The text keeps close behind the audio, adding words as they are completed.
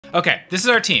Okay, this is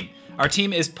our team. Our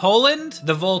team is Poland,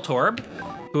 the Voltorb,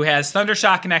 who has Thunder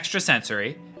Shock and Extra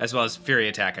Sensory, as well as Fury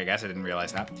Attack, I guess. I didn't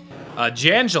realize that.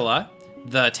 Jangela,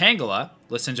 the Tangela,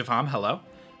 Lisinjafam, hello.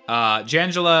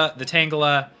 Jangela, the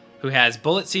Tangela, who has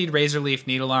Bullet Seed, Razor Leaf,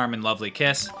 Needle Arm, and Lovely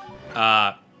Kiss.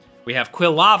 We have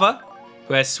Quilava,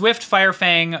 who has Swift, Fire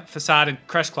Fang, Facade, and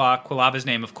Crush Claw. Quilava's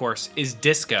name, of course, is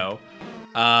Disco.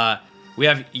 We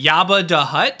have Yaba da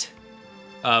Hut,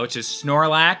 which is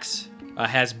Snorlax,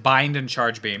 has Bind and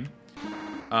Charge Beam.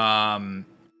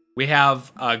 We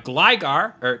have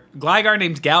Gligar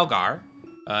named Galgar.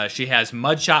 She has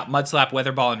Mud Shot, Mud Slap,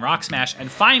 Weather Ball, and Rock Smash. And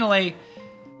finally,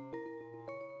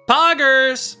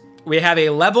 Poggers! We have a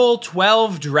level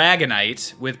 12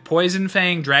 Dragonite with Poison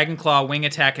Fang, Dragon Claw, Wing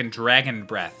Attack, and Dragon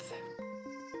Breath.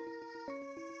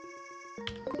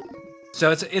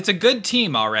 So it's a good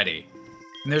team already.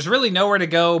 And there's really nowhere to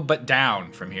go but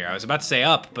down from here. I was about to say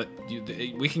up, but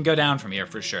we can go down from here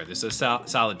for sure. This is a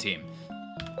solid team.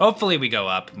 Hopefully we go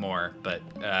up more, but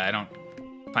I don't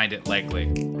find it likely.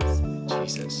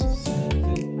 Jesus.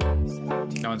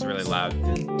 No one's really loud.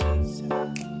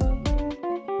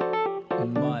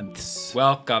 Months.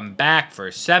 Welcome back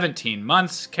for 17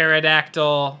 months,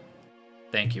 Pterodactyl.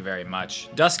 Thank you very much.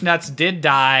 Dusknuts did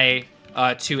die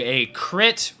to a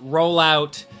crit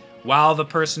rollout while the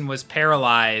person was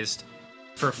paralyzed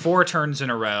for 4 turns in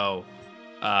a row.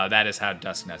 That is how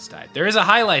Dusknuts died. There is a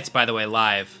highlights, by the way,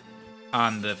 live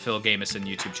on the PHILJAMESSON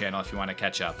YouTube channel if you want to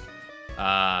catch up.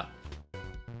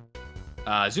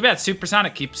 Zubat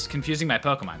Supersonic keeps confusing my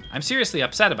Pokemon. I'm seriously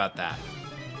upset about that.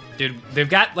 Dude, they've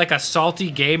got like a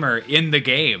salty gamer in the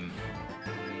game.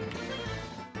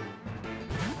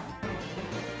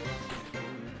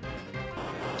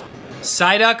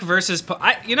 Psyduck versus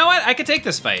you know what? I could take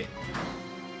this fight.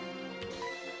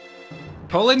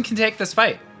 Poland can take this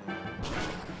fight.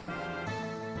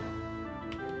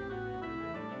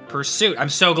 Pursuit. I'm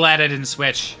so glad I didn't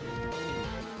switch.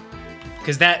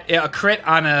 Because a crit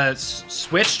on a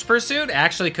switched Pursuit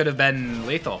actually could have been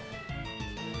lethal.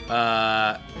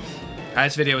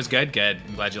 This video was good. Good.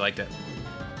 I'm glad you liked it.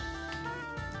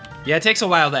 Yeah, it takes a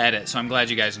while to edit, so I'm glad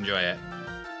you guys enjoy it.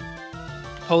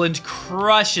 Poland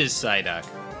crushes Psyduck.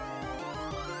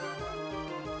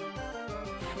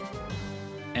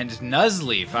 And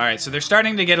Nuzleaf. All right, so they're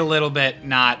starting to get a little bit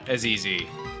not as easy.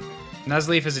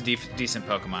 Nuzleaf is a decent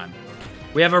Pokemon.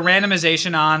 We have a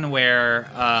randomization on where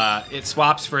it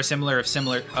swaps for a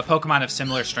Pokemon of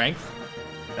similar strength.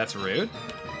 That's rude.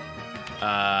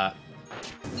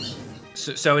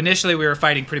 So initially we were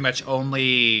fighting pretty much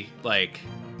only like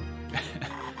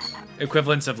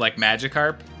equivalents of like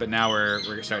Magikarp, but now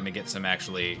we're starting to get some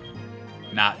actually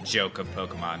not joke of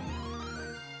Pokemon.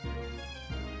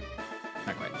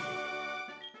 Not quite.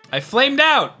 I flamed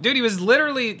out! Dude, he was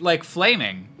literally like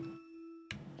flaming.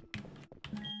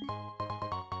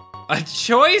 A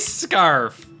Choice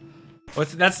Scarf!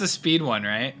 That's the speed one,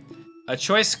 right? A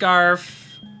Choice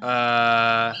Scarf,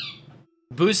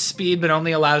 boosts speed, but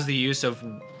only allows the use of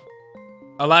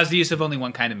only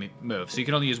one kind of move. So you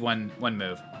can only use one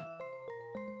move.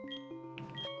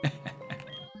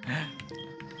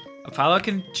 Apollo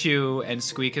can chew and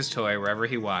squeak his toy wherever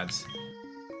he wants.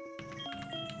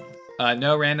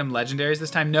 No random legendaries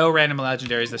this time. No random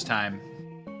legendaries this time.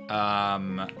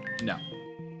 No.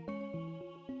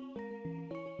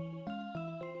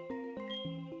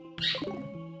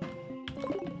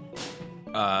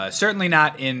 Certainly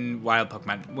not in wild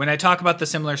Pokemon. When I talk about the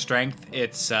similar strength,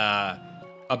 it's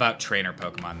about trainer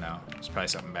Pokemon, though. There's probably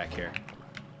something back here.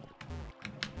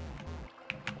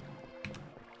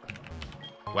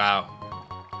 Wow.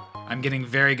 I'm getting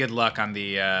very good luck on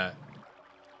the...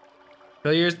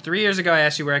 3 years ago, I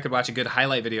asked you where I could watch a good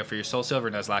highlight video for your SoulSilver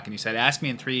Nuzlocke, and you said, ask me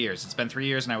in 3 years. It's been 3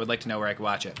 years, and I would like to know where I could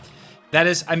watch it.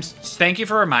 Thank you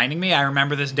for reminding me. I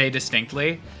remember this day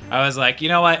distinctly. I was like, you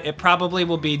know what? It probably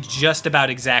will be just about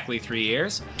exactly 3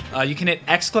 years. You can hit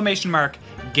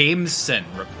 !Gameson.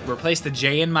 Replace the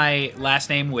J in my last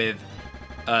name with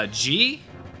G,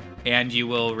 and you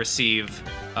will receive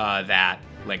that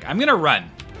link. I'm gonna run.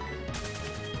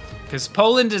 Because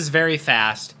Poland is very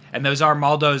fast, and those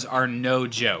Armaldos are no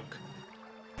joke.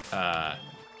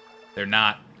 They're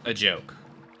not a joke.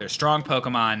 They're strong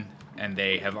Pokemon, and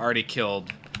they have already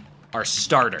killed our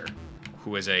starter,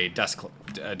 who is a Duskull.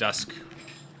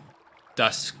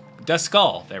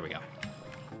 There we go.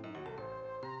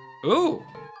 Ooh.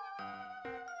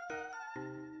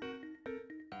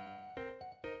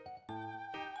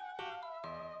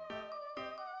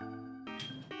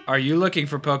 Are you looking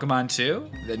for Pokemon too?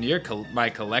 Then you're my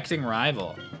collecting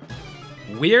rival.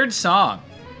 Weird song.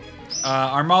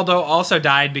 Armaldo also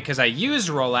died because I used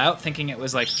rollout thinking it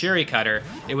was like Fury Cutter.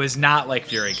 It was not like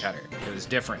Fury Cutter. It was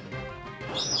different.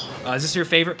 Is this your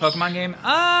favorite Pokemon game?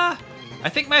 I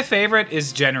think my favorite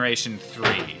is Generation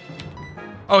 3.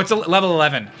 Oh, it's level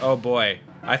 11. Oh boy.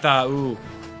 I thought, ooh.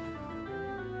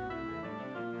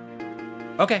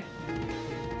 Okay.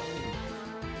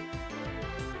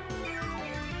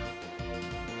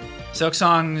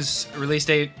 Silksong's release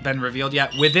date been revealed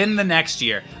yet? Within the next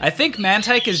year. I think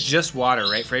Mantike is just water,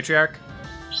 right, Phratriarch?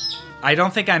 I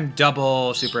don't think I'm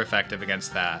double super effective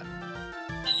against that.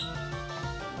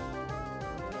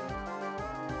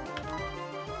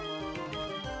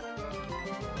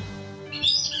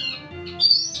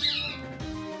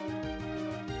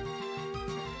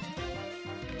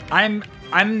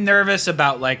 I'm nervous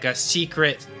about like a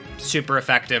secret super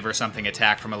effective or something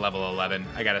attack from a level 11.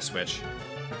 I gotta switch.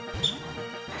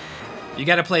 You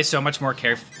gotta play so much more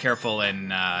careful in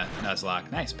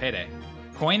Nuzlocke. Nice, payday.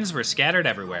 Coins were scattered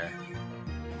everywhere.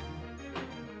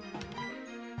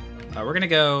 We're gonna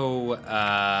go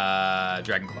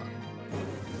Dragon Claw.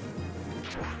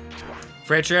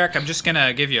 Phratriarch, I'm just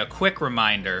gonna give you a quick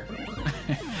reminder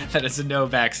that it's a no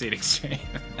backseating stream.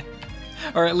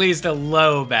 Or at least a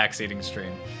low backseating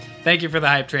stream. Thank you for the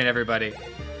hype train, everybody.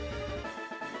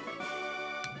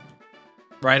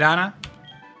 Right, Anna?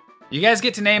 You guys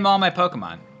get to name all my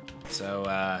Pokemon. So,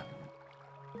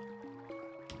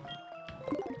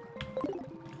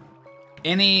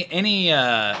 any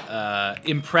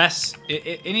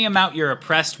amount you're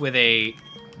impressed with a,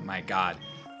 my God,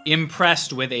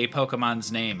 impressed with a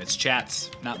Pokemon's name. It's chat's,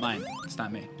 not mine. It's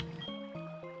not me.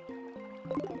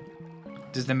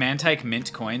 Does the Mantike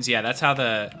mint coins? Yeah, that's how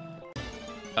the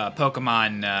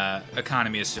Pokemon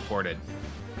economy is supported.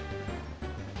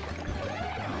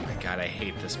 Oh my God, I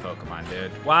hate this Pokemon,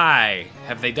 dude. Why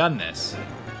have they done this?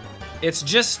 It's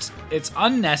just, it's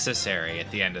unnecessary at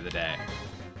the end of the day.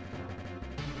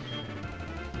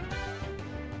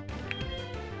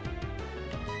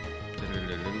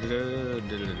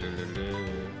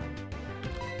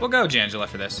 We'll go Jangela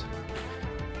for this.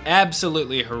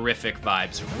 Absolutely horrific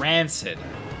vibes. Rancid.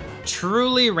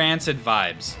 Truly rancid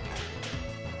vibes.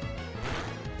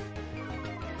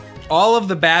 All of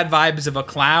the bad vibes of a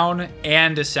clown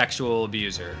and a sexual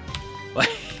abuser. Like,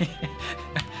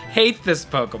 hate this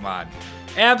Pokemon.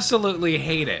 Absolutely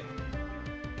hate it.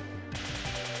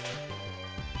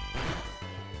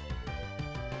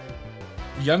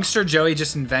 Youngster Joey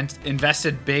just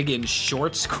invested big in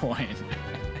shorts coin.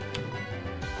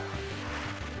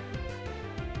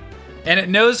 And it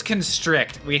knows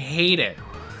constrict. We hate it.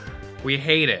 We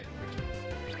hate it.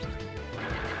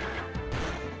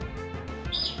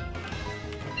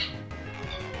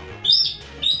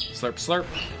 Slurp, slurp.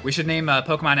 We should name a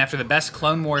Pokemon after the best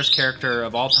Clone Wars character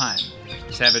of all time.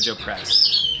 Savage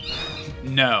Opress.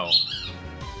 No.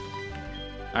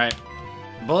 Alright.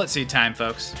 Bullet Seed time,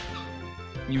 folks.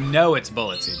 You know it's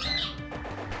Bullet Seed time.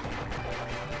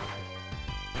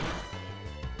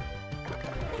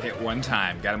 Hit one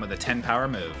time. Got him with a 10 power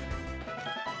move.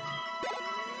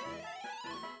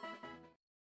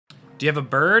 Do you have a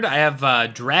bird? I have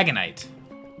Dragonite.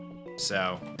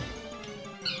 So,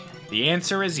 the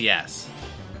answer is yes.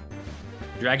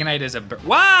 Dragonite is a bird.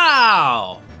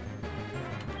 Wow!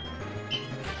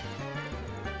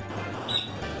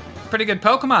 Pretty good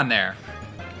Pokemon there.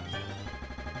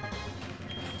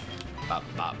 Ba,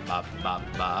 ba, ba, ba,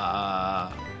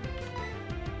 ba.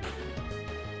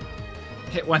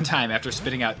 Hit one time after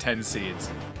spitting out 10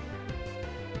 seeds.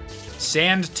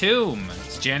 Sand Tomb.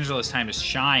 It's Jangela's time to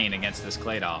shine against this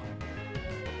Claydol.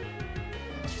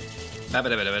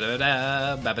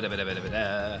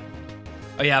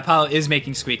 Oh yeah, Apollo is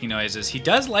making squeaky noises. He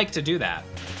does like to do that.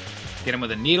 Get him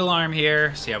with a needle arm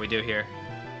here. See how we do here.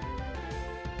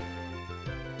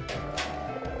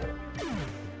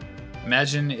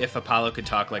 Imagine if Apollo could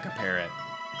talk like a parrot.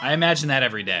 I imagine that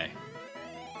every day.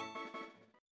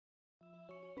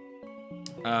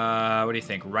 What do you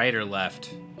think? Right or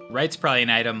left? Right's probably an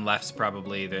item, left's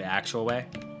probably the actual way.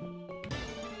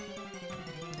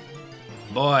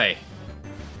 Boy.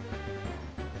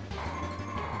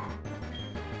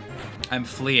 I'm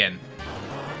fleeing.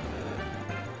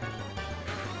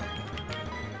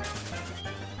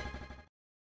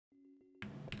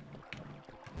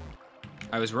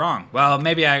 I was wrong. Well,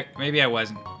 maybe I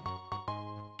wasn't.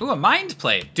 Ooh, a mind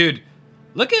plate. Dude,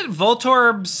 look at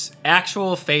Voltorb's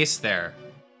actual face there.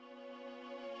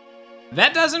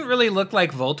 That doesn't really look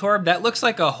like Voltorb. That looks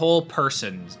like a whole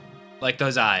person. Like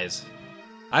those eyes.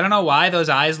 I don't know why those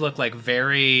eyes look like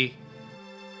very...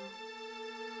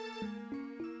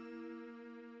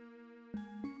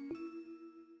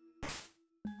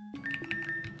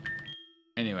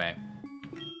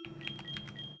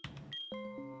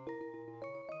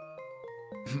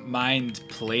 mind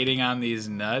plating on these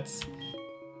nuts.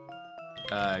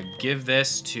 Give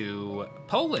this to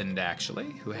Poland,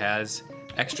 actually, who has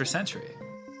extra sentry.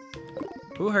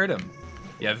 Who hurt him?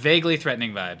 Yeah, vaguely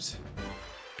threatening vibes.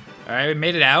 All right, we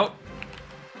made it out.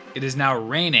 It is now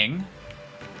raining.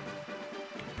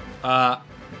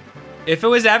 If it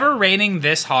was ever raining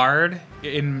this hard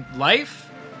in life,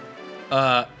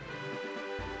 I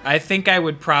think I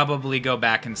would probably go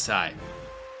back inside.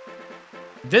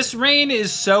 This rain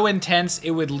is so intense,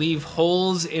 it would leave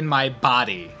holes in my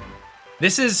body.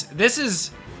 This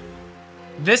is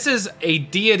a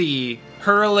deity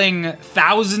hurling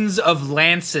thousands of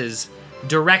lances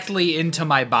directly into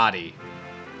my body.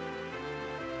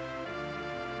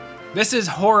 This is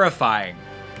horrifying.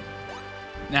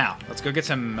 Now, let's go get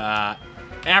some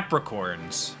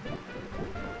apricorns.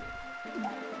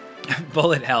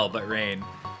 Bullet hell, but rain.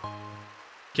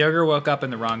 Kyogre woke up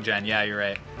in the wrong gen. Yeah, you're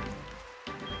right.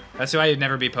 That's why you'd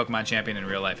never be Pokemon champion in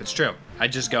real life. It's true.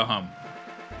 I'd just go home.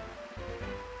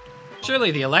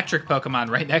 Surely the electric Pokemon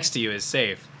right next to you is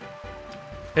safe.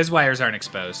 His wires aren't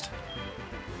exposed.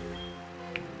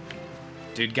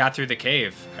 Dude got through the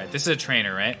cave. All right, this is a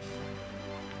trainer, right?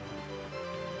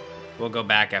 We'll go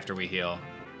back after we heal.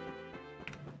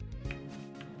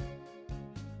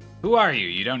 Who are you?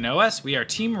 You don't know us? We are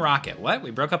Team Rocket. What? We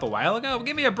broke up a while ago? Well,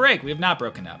 give me a break. We have not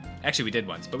broken up. Actually, we did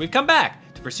once, but we've come back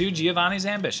to pursue Giovanni's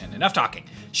ambition. Enough talking.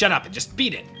 Shut up and just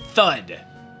beat it. Thud.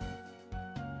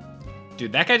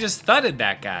 Dude, that guy just thudded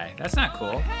that guy. That's not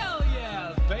cool. Hell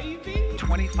yeah, baby!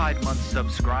 25 months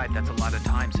subscribed, that's a lot of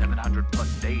time, 700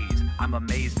 plus days. I'm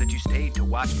amazed that you stayed to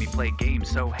watch me play games,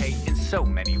 so hey, in so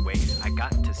many ways, I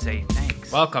got to say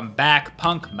thanks. Welcome back,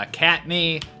 Punk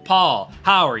McCatney. Paul,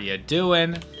 how are you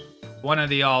doing? One of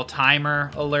the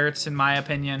all-timer alerts, in my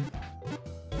opinion.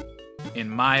 In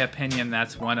my opinion,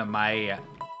 that's one of my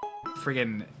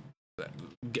friggin'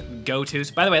 go-tos.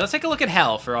 By the way, let's take a look at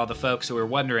Hell for all the folks who are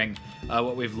wondering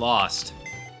what we've lost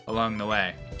along the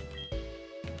way.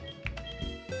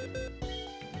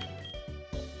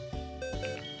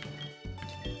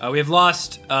 We've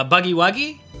lost Buggy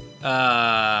Wuggy.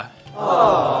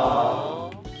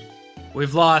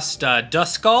 We've lost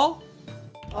Duskull.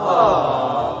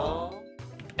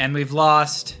 And we've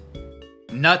lost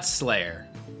Nutslayer.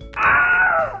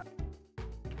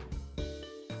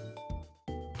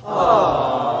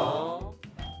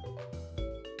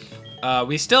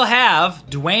 We still have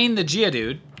Dwayne the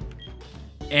Geodude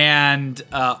and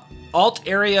Alt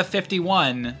Area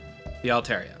 51, the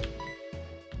Altaria.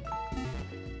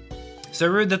 So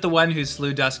rude that the one who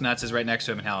slew Dusknuts is right next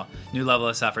to him in Hell. New level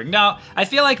of suffering. No, I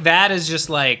feel like that is just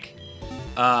like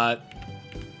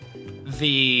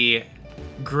the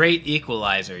great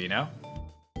equalizer, you know?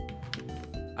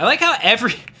 I like how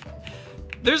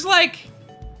there's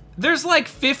like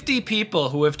 50 people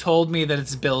who have told me that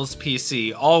it's Bill's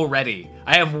PC already.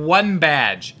 I have one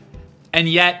badge, and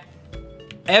yet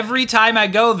every time I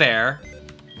go there,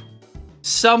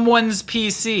 someone's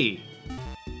PC.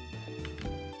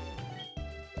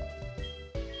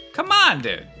 Come on,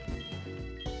 dude.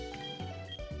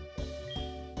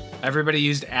 Everybody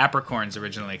used apricorns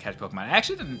originally to catch Pokemon. I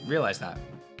actually didn't realize that.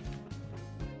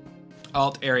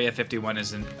 Alt Area 51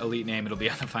 is an elite name. It'll be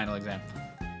on the final exam.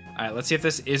 All right, let's see if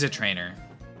this is a trainer.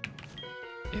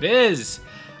 It is.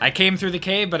 I came through the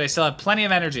cave, but I still have plenty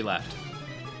of energy left.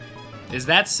 Is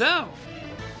that so?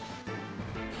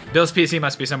 Bill's PC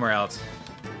must be somewhere else.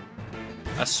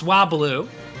 A Swablu,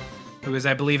 who is,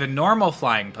 I believe, a normal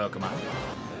flying Pokemon,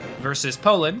 versus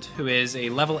Poland, who is a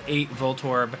level 8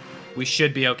 Voltorb. We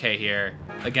should be okay here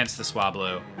against the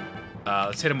Swablu.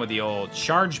 Let's hit him with the old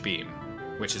Charge Beam,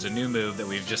 which is a new move that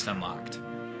we've just unlocked.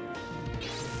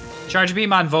 Charge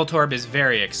Beam on Voltorb is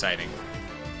very exciting.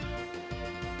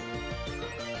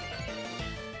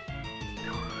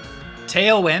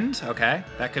 Tailwind, okay.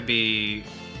 That could be,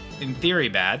 in theory,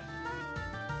 bad.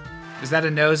 Is that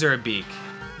a nose or a beak?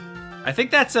 I think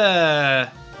that's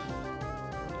a...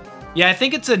 Yeah, I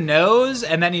think it's a nose,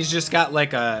 and then he's just got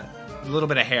like a little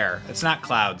bit of hair. It's not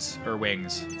clouds or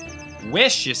wings.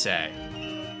 Wish, you say?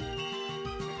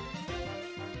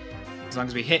 As long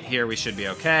as we hit here, we should be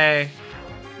okay.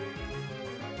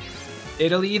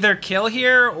 It'll either kill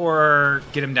here or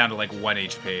get him down to like 1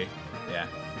 HP. Yeah.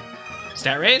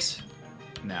 Stat raise?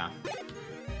 No.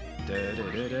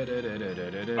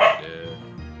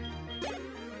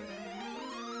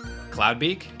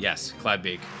 Cloudbeak? Yes,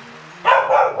 Cloudbeak.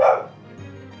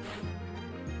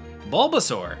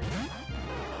 Bulbasaur.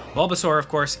 Bulbasaur, of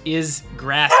course, is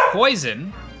grass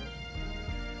poison.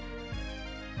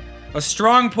 A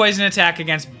strong poison attack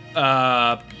against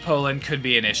Poland could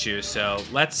be an issue, so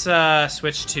let's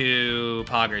switch to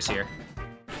Poggers here.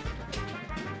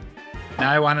 Now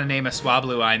I want to name a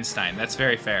Swablu Einstein. That's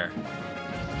very fair.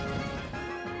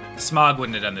 Smog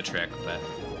wouldn't have done the trick, but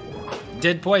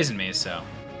did poison me, so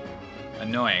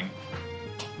annoying.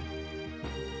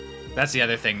 That's the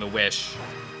other thing, the wish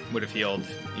would have healed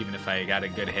even if I got a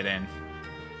good hit in.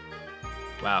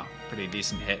 Wow, pretty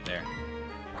decent hit there.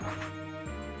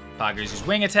 Poggers use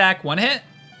wing attack, 1 hit.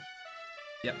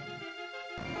 Yep.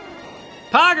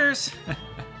 Poggers!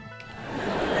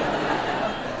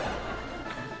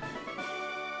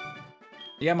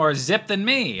 You got more zip than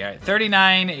me. All right,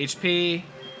 39 HP.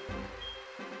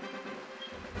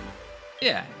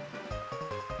 Yeah.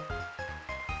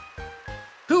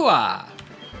 Hooah!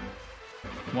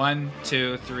 1,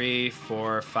 2, 3,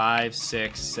 4, 5,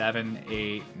 6, 7,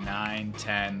 8, 9,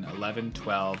 10, 11,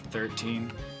 12,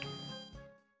 13,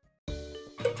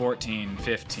 14,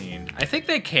 15. I think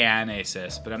they can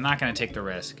assist, but I'm not going to take the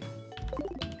risk.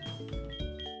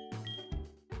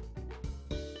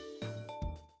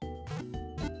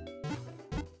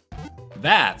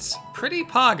 That's pretty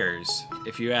poggers,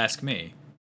 if you ask me.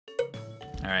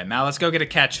 All right, now let's go get a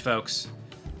catch, folks.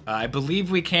 I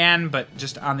believe we can, but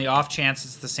just on the off chance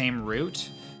it's the same route,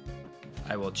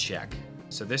 I will check.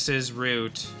 So this is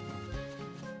route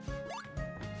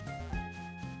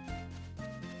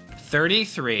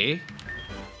 33.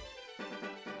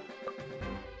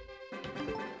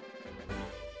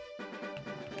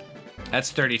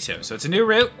 That's 32. So it's a new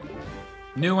route.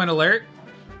 New one alert.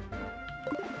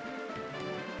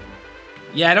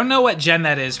 Yeah, I don't know what gen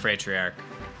that is, Fratriarch.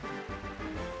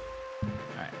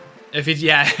 Alright. If it,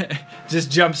 yeah,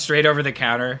 just jump straight over the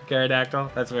counter,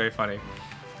 Gyarados. That's very funny.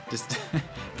 Just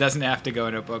doesn't have to go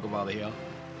into a Pokeball to heal.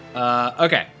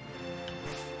 Okay.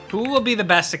 Who will be the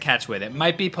best to catch with? It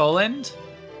might be Poland.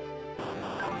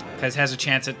 Because has a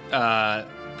chance at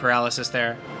paralysis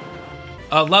there.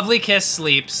 Lovely Kiss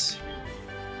sleeps.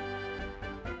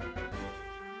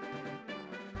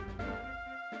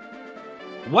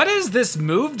 What is this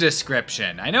move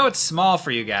description? I know it's small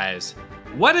for you guys.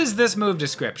 What is this move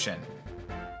description?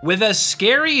 With a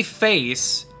scary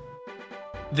face,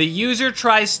 the user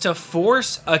tries to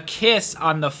force a kiss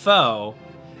on the foe.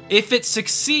 If it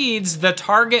succeeds, the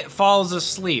target falls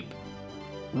asleep.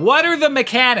 What are the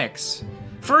mechanics?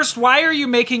 First, why are you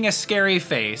making a scary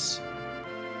face?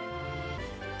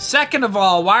 Second of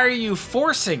all, why are you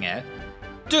forcing it?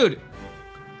 Dude,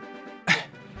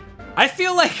 I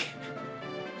feel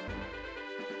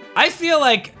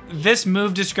like this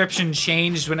move description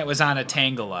changed when it was on a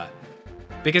Tangela.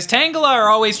 Because Tangela are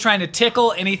always trying to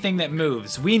tickle anything that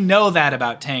moves. We know that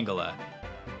about Tangela.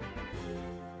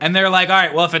 And they're like, all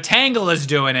right, well, if a Tangela's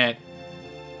doing it,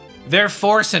 they're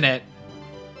forcing it,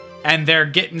 and they're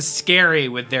getting scary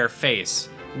with their face.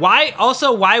 Why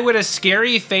would a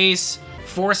scary face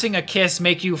forcing a kiss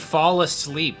make you fall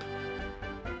asleep?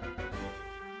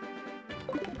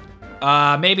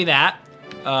 Maybe that.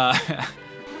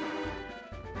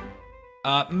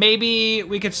 Maybe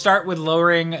we could start with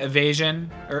lowering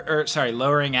evasion, sorry,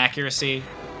 lowering accuracy.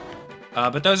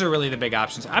 But those are really the big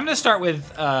options. I'm gonna start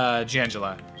with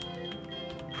Jangela.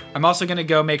 I'm also gonna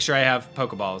go make sure I have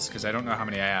Pokeballs, because I don't know how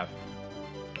many I have.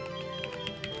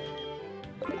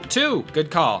 2, good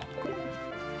call.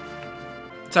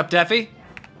 What's up, Deffy?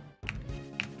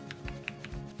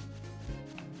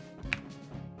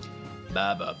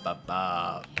 Ba ba ba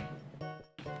ba.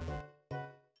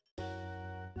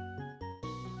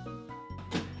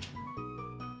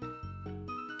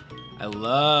 I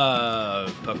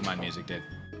love Pokemon music, dude.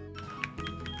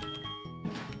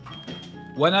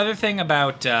 One other thing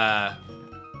about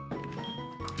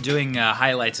doing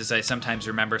highlights is I sometimes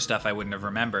remember stuff I wouldn't have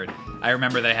remembered. I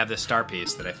remember that I have this star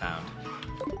piece that I found.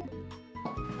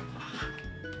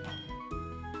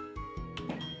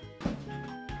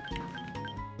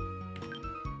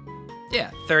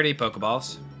 Yeah, 30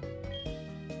 Pokeballs.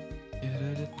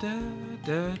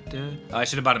 Oh, I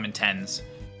should have bought them in 10s.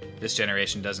 This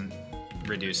generation doesn't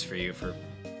reduce for you for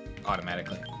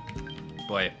automatically.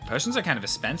 Boy, potions are kind of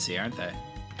expensive, aren't they?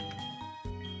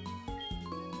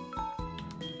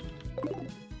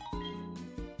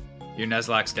 Your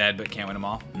Nuzlocke's dead, but can't win them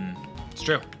all. It's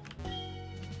true.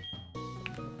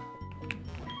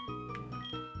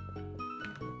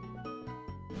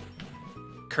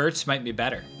 Kurtz might be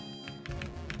better.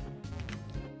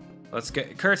 Let's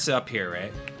get Kurtz up here,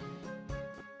 right?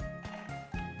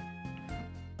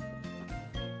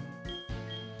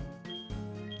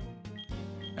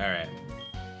 All right.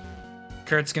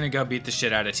 Kurt's gonna go beat the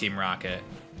shit out of Team Rocket.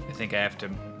 I think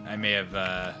I may have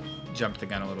jumped the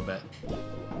gun a little bit.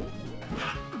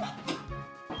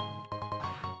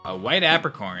 A white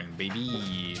apricorn,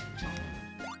 baby.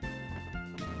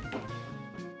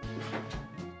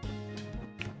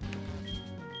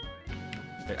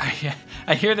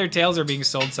 I hear their tails are being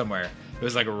sold somewhere. It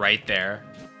was like right there.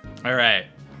 All right.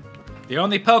 The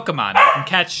only Pokemon we can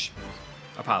catch...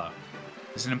 Apollo.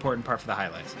 This is an important part for the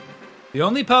highlights. The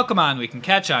only Pokemon we can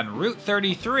catch on Route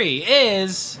 33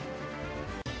 is...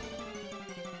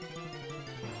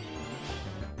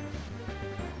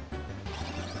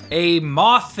 a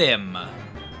Mothim.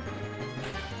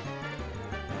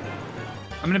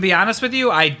 I'm gonna be honest with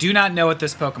you, I do not know what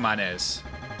this Pokemon is.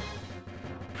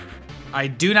 I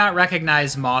do not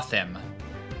recognize Mothim.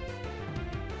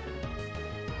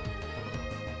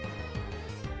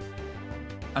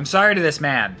 I'm sorry to this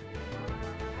man.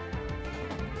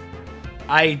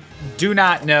 I do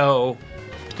not know.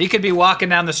 He could be walking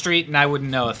down the street and I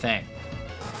wouldn't know a thing.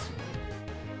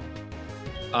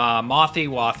 Mothy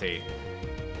Wathy.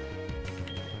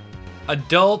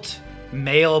 Adult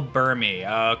male Burmy.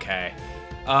 Okay.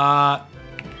 I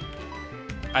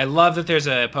love that there's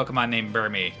a Pokemon named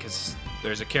Burmy, because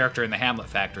there's a character in the Hamlet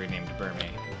Factory named Burmy.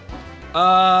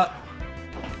 I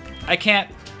can't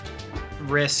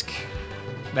risk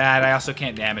that. I also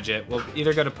can't damage it. We'll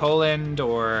either go to Poland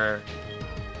or...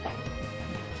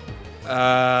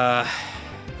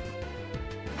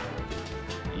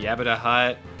 Yabba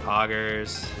Hut,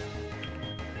 Poggers.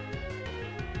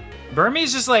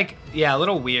 Burmy's just like, yeah, a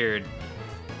little weird.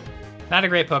 Not a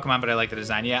great Pokemon, but I like the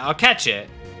design. Yeah, I'll catch it,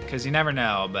 because you never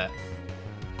know, but...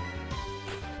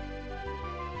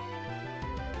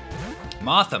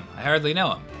 Mothim, I hardly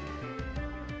know him.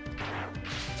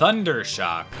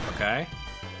 Thundershock, okay.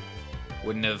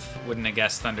 Wouldn't have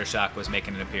guessed Thundershock was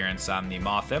making an appearance on the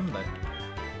Mothim, but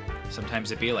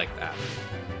sometimes it be like that.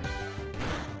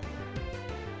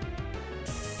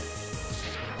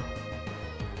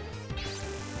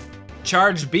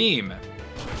 Charged Beam.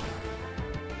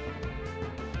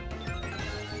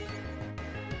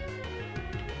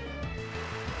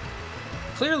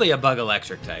 Clearly a Bug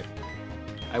Electric type.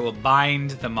 I will bind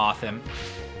the Mothim.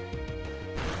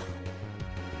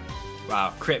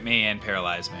 Wow, crit me and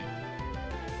paralyze me.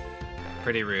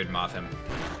 Pretty rude, Mothim.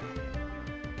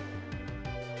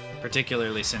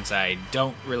 Particularly since I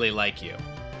don't really like you.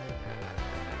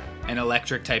 An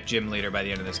electric type gym leader by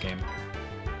the end of this game.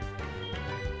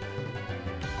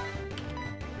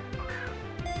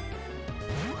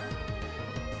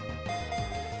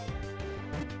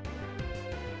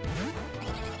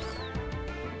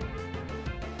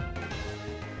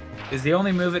 Is the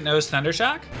only move it knows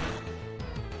Thundershock?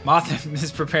 Mothim is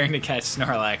preparing to catch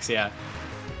Snorlax, yeah.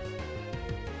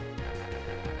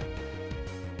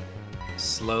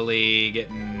 Slowly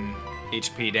getting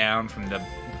HP down from the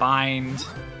bind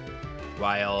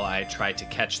while I try to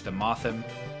catch the Mothim.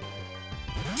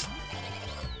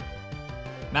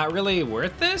 Not really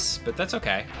worth this, but that's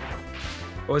okay.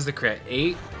 What was the crit?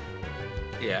 8?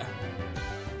 Yeah.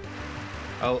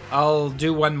 I'll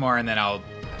do one more and then I'll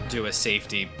do a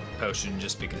safety potion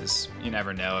just because you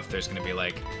never know if there's gonna be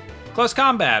like close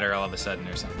combat or all of a sudden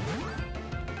or something.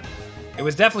 It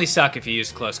would definitely suck if you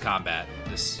used close combat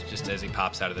just as he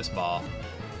pops out of this ball.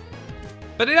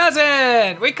 But he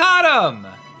doesn't! We caught him!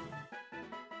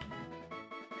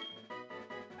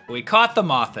 We caught the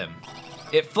Mothim.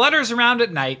 It flutters around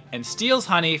at night and steals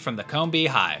honey from the comb bee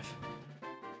hive.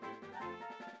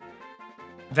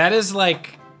 That is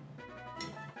like...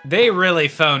 They really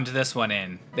phoned this one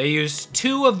in. They used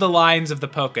 2 of the lines of the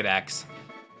Pokedex,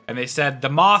 and they said, the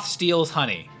moth steals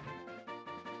honey.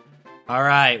 All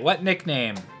right, what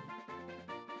nickname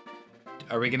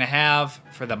are we gonna have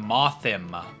for the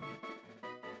Mothim?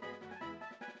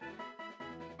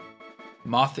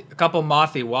 A couple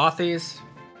Mothy Wathies.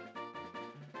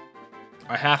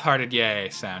 A half-hearted yay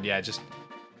sound, yeah, just,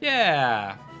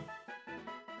 yeah.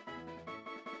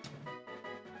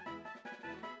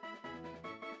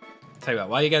 Tell you what,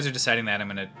 while you guys are deciding that, I'm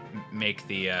gonna make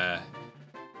the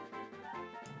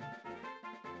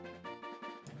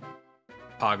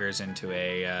Poggers into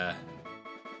a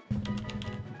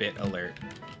bit alert.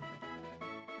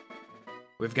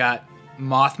 We've got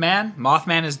Mothman.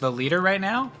 Mothman is the leader right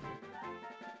now.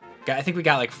 I think we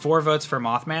got like 4 votes for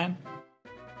Mothman.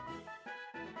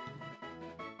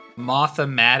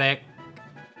 Mothematic.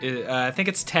 I think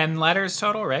it's 10 letters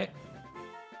total, right?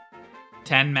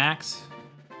 10 max.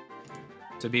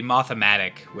 So it'd be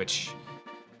Mothematic, which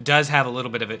does have a little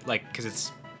bit of it, like, because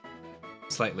it's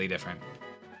slightly different.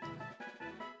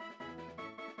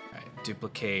 All right,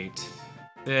 duplicate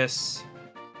this,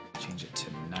 change it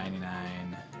to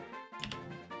 99.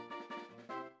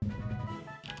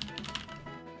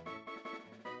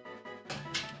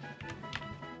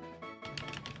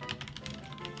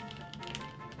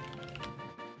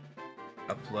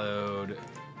 Upload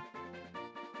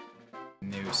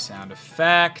new sound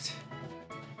effect.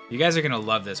 You guys are gonna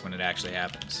love this when it actually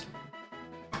happens.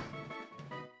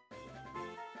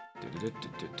 This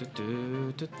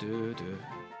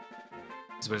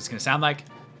is what it's gonna sound like.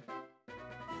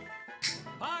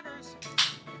 Poggers.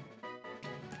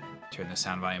 Turn the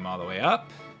sound volume all the way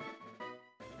up.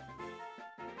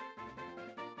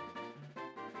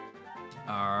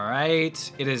 All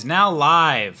right, it is now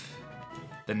live.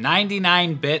 The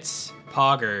 99 bits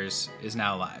Poggers is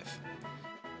now live.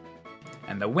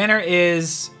 And the winner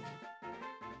is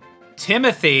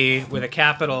Timothy with a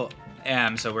capital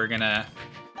M. So we're gonna...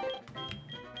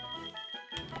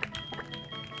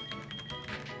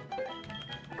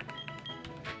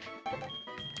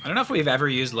 I don't know if we've ever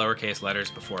used lowercase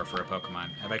letters before for a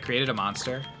Pokemon. Have I created a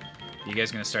monster? You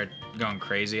guys gonna start going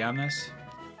crazy on this?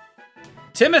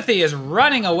 Timothy is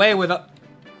running away with a...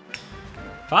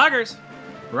 Poggers!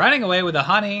 Running away with a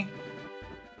honey.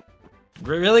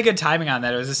 Really good timing on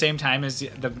that. It was the same time as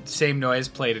the same noise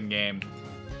played in game.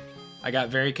 I got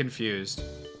very confused.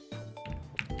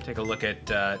 Take a look at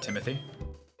Timothy.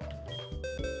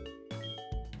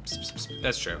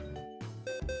 That's true.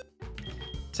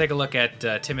 Take a look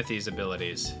at Timothy's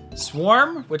abilities.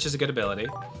 Swarm, which is a good ability.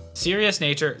 Serious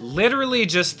Nature, literally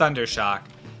just Thundershock.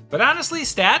 But honestly,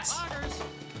 stats.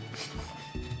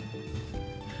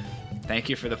 Thank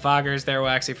you for the Foggers there,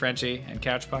 Waxy Frenchie and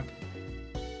Couchpuck.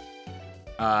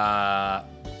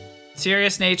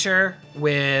 Serious Nature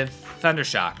with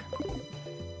Thundershock.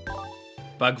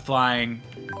 Bug Flying.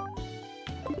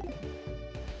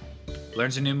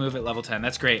 Learns a new move at level 10.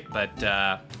 That's great, but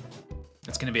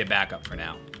it's going to be a backup for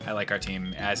now. I like our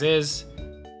team as is,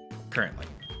 currently.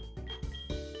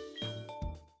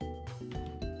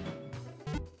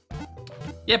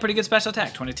 Yeah, pretty good special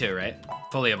attack, 22, right?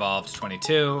 Fully evolved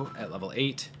 22 at level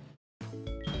 8.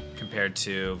 Compared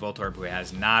to Voltorb, who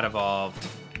has not evolved,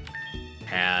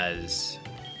 has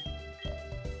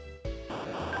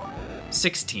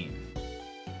 16.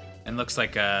 And looks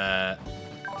like a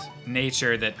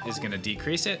nature that is going to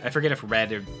decrease it. I forget if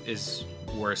red is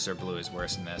worse or blue is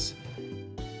worse in this.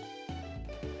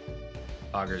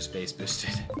 Augur's base boosted.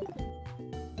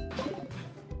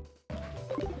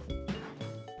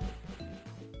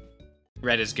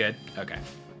 Red is good. Okay.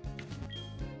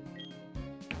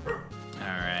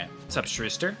 Alright. What's up,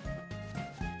 Shrooster?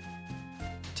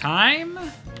 Time?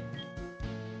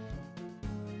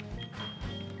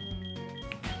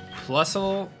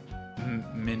 Plusle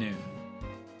Minu.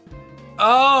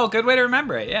 Oh, good way to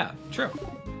remember it. Yeah, true.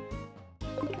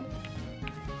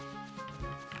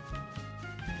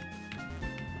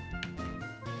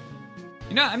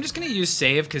 You know, I'm just gonna use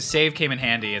save because save came in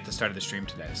handy at the start of the stream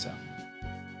today, so.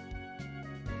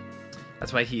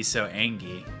 That's why he's so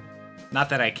angry. Not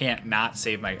that I can't not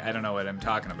save my... I don't know what I'm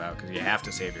talking about, because you have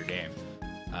to save your game.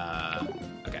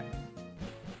 Okay.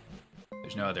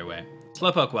 There's no other way.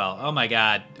 Slowpoke well. Oh my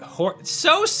god.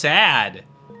 So sad.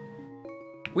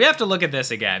 We have to look at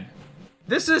this again.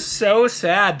 This is so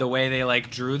sad, the way they, like,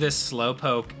 drew this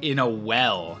Slowpoke in a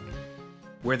well.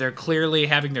 Where they're clearly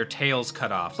having their tails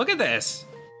cut off. Look at this.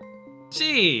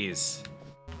 Jeez.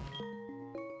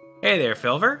 Hey there,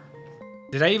 Filver.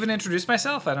 Did I even introduce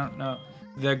myself? I don't know.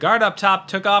 The guard up top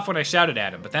took off when I shouted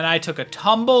at him, but then I took a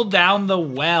tumble down the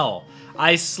well.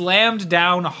 I slammed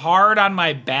down hard on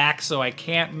my back so I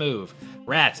can't move.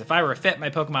 Rats, if I were fit, my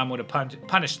Pokemon would have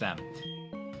punished them.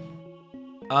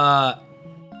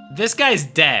 This guy's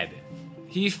dead.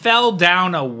 He fell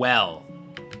down a well.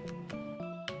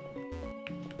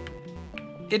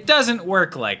 It doesn't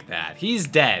work like that. He's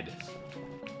dead.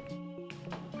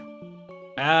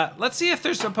 Let's see if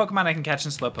there's a Pokemon I can catch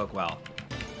in Slowpoke Well.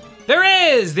 There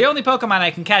is! The only Pokemon I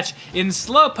can catch in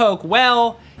Slowpoke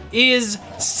Well is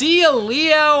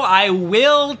Sealeo. I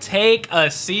will take a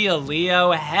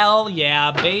Sealeo. Hell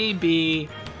yeah, baby.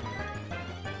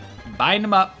 Bind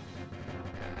him up.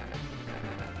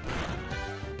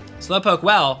 Slowpoke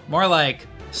Well, more like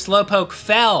Slowpoke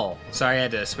Fell. Sorry, I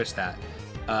had to switch that.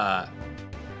 I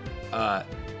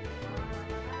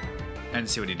didn't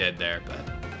see what he did there, but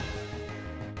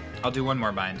I'll do one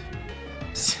more bind.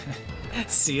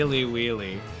 Sealy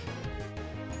Wheelie.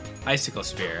 Icicle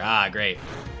Spear. Ah, great.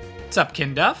 What's up,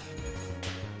 Kinduff?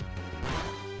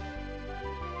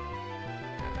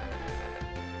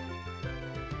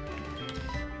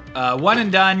 One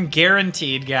and done,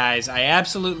 guaranteed, guys. I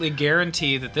absolutely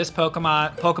guarantee that this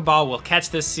Pokeball will catch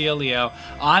this Sealeo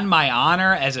on my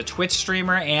honor as a Twitch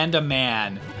streamer and a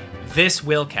man. This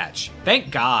will catch. Thank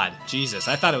God. Jesus,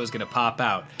 I thought it was gonna pop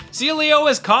out.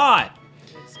 Sealeo is caught.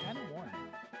 It's kind of warm.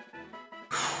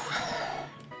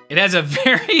 It has a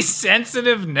very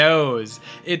sensitive nose.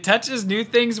 It touches new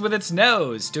things with its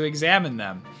nose to examine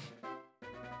them.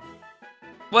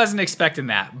 Wasn't expecting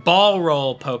that. Ball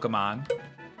roll Pokemon.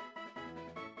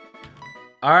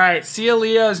 All right, Sia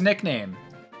Leo's nickname.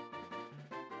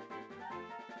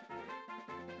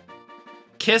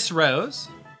 Kiss Rose.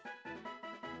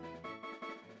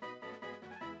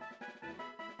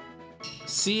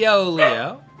 CO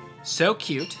Leo. So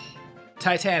cute.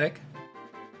 Titanic.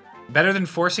 Better than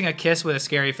forcing a kiss with a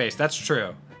scary face. That's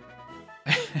true.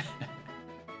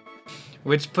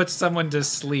 Which puts someone to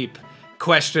sleep.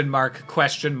 Question mark,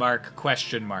 question mark,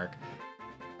 question mark.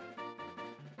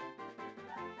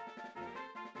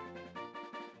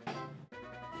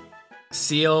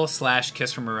 Seal /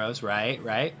 kiss from a rose. Right,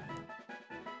 right.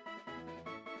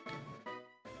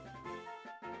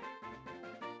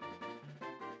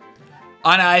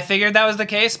 Anna, I figured that was the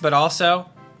case, but also,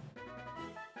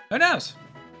 who knows?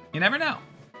 You never know.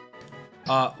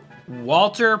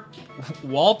 Walter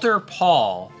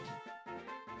Paul.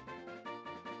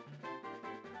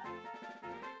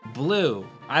 Blue.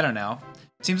 I don't know.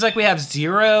 Seems like we have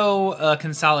 0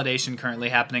 consolidation currently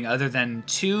happening other than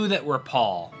 2 that were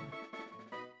Paul.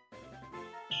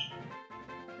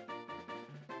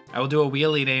 I will do a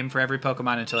wheelie name for every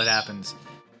Pokemon until it happens.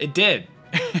 It did.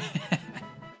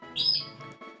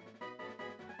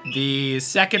 The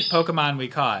second Pokemon we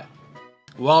caught.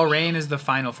 Walrein is the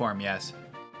final form, yes.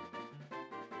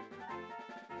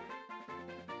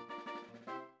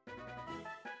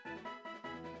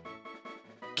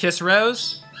 Kiss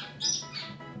Rose.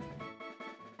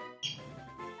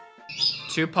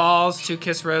 2 Pauls, 2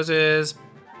 Kiss Roses.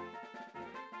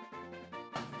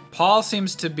 Paul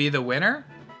seems to be the winner.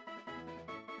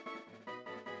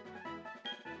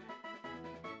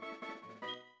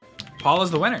 Paul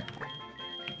is the winner.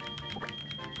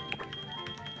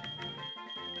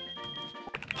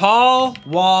 Paul,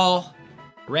 Wall,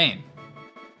 Rain.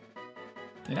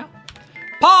 You know?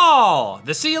 Paul,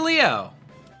 the Sea Leo.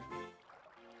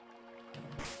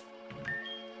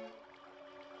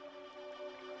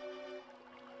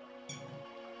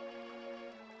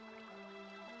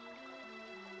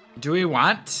 Do we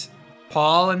want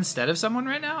Paul instead of someone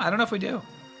right now? I don't know if we do.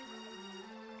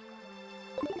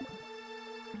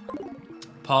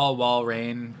 Paul, Wall,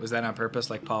 Rain. Was that on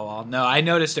purpose, like Paul Wall? No, I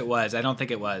noticed it was. I don't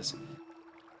think it was.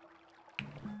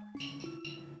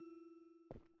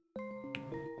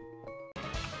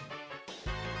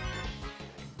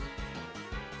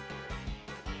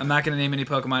 I'm not going to name any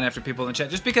Pokemon after people in the chat,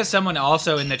 just because someone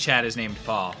also in the chat is named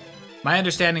Paul. My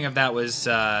understanding of that was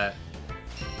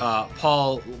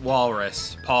Paul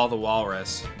Walrus, Paul the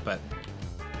Walrus, but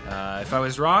if I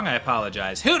was wrong, I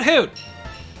apologize. Hoot Hoot!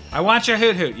 I want your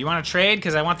Hoot Hoot. You want to trade?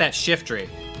 Because I want that Shiftry.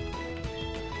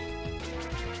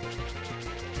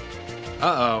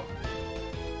 Uh-oh.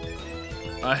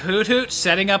 A Hoot Hoot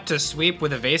setting up to sweep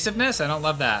with evasiveness? I don't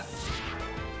love that.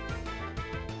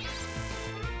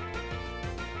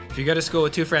 If you go to school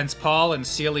with 2 friends, Paul and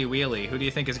Sealy Wheelie, who do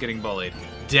you think is getting bullied?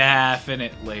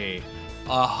 Definitely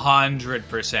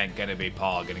 100% gonna be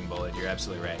Paul getting bullied. You're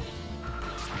absolutely right.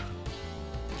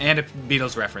 And a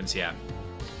Beatles reference, yeah.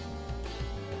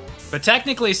 But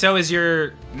technically, so is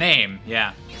your name,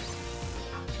 yeah.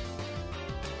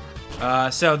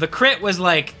 So the crit was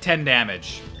like 10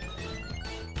 damage.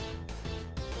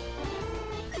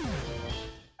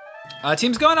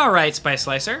 Team's going all right, Spice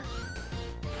Slicer.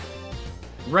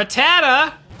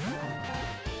 Rattata!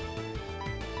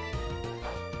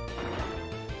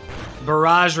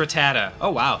 Barrage Rattata. Oh,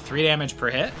 wow. 3 damage per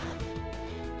hit.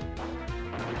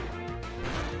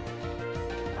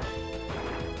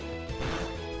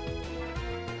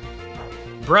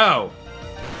 Bro.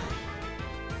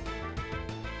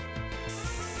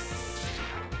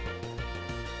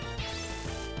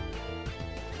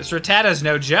 This Rattata's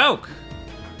no joke.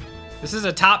 This is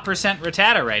a top %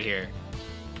 Rattata right here.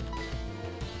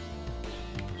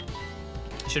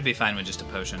 Should be fine with just a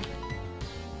potion.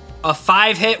 A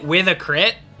 5-hit with a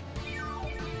crit?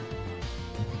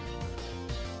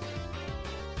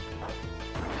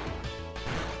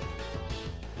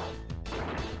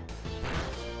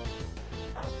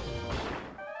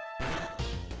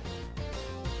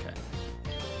 Okay.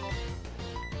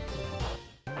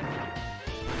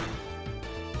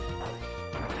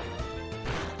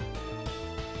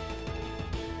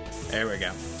 There we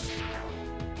go.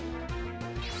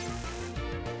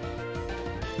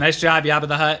 Nice job, Yabba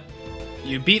the Hutt.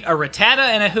 You beat a Rattata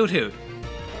and a Hoot Hoot.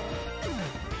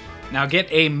 Now get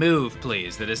a move,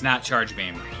 please, that is not Charge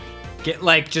Beam. Get,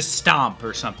 like, just Stomp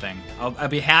or something. I'll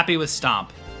be happy with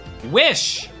Stomp.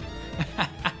 Wish!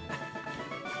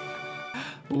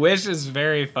 Wish is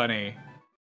very funny.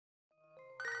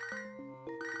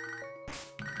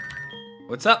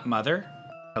 What's up, mother?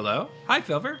 Hello? Hi,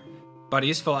 Filver. Bought a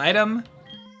useful item.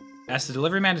 Ask the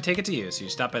delivery man to take it to you, so you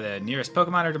stop by the nearest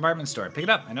Pokemon or department store. Pick it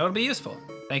up. I know it'll be useful.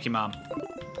 Thank you, Mom.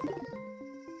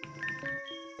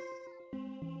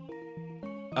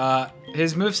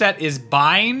 His moveset is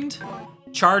Bind,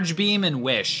 Charge Beam, and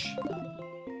Wish.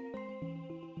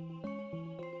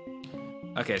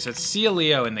 Okay, so it's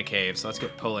Leo in the cave, so let's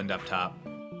get Poland up top.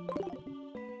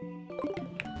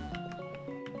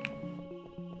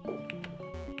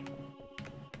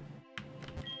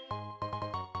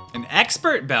 An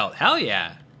expert belt, hell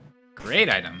yeah. Great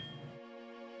item.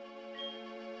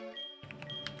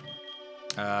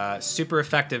 Super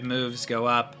effective moves go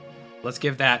up. Let's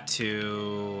give that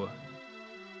to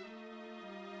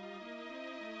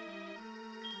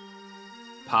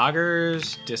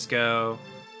Poggers, Disco.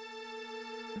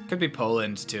 Could be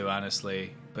Poland too,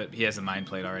 honestly, but he has a Mind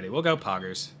Plate already. We'll go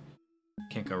Poggers.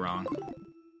 Can't go wrong.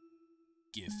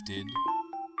 Gifted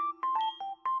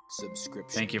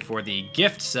subscription. Thank you for the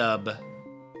gift sub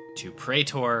to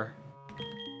Praetor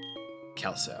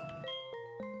Kelso.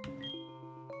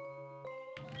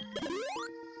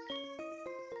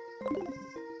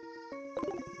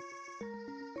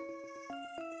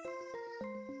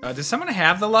 Does someone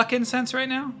have the luck incense right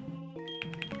now?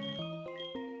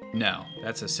 No,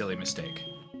 that's a silly mistake.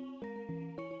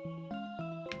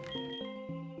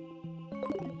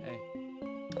 Hey.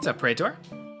 What's up, Praetor?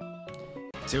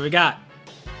 Let's see what we got.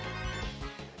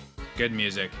 Good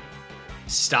music.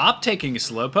 Stop taking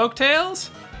slowpoke tails?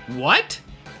 What?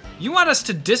 You want us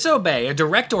to disobey a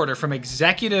direct order from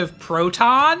Executive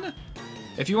Proton?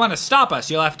 If you want to stop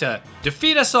us, you'll have to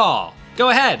defeat us all. Go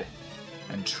ahead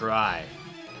and try.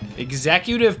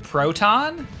 Executive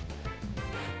Proton?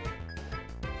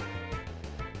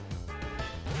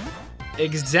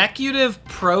 Executive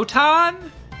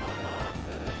Proton?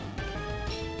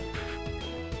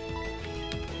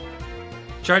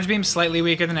 Charge Beam slightly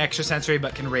weaker than Extrasensory,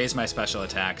 but can raise my special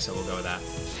attack, so we'll go with that.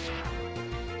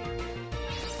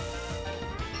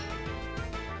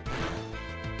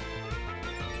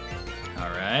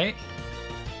 Alright.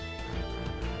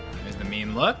 There's the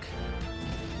mean look.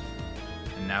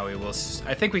 And now we will...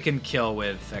 I think we can kill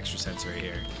with Extrasensory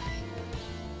here.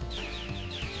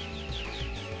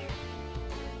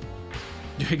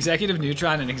 Do Executive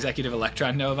Neutron and Executive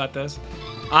Electron know about this?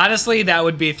 Honestly, that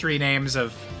would be 3 names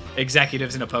of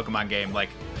executives in a Pokemon game, like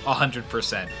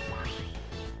 100%.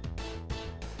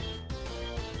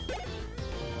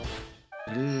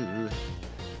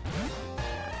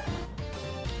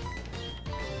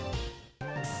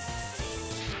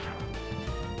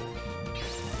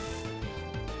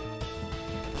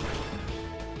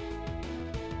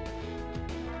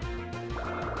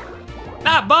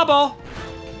 Not Bubble!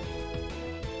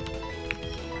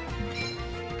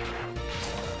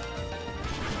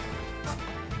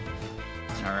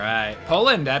 Alright,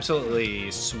 Poland absolutely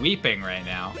sweeping right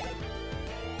now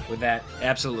with that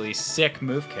absolutely sick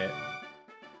move kit.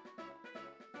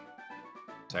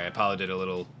 Sorry, Apollo did a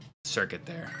little circuit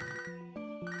there.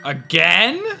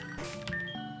 Again?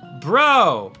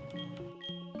 Bro!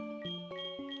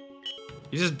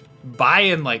 You're just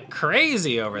buying like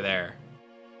crazy over there.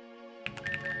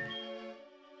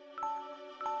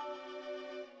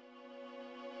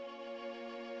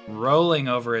 Rolling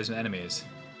over his enemies.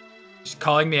 Just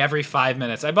calling me every 5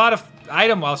 minutes. I bought an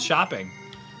item while shopping.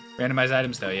 Randomized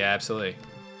items, though. Yeah, absolutely.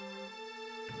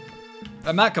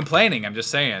 I'm not complaining. I'm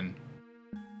just saying.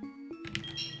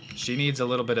 She needs a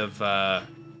little bit of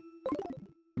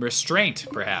restraint,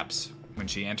 perhaps, when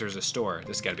she enters a store.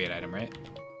 This has got to be an item, right?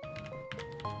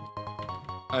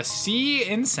 A sea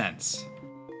incense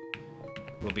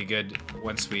will be good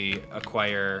once we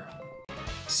acquire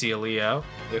Leo,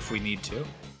 if we need to.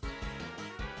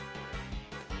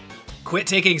 Quit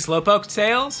taking slowpoke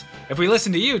tails? If we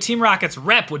listen to you, Team Rocket's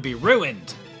rep would be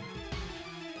ruined.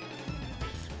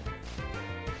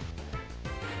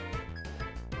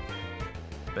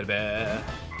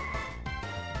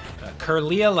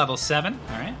 Curlia level 7,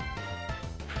 all right.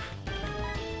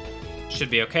 Should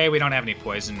be okay. We don't have any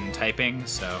poison typing,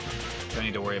 so don't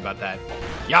need to worry about that.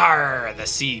 Yar, the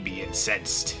sea be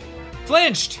incensed.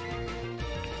 Flinched.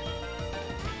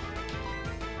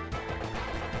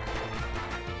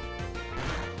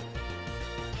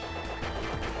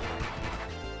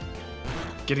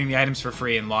 Getting the items for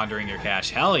free and laundering your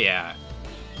cash. Hell yeah.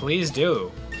 Please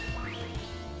do.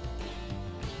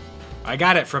 I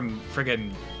got it from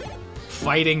friggin'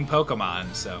 fighting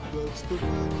Pokemon, so.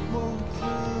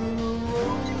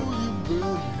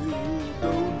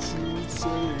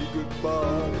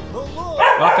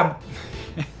 Welcome.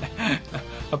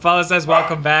 Apollo says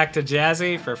welcome back to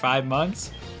Jazzy for 5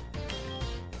 months.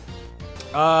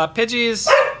 Pidgey's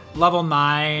level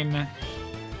 9.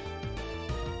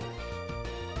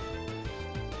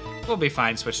 We'll be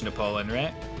fine switching to Poland,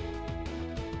 right?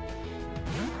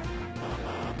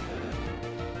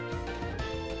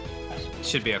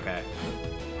 Should be okay.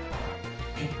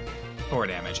 4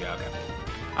 damage, yeah, okay.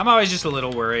 I'm always just a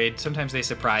little worried. Sometimes they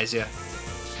surprise you.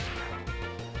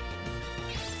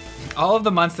 All of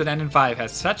the months that end in 5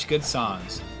 has such good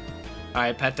songs.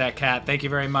 Alright, pet that cat. Thank you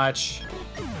very much.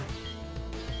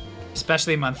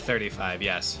 Especially month 35,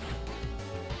 yes.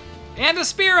 And a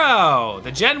Spearow!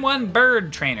 The Gen 1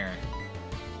 bird trainer.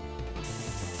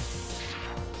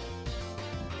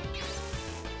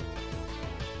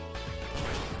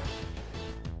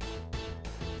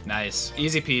 Nice.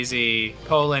 Easy peasy.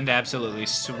 Poland absolutely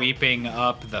sweeping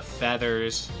up the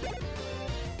feathers.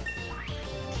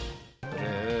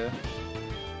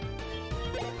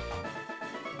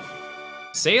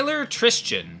 Sailor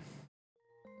Tristan.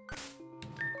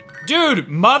 Dude,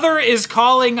 Mother is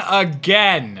calling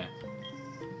again.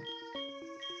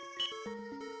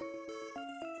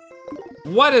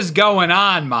 What is going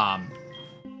on, Mom?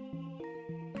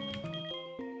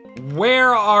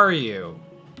 Where are you?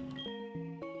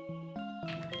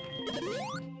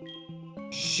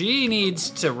 She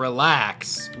needs to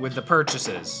relax with the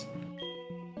purchases.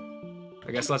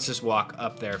 I guess let's just walk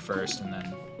up there first and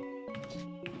then...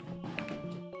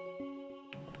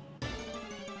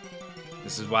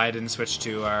 This is why I didn't switch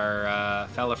to our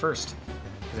fella first.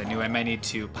 Because I knew I might need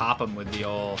to pop him with the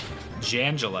old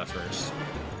Jangela first.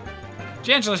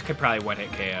 Jangela could probably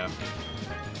one-hit KO.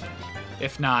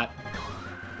 If not,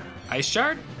 Ice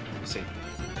Shard? Let's see.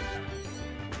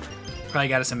 Probably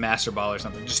got us a Master Ball or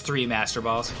something. Just 3 Master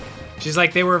Balls. She's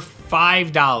like, they were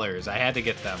 $5. I had to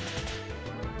get them.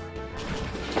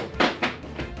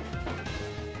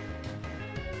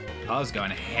 I was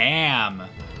going ham.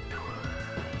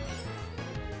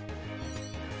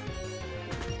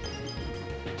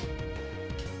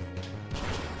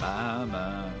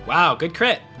 Wow, good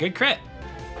crit. Good crit.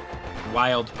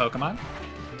 Wild Pokemon.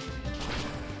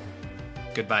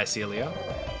 Goodbye, Celio.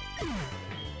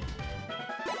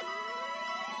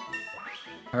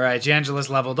 All right, Jangela's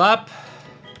leveled up.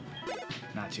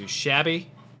 Not too shabby.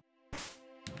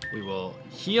 We will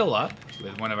heal up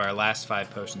with one of our last 5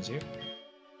 potions here.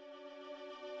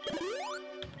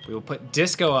 We will put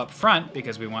Disco up front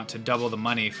because we want to double the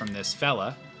money from this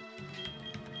fella.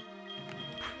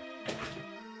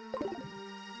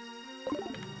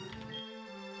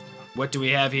 What do we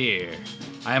have here?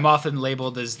 I am often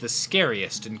labeled as the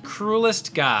scariest and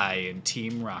cruelest guy in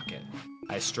Team Rocket.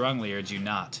 I strongly urge you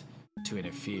not to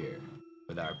interfere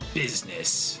with our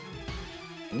business.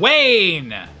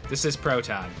 Wayne! This is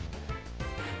Proton.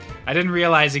 I didn't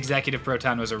realize Executive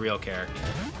Proton was a real character.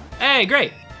 Hey,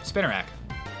 great! Spinnerack.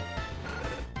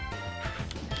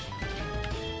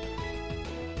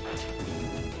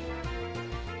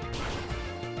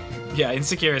 Yeah,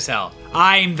 insecure as hell.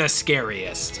 I'm the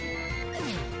scariest.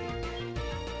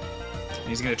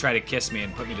 He's gonna try to kiss me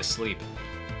and put me to sleep.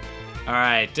 All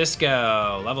right,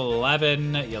 Disco, level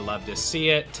 11. You love to see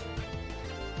it.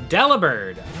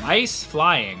 Delibird, ice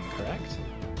flying, correct?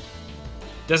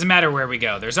 Doesn't matter where we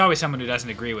go. There's always someone who doesn't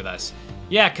agree with us.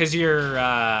 Yeah, because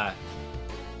you're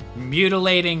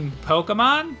mutilating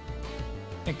Pokemon?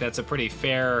 I think that's a pretty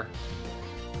fair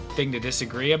thing to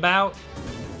disagree about.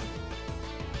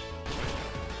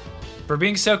 For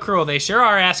being so cruel, they sure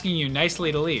are asking you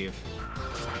nicely to leave.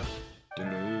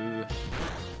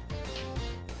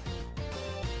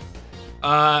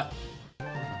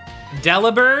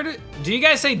 Delibird? Do you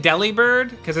guys say Delibird?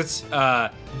 Because it's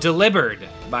delivered,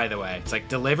 by the way. It's like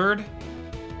delivered.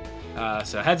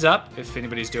 So heads up if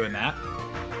anybody's doing that.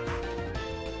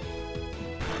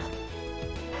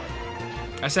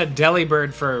 I said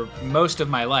Delibird for most of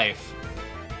my life.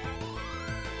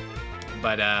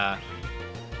 But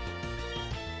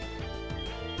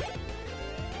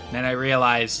then I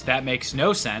realized that makes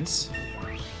no sense.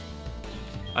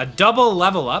 A double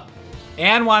level up.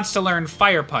 And wants to learn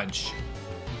Fire Punch.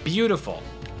 Beautiful.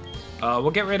 We'll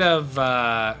get rid of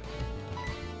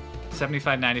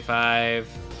 75, 95,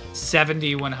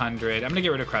 70, 100. I'm gonna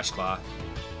get rid of Crush Claw.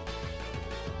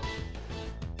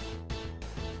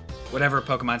 Whatever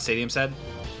Pokemon Stadium said.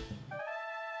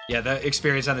 Yeah, the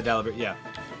experience on the Delibird. Yeah.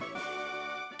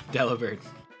 Delibird.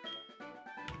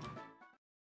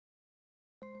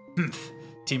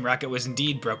 Team Rocket was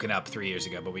indeed broken up 3 years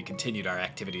ago, but we continued our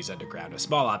activities underground. A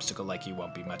small obstacle like you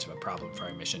won't be much of a problem for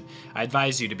our mission. I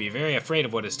advise you to be very afraid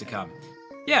of what is to come.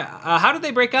 Yeah, how did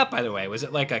they break up, by the way? Was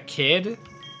it like a kid?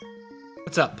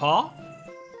 What's up, Paul?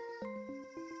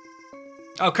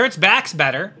 Oh, Kurt's back's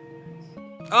better.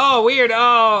 Oh, weird.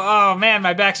 Oh, man,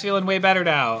 my back's feeling way better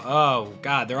now. Oh,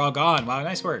 God, they're all gone. Wow,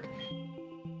 nice work.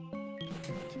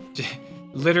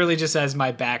 Literally just says,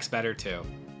 my back's better too.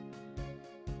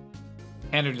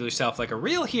 Handled yourself like a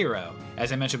real hero.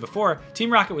 As I mentioned before,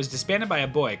 Team Rocket was disbanded by a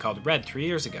boy called Red 3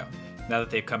 years ago. Now that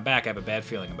they've come back, I have a bad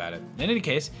feeling about it. In any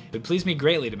case, it would please me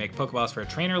greatly to make Pokeballs for a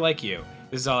trainer like you.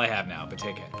 This is all I have now, but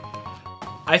take it.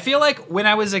 I feel like when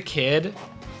I was a kid,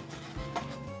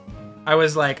 I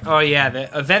was like, oh yeah,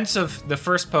 the events of the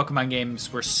first Pokemon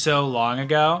games were so long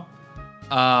ago.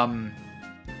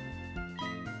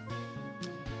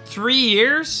 3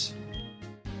 years?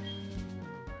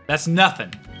 That's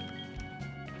nothing.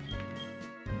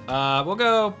 We'll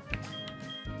go...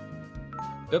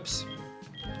 Oops.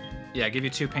 Yeah, give you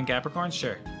 2 pink apricorns?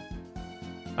 Sure.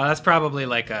 That's probably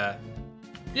like a...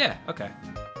 Yeah, okay.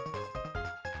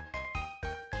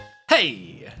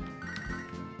 Hey!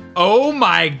 Oh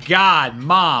my god,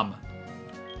 Mom!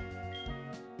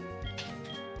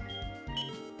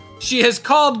 She has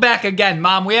called back again.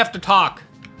 Mom, we have to talk.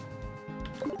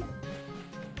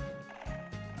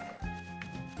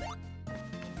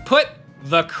 Put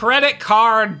the credit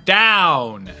card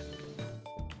down.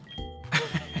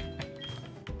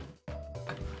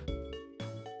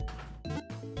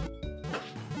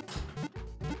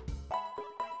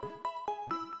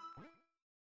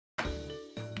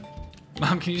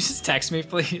 Mom, can you just text me,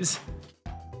 please?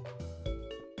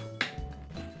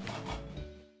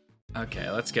 Okay,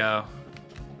 let's go.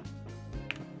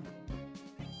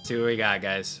 See what we got,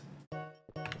 guys.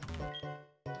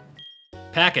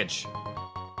 Package.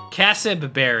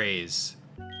 Cassib berries.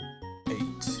 8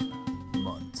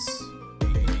 months.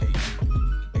 8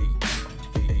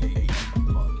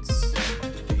 months.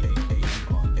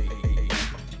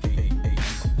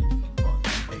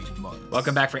 8 months.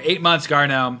 Welcome back for 8 months,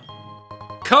 Garnome.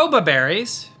 Koba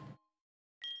berries.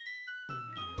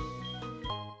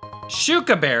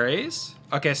 Shuka berries.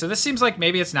 Okay, so this seems like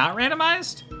maybe it's not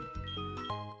randomized.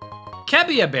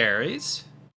 Kebia berries.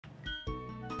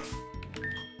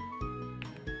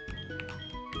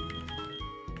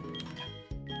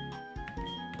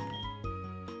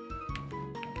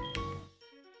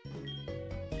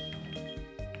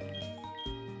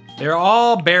 They're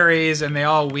all berries and they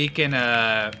all weaken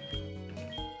a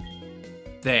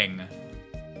thing.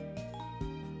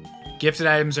 Gifted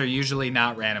items are usually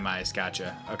not randomized.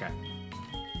 Gotcha. Okay.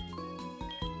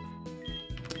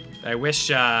 I wish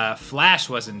Flash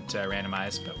wasn't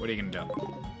randomized, but what are you gonna do?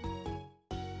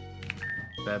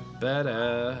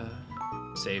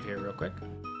 Save here real quick.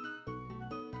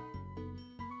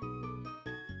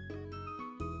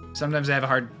 Sometimes I have a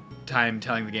hard time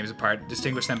telling the games apart.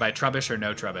 Distinguish them by Trubbish or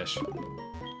no Trubbish.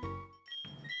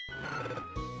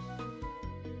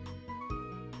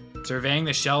 Surveying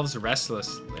the shelves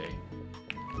restlessly.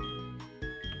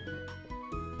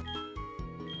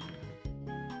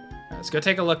 Let's go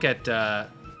take a look at, I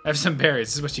have some berries.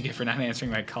 This is what you get for not answering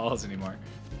my calls anymore.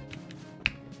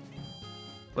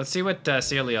 Let's see what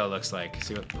Celio looks like.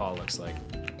 See what Paul looks like.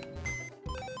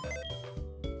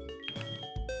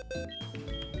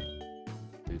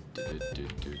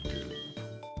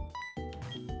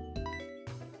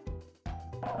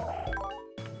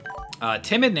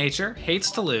 Timid nature,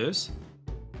 hates to lose.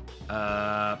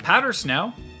 Powder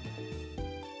snow.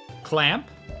 Clamp.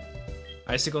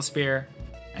 Icicle spear.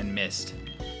 And mist.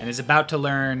 And is about to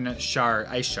learn ice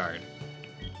shard.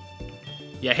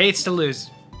 Yeah, hates to lose.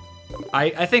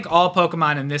 I think all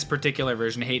Pokemon in this particular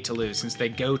version hate to lose since they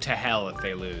go to hell if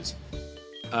they lose.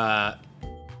 I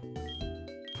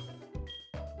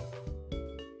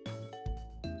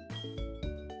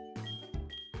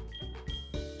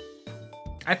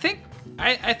think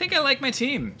I like my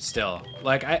team still.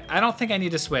 Like I don't think I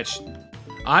need to switch.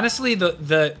 Honestly,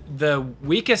 the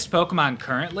weakest Pokemon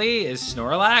currently is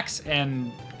Snorlax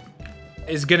and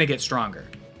is gonna get stronger.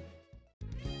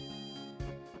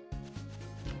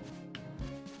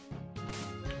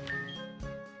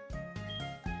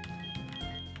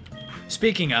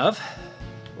 Speaking of,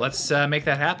 let's make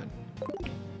that happen.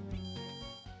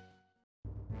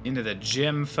 Into the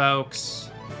gym, folks.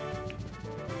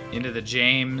 Into the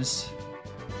James.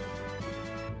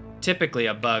 Typically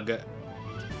a bug.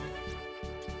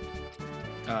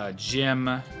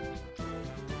 Gym.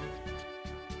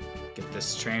 Get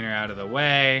this trainer out of the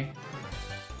way.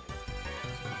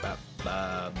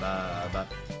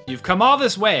 You've come all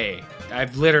this way.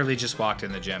 I've literally just walked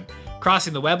in the gym.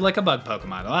 Crossing the web like a bug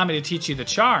Pokemon. Allow me to teach you the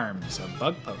charms of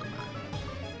bug Pokemon.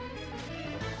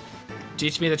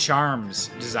 Teach me the charms,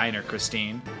 designer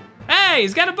Christine. Hey,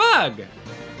 he's got a bug!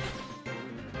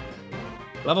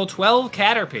 Level 12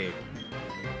 Caterpie.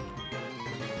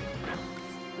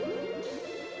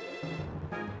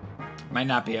 Might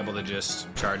not be able to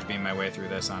just charge beam my way through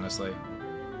this, honestly.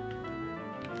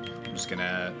 I'm just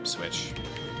gonna switch.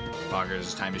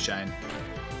 Poggers, time to shine.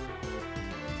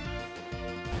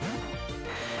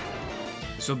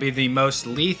 This will be the most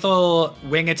lethal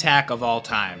wing attack of all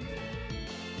time.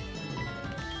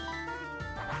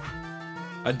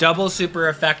 A double super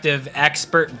effective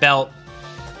expert belt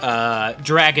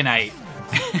Dragonite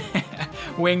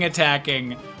wing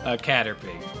attacking a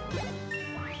Caterpie.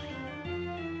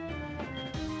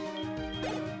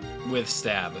 With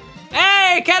stab.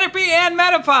 Hey, Caterpie and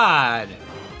Metapod!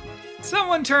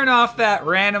 Someone turn off that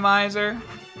randomizer.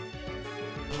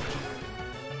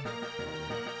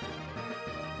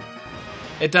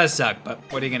 It does suck, but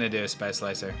what are you gonna do, Spice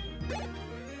Slicer?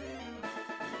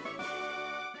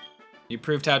 You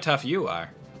proved how tough you are.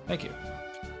 Thank you.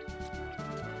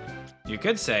 You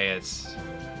could say it's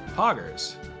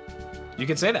Poggers. You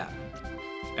could say that.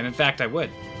 And in fact, I would.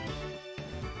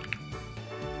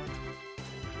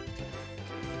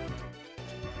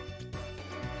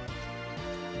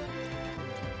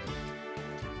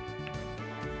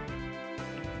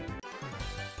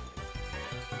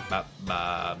 Ba,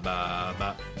 ba, ba,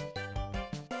 ba.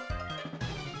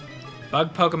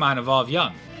 Bug Pokemon evolve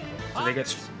young. So they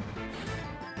get...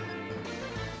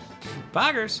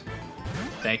 Poggers.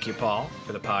 Thank you, Paul,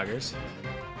 for the Poggers.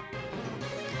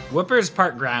 Whooper's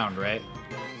part ground, right?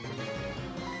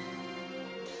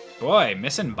 Boy,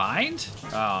 missing bind?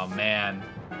 Oh, man.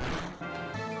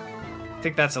 I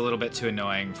think that's a little bit too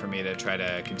annoying for me to try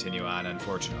to continue on,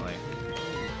 unfortunately.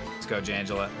 Let's go,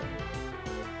 Jangela.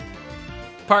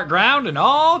 Part ground and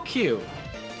all Q.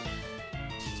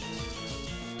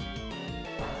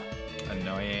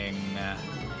 Annoying.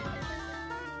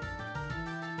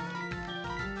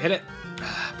 Hit it.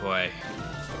 Ah, boy.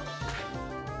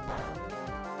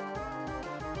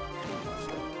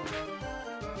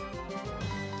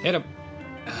 Hit him.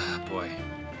 Ah, boy.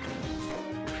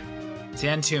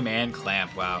 Tien Tomb and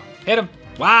Clamp. Wow. Hit him.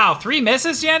 Wow, 3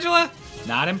 misses, Jangela?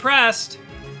 Not impressed.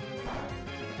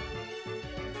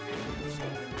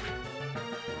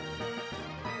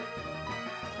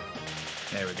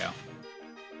 There we go.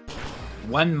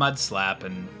 1 mud slap,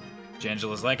 and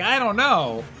Jangela's like, I don't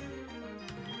know.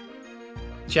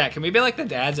 Chat, can we be like the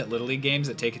dads at Little League games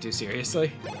that take it too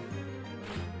seriously?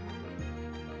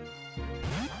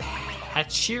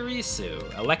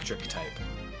 Pachirisu, electric type.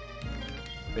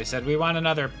 They said we want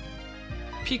another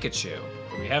Pikachu,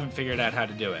 but we haven't figured out how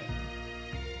to do it.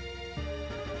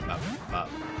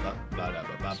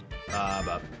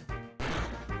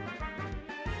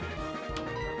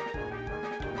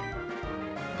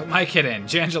 Put my kid in.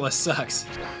 Jangela sucks.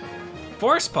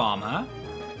 Force Palm, huh?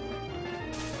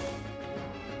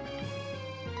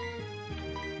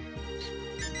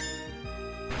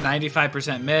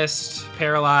 %missed,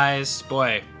 paralyzed.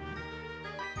 Boy,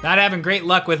 not having great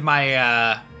luck with my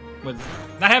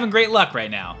not having great luck right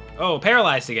now. Oh,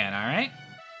 paralyzed again. All right.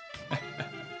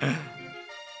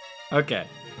 Okay.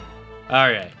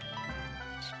 All right.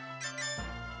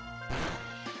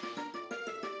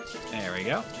 There we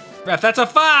go. Ref, that's a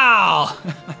foul.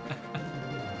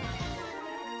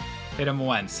 Hit him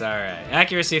once. All right.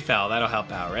 Accuracy fell. That'll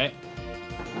help out, right?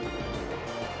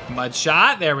 Mud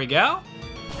shot. There we go.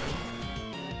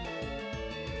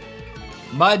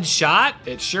 Mud shot?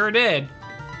 It sure did.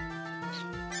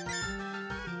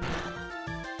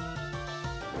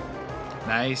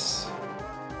 Nice.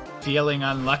 Feeling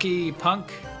unlucky,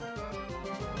 punk.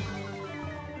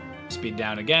 Speed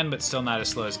down again, but still not as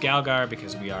slow as Galgar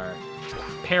because we are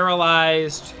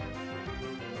paralyzed.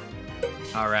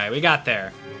 All right, we got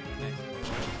there.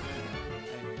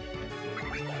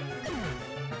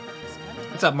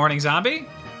 What's up, Morning Zombie?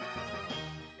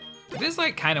 It is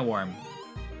like kind of warm.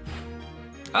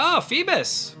 Oh,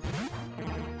 Phoebus.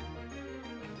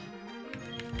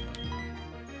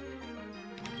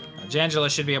 Jangela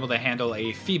should be able to handle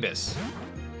a Phoebus.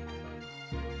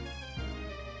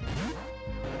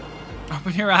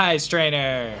 Open your eyes,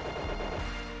 trainer.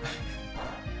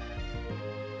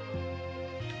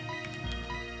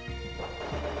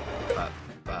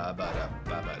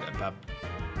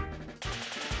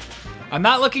 I'm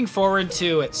not looking forward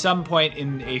to at some point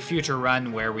in a future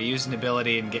run where we use an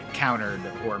ability and get countered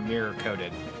or mirror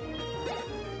coated.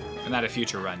 Not a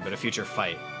future run, but a future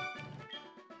fight.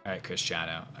 All right,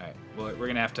 Cristiano. All right, well, we're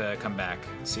gonna have to come back.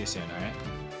 See you soon. All right.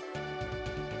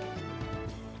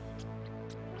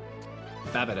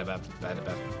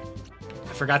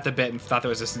 I forgot the bit and thought that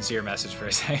was a sincere message for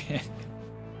a second.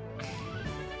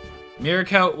 Mirror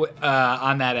coat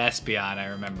on that Espeon, I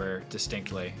remember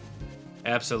distinctly.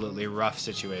 Absolutely rough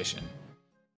situation.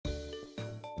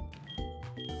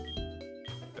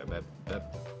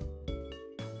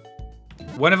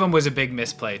 One of them was a big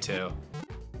misplay too.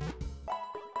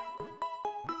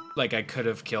 like I could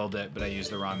have killed it, but I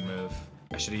used the wrong move.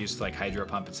 I should have used like Hydro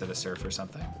Pump instead of Surf or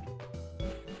something.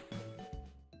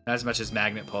 Not as much as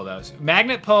Magnet Pull does.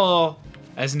 Magnet Pull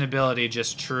as an ability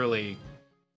just truly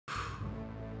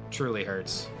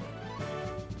hurts.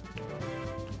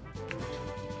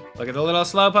 Look at the little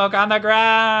slowpoke on the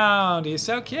ground. He's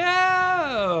so cute.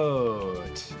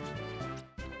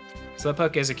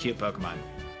 Slowpoke is a cute Pokemon,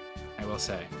 I will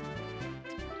say.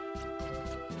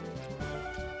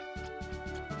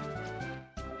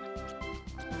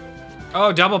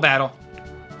 Oh, double battle.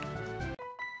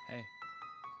 Hey.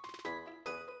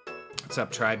 What's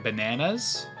up, Tribe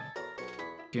Bananas?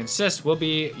 If you insist, we'll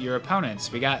be your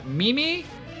opponents. We got Mimi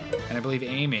and I believe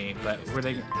Amy, but were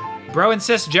they... Bro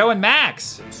insists, Joe and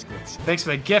Max. Thanks for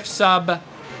the gift sub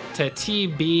to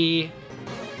TB.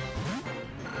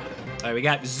 All right, we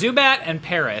got Zubat and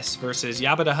Paris versus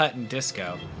Yabba the Hutt and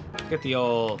Disco. Get the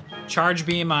old Charge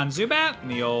Beam on Zubat and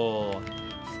the old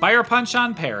Fire Punch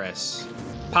on Paris.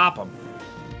 Pop them.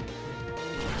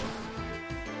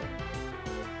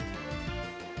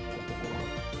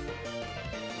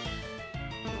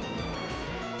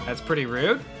 That's pretty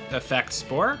rude. Effect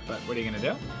Spore, but what are you gonna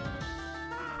do?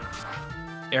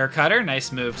 Air Cutter,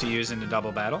 nice move to use in the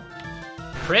double battle.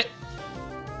 Crit,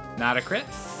 not a crit.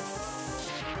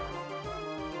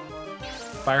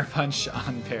 Fire Punch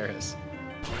on Paris.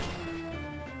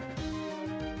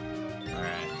 All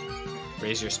right,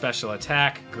 raise your special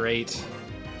attack, great.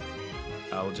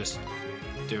 We'll just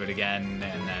do it again,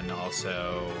 and then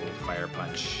also Fire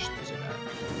Punch.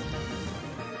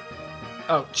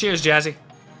 Oh, cheers, Jazzy.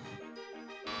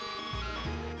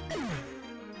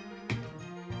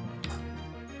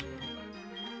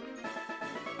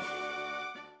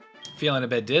 Feeling a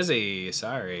bit dizzy,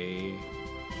 sorry.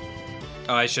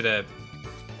 Oh, I should have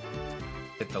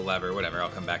hit the lever. Whatever, I'll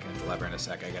come back and hit the lever in a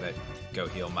sec. I gotta go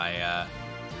heal my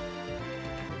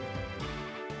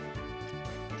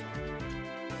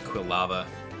Quilava.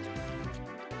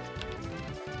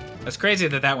 That's crazy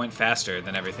that that went faster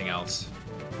than everything else.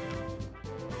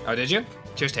 Oh, did you?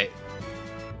 Cheers, Tate.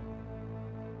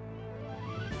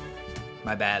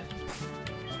 My bad.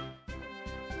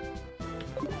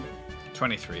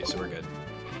 23, so we're good.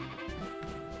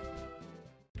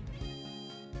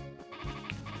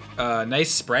 Nice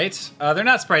sprites. They're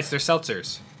not sprites, they're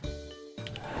seltzers.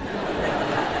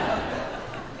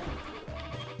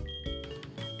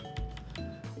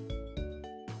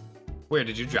 Where,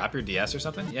 did you drop your DS or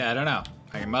something? Yeah, I don't know.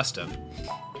 I must have.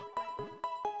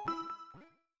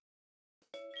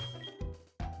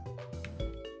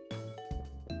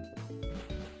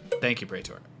 Thank you,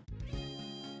 Praetor.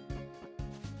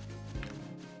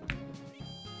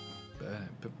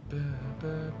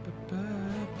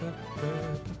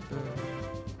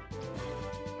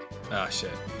 Oh,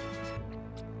 shit.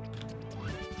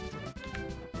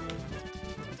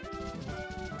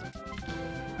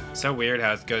 So weird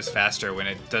how it goes faster when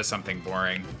it does something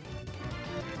boring.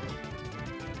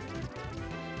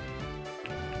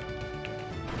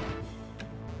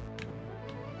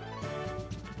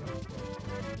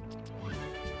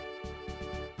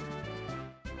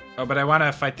 Oh, but I want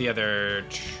to fight the other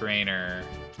trainer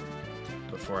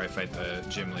before I fight the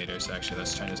gym leader, so actually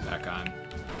let's turn this back on.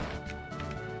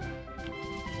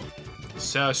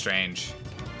 So strange.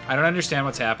 I don't understand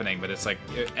what's happening, but it's like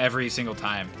every single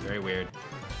time. Very weird.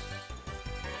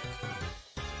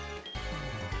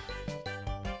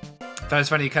 Thought it was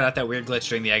funny you cut out that weird glitch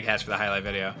during the egg hatch for the highlight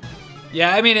video.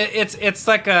 Yeah, I mean it's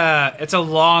like it's a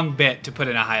long bit to put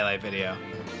in a highlight video,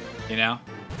 you know?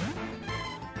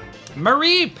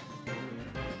 Mareep!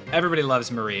 Everybody loves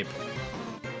Mareep.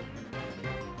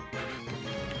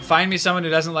 Find me someone who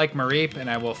doesn't like Mareep, and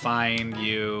I will find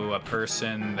you a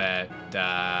person that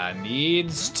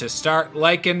needs to start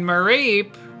liking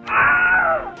Mareep.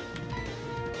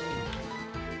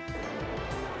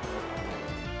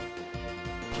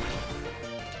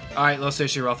 All right, Little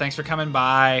Sushi Roll, thanks for coming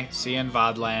by. See you in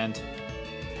Vodland.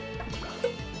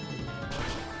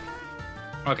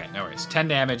 Okay, no worries. 10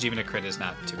 damage, even a crit is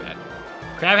not too bad.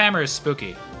 Crabhammer is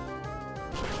spooky.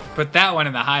 Put that one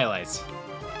in the highlights.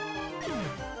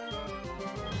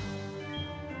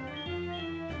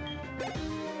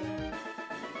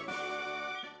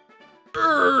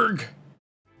 Urgh!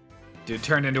 Dude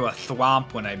turned into a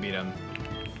thwomp when I beat him.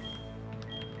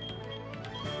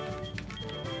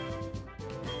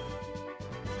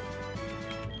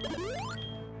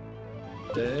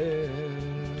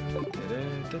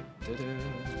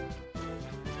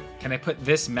 Can I put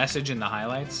this message in the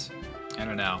highlights? I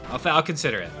don't know. I'll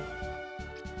consider it.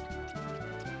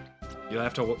 You'll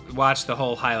have to watch the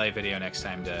whole highlight video next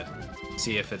time to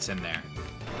see if it's in there.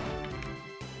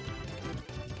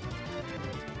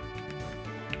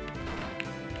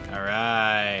 All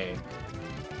right.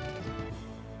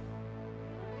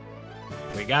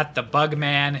 We got the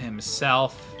Bugman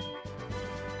himself.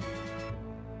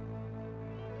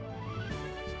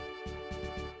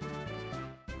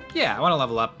 Yeah, I want to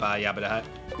level up Yabba the Hutt.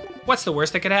 What's the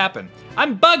worst that could happen?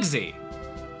 I'm Bugsy!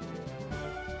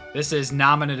 This is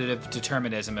nominative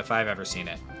determinism if I've ever seen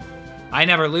it. I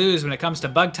never lose when it comes to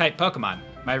bug-type Pokemon.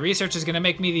 My research is going to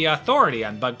make me the authority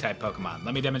on bug-type Pokemon.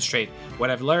 Let me demonstrate what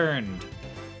I've learned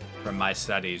from my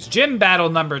studies. Gym battle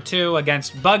number 2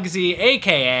 against Bugsy,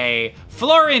 aka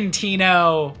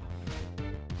Florentino.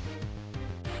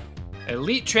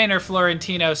 Elite trainer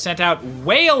Florentino sent out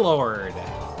Wailord.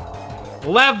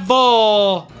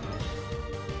 Level...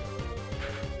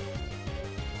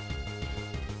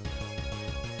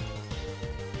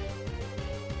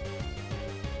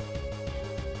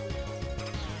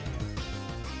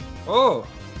 Oh.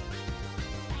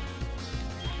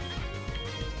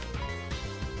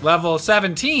 Level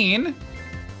 17.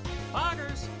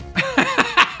 Poggers.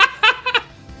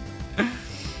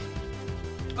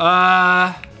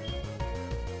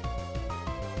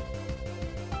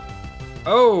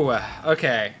 Oh,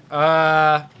 okay.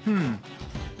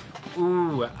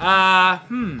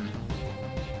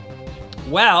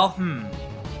 Well,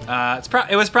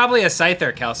 it was probably a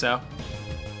Scyther, Kelso.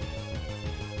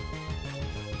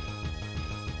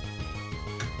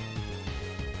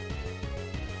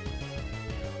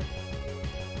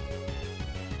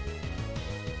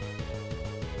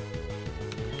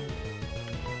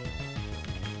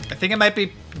 I think it might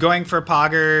be going for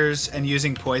Poggers and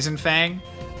using Poison Fang.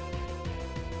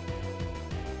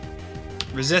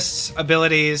 Resists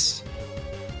abilities.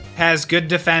 Has good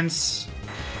defense.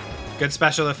 Good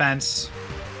special defense.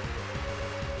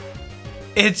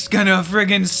 It's gonna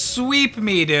friggin' sweep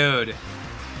me, dude.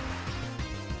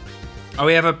 Oh,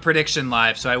 we have a prediction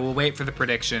live, so I will wait for the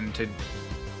prediction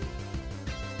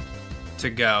to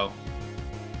go.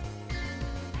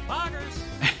 Poggers.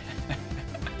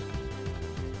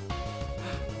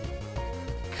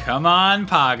 Come on,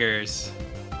 Poggers.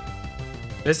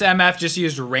 This MF just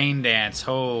used Rain Dance.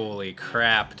 Holy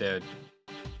crap, dude.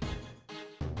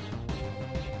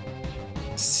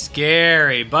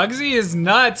 Scary. Bugsy is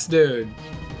nuts, dude.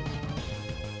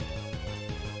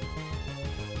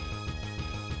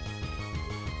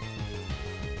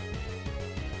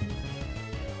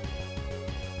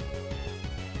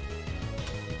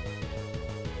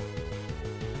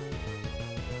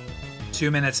 Two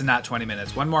minutes and not 20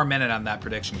 minutes. One more minute on that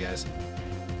prediction, guys.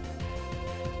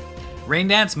 Rain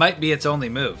Dance might be its only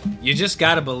move. You just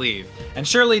gotta believe. And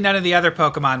surely none of the other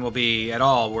Pokemon will be at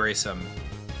all worrisome.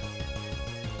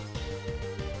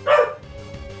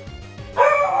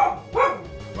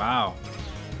 Wow.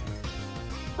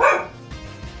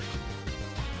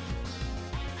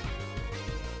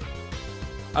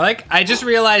 I just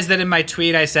realized that in my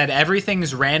tweet I said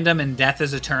everything's random and death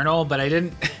is eternal, but I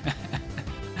didn't...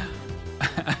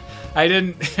 I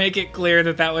didn't make it clear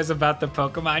that that was about the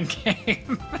Pokemon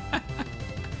game.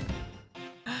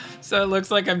 So it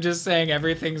looks like I'm just saying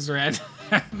everything's random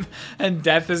and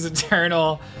death is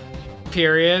eternal,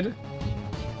 period.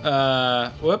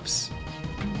 Whoops.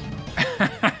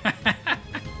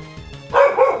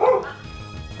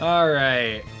 All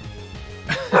right.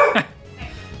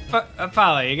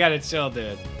 Apollo, you gotta chill,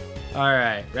 dude. All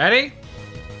right, ready?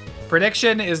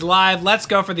 Prediction is live. Let's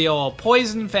go for the old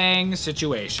Poison Fang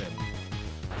situation.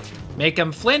 Make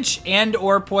him flinch and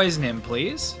or poison him,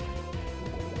 please.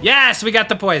 Yes, we got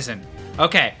the poison.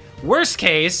 Okay, worst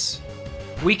case,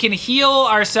 we can heal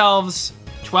ourselves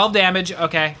 12 damage.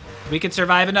 Okay, we could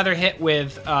survive another hit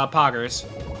with Poggers.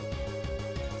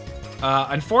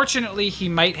 Unfortunately, he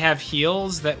might have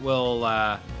heals that will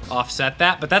offset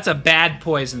that, but that's a bad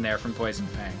poison there from Poison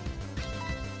Fang.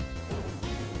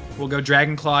 We'll go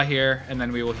Dragon Claw here, and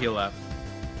then we will heal up.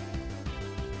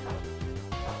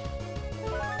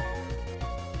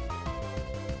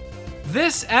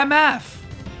 This MF!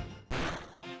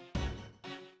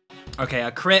 Okay,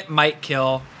 a crit might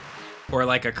kill, or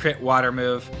like a crit water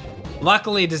move.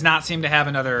 Luckily, does not seem to have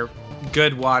another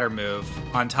good water move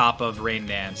on top of Rain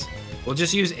Dance. We'll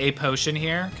just use a potion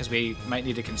here, because we might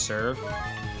need to conserve.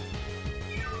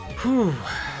 Whew.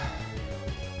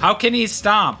 How can he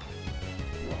stomp?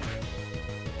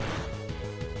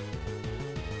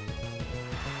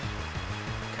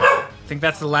 I think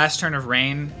that's the last turn of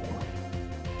Rain.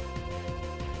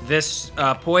 This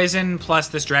poison plus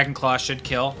this Dragon Claw should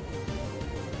kill.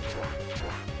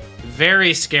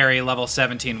 Very scary level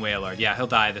 17 Wailord. Yeah, he'll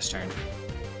die this turn.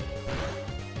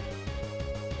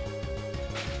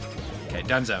 Okay,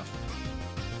 Dunzo.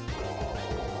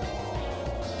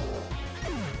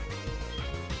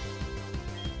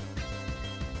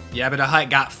 Yeah, but I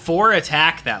got 4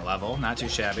 attack that level. Not too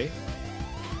shabby.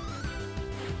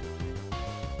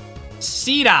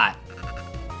 C-Dot.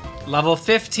 Level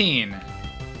 15.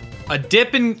 A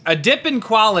dip in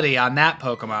quality on that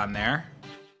Pokemon there.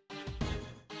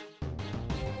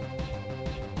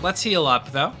 Let's heal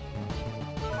up, though.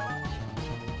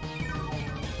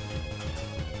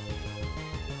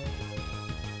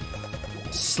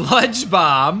 Sludge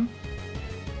Bomb.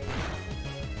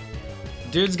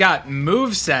 Dude's got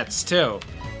movesets, too.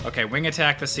 Okay, Wing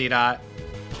Attack the C-Dot.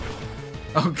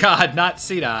 Oh, God, not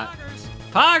C-Dot.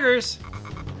 Poggers!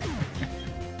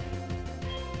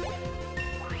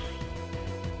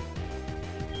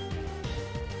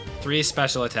 3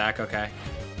 special attack, okay.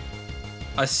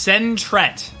 A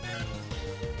Sentret.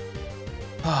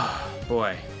 Oh,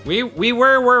 boy. We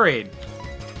were worried.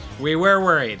 We were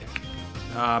worried.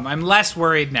 I'm less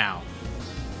worried now.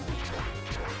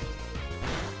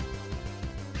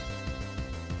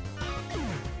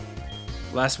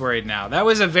 Less worried now. That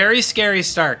was a very scary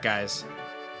start, guys.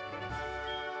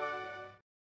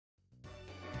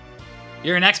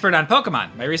 You're an expert on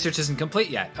Pokemon. My research isn't complete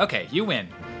yet. Okay, you win.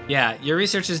 Yeah, your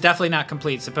research is definitely not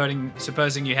complete,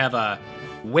 supposing you have a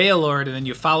Wailord and then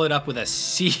you followed up with a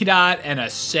C-Dot and a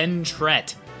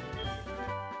Sentret.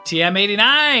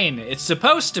 TM89! It's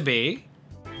supposed to be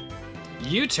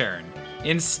U-turn.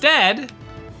 Instead,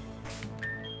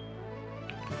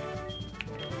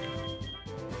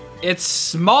 it's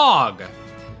Smog.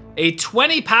 A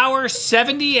 20 power,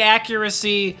 70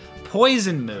 accuracy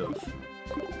poison move.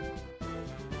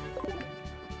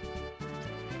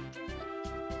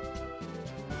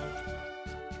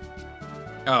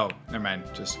 Oh, never mind.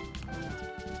 Just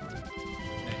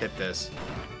hit this.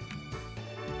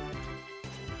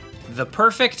 The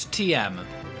perfect TM.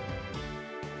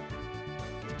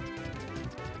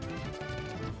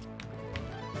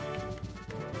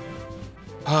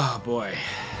 Oh boy.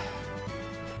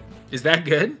 Is that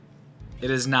good? It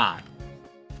is not.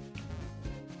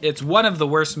 It's one of the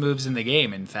worst moves in the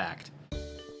game, in fact.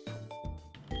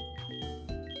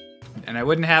 And I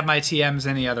wouldn't have my TMs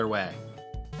any other way.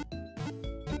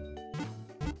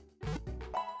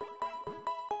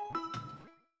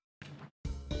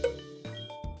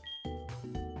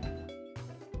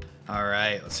 All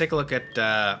right, let's take a look at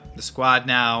the squad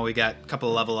now. We got a couple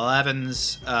of level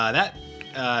 11s. That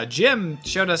Jim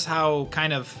showed us how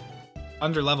kind of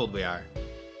underleveled we are.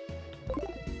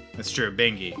 That's true,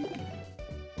 Bingy.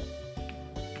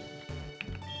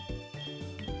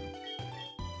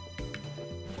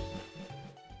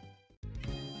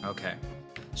 Okay,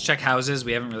 let's check houses.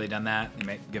 We haven't really done that. They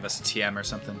might give us a TM or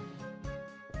something.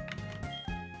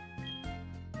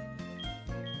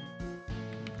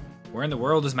 Where in the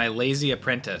world is my lazy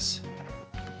apprentice?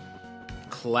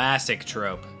 Classic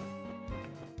trope.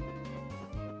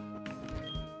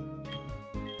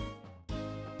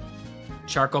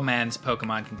 Charcoal Man's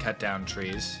Pokemon can cut down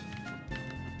trees.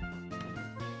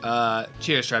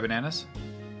 Cheers, Try Bananas.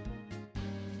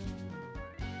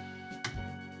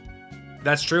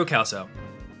 That's true, Kelso.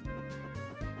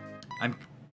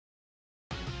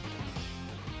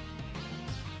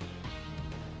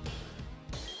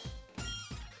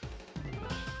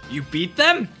 You beat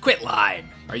them? Quit lying.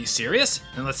 Are you serious?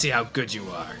 Then let's see how good you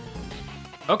are.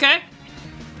 Okay.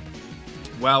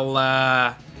 Well,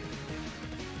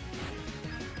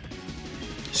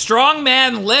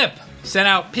 Strongman Lip sent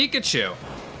out Pikachu.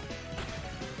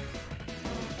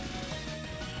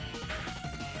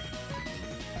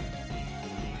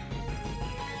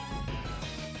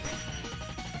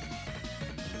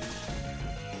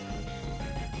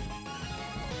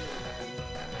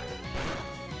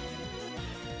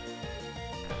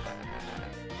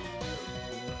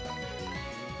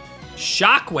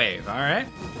 Shockwave, all right.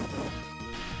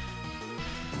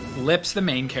 Lip's the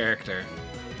main character.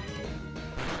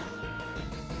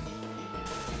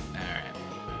 All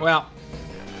right. Well,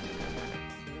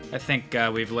 I think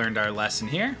we've learned our lesson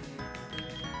here.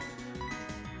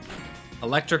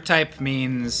 Electric type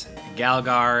means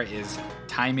Galgar is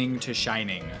timing to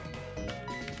shining.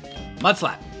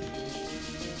 Mudslap.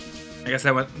 I guess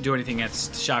I won't do anything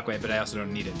against Shockwave, but I also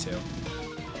don't need it to.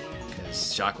 Because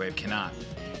Shockwave cannot.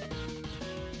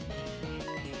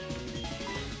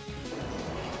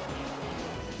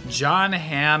 John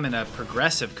Hamm in a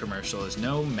Progressive commercial is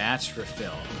no match for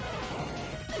Phil.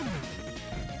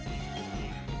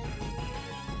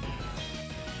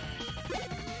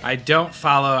 I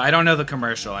don't know the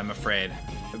commercial, I'm afraid.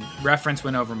 The reference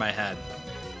went over my head.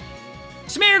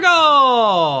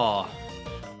 Smeargle!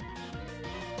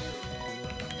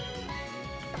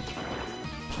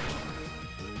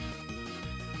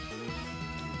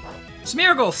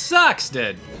 Smeargle sucks,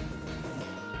 dude.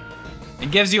 It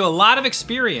gives you a lot of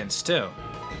experience, too.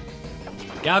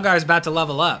 Galgar's about to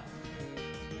level up.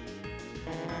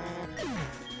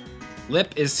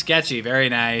 Lip is sketchy. Very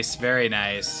nice. Very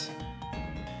nice.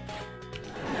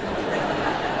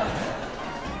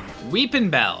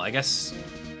 Weepinbell. I guess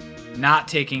not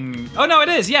taking... Oh, no, it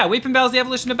is. Yeah, Weepinbell is the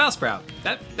evolution of Bellsprout.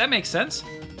 That makes sense.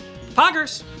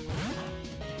 Poggers.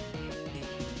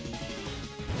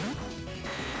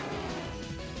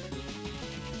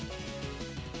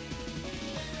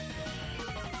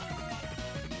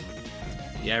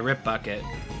 Yeah, rip Bucket.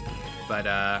 But,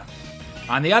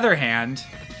 on the other hand,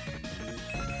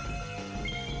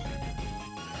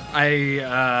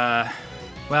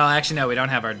 well, actually, no, we don't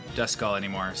have our Duskull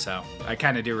anymore, so I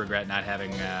kind of do regret not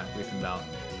having, Weepinbell.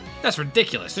 That's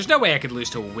ridiculous. There's no way I could lose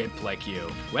to a wimp like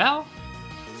you. Well,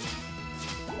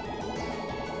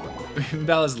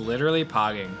 Weepinbell is literally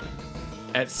pogging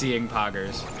at seeing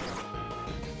poggers.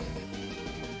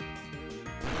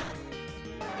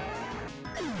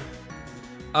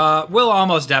 Will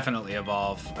almost definitely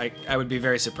evolve. I would be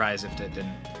very surprised if it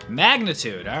didn't.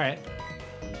 Magnitude, all right.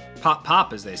 Pop,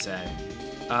 pop, as they say.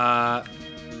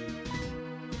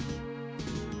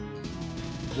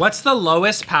 What's the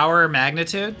lowest power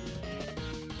magnitude?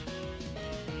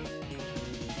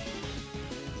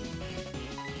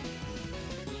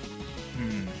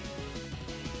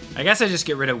 I guess I just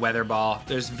get rid of Weather Ball.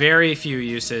 There's very few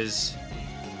uses.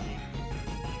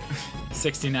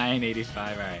 69,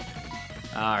 85, all right.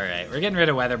 All right, we're getting rid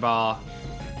of Weather Ball.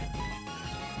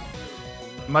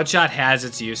 Mudshot has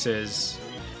its uses.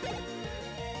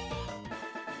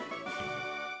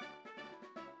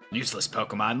 Useless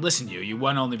Pokemon. Listen, you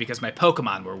won only because my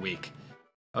Pokemon were weak.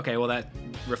 Okay, well that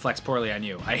reflects poorly on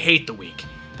you. I hate the weak.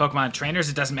 Pokemon trainers,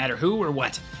 it doesn't matter who or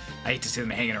what. I hate to see them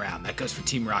hanging around. That goes for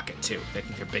Team Rocket too. They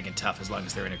think they're big and tough as long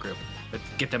as they're in a group. But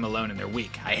get them alone and they're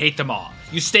weak. I hate them all.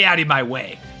 You stay out of my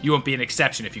way. You won't be an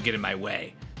exception if you get in my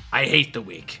way. I hate the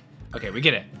weak. Okay, we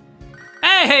get it.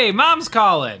 Hey, Mom's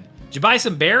calling. Did you buy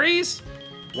some berries?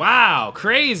 Wow,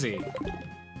 crazy.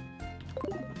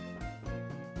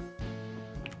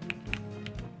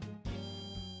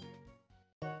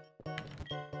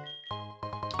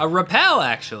 A repel,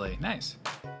 actually. Nice.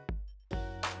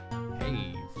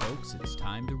 Hey, folks, it's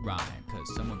time to rhyme,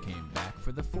 because someone came back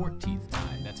for the 14th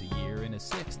time. That's a year and a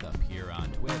sixth up here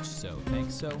on Twitch, so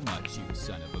thanks so much, you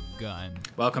son of a gun.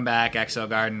 Welcome back, Exo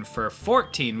Garden, for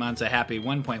 14 months. A happy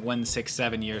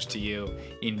 1.167 years to you,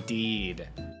 indeed.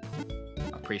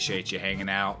 Appreciate you hanging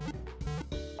out.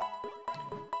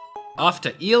 Off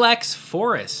to Elex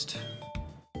Forest.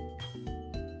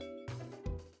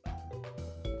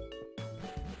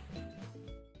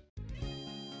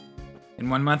 In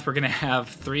 1 month, we're gonna have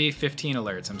 3 15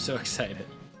 alerts. I'm so excited.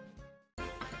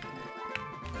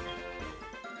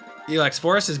 Elex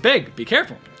Forest is big. Be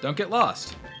careful. Don't get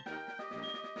lost.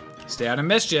 Stay out of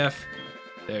mischief.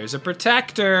 There's a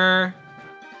protector.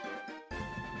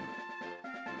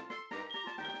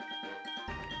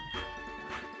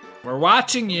 We're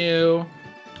watching you.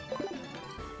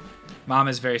 Mom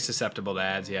is very susceptible to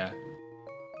ads, yeah.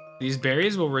 These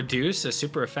berries will reduce a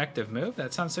super effective move?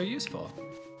 That sounds so useful.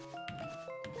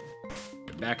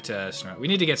 Back to Snorlax. We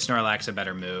need to get Snorlax a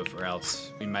better move, or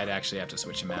else we might actually have to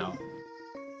switch him out.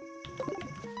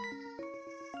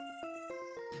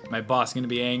 My boss is gonna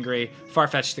be angry.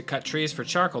 Farfetch that cut trees for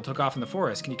charcoal took off in the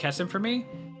forest. Can you catch them for me?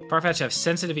 Farfetch have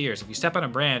sensitive ears. If you step on a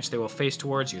branch, they will face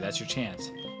towards you. That's your chance.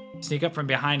 Sneak up from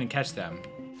behind and catch them.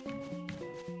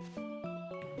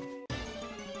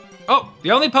 Oh, the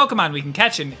only Pokemon we can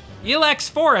catch in Elex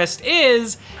Forest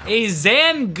is a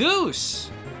Zangoose.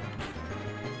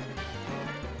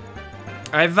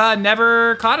 I've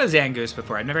never caught a Zangoose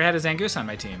before. I've never had a Zangoose on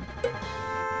my team.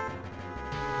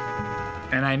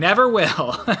 And I never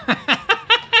will.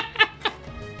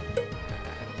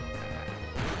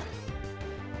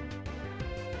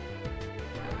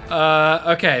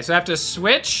 Okay, so I have to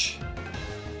switch.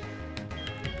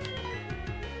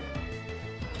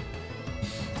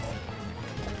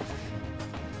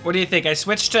 What do you think? I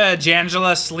switch to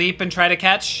Jangela, sleep, and try to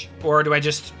catch? Or do I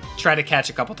just try to catch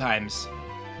a couple times?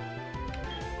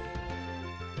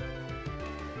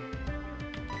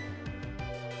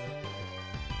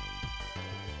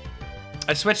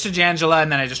 I switch to Jangela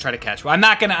and then I just try to catch. Well, I'm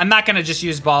not gonna just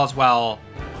use balls while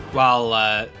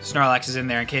Snorlax is in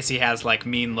there in case he has like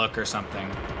mean look or something.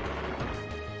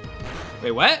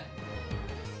 Wait, what?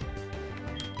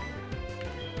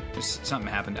 Just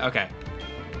something happened. Okay.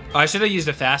 Oh, I should have used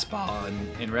a fastball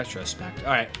in retrospect.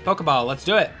 All right, Pokeball, let's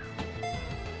do it.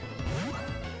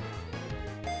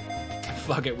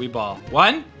 Fuck it, we ball.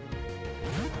 1.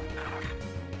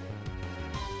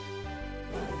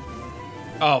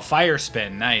 Oh, fire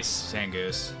spin. Nice,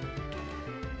 Zangoose.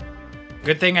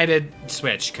 Good thing I did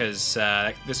switch, because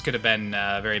this could have been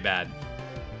very bad.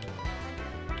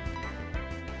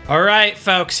 All right,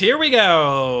 folks, here we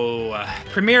go.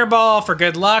 Premier Ball for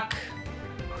good luck.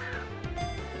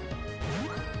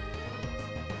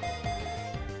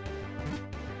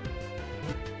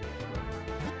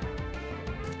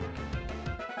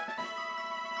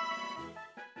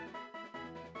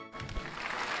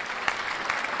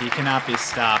 He cannot be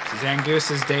stopped.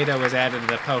 Zangoose's data was added to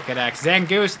the Pokedex.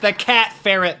 Zangoose, the cat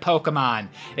ferret Pokemon.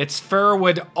 Its fur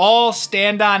would all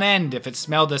stand on end if it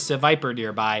smelled a Seviper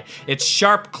nearby. Its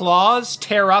sharp claws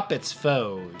tear up its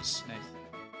foes. Nice.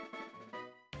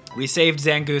 We saved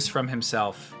Zangoose from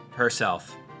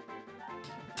herself.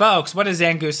 Folks, what is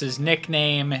Zangoose's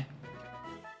nickname?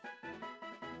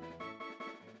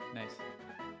 Nice.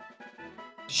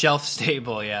 Shelf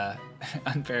stable, yeah.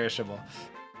 Unperishable.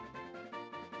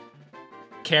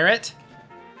 Carrot,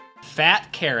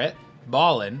 fat carrot,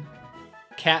 ballin',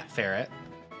 cat ferret,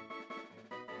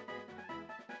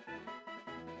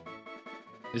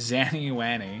 Zanny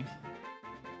Wanny,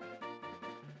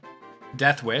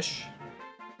 Death Wish,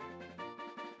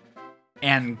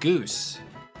 and Goose,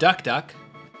 Duck Duck,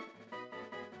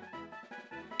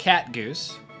 Cat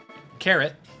Goose,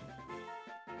 Carrot,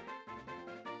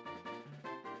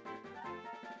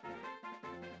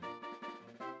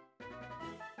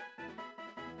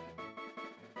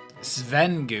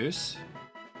 Sven Goose.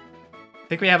 I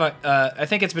think we have I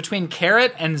think it's between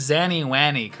Carrot and Zanny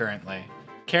Wanny currently.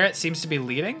 Carrot seems to be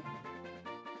leading.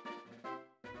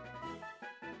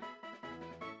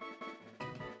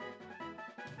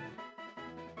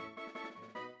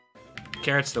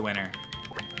 Carrot's the winner.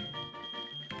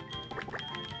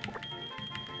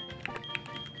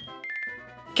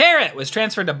 Carrot was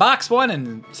transferred to box 1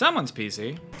 in someone's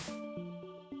PC.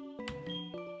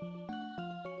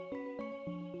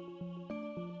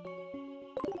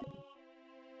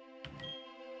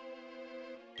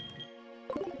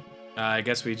 I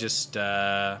guess we just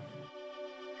put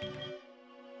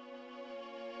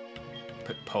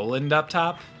Poland up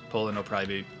top. Poland will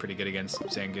probably be pretty good against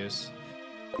Zangoose.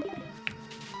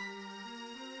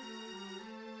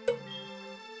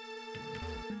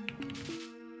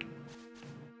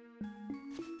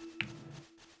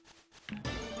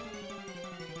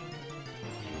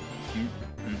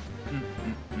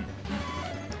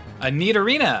 A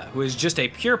Nidorina, who is just a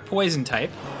pure poison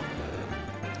type,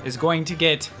 is going to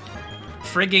get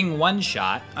frigging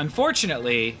one-shot.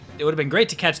 Unfortunately, it would have been great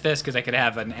to catch this because I could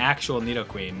have an actual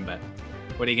Nidoqueen, but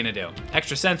what are you gonna do?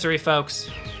 Extra sensory, folks.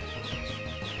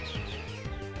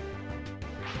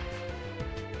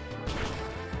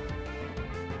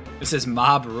 This is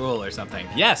mob rule or something.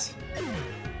 Yes!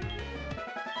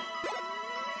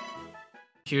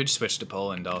 Huge switch to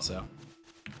Poland also.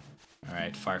 All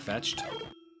right, far-fetched.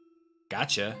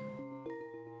 Gotcha.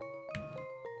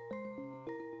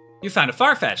 You found a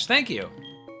Farfetch, thank you.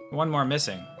 One more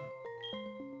missing.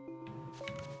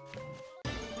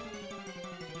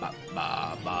 Ba,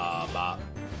 ba, ba, ba.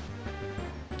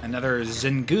 Another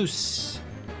Zangoose.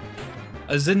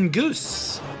 A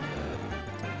Zangoose.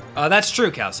 Oh, that's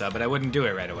true, Calso, but I wouldn't do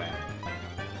it right away.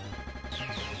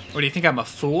 What, do you think I'm a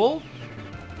fool?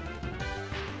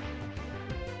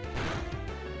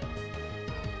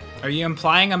 Are you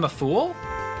implying I'm a fool,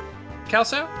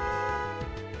 Calso?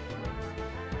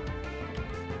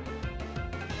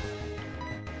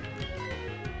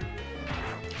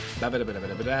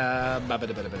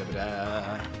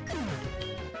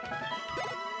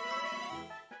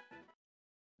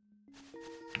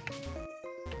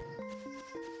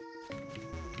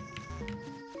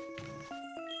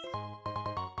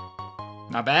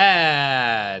 Not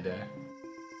bad.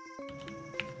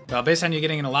 Well, based on you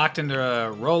getting locked into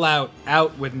a rollout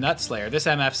out with Nutslayer, this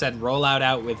MF said rollout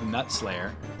out with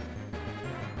Nutslayer.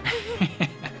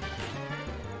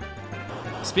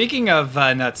 Speaking of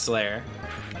Nutslayer.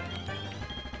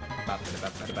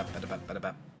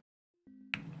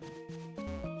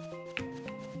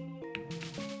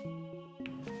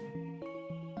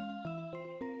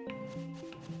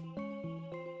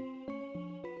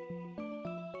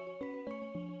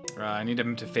 I need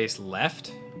him to face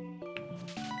left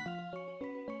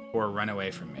or run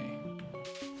away from me.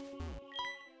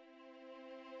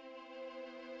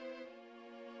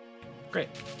 Great.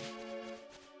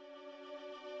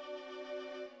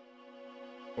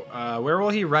 Where will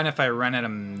he run if I run at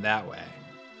him that way?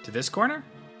 To this corner?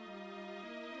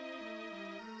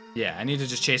 Yeah, I need to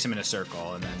just chase him in a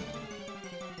circle and then...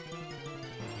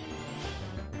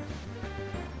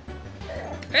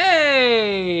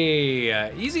 Hey!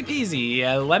 Easy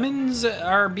peasy. Lemons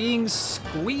are being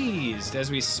squeezed as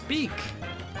we speak.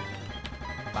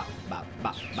 Bop, bop,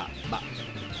 bop, bop, bop.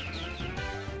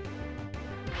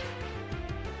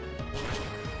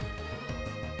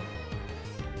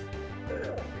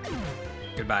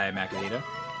 Goodbye, Macarito.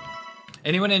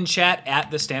 Anyone in chat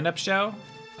at the stand-up show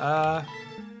on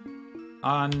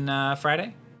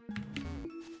Friday?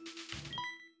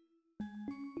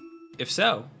 If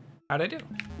so, how'd I do?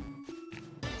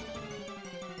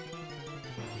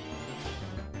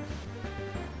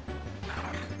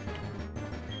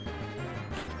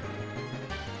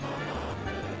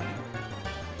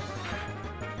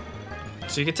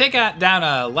 So you could take down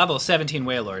a level 17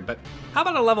 Wailord, but how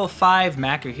about a level 5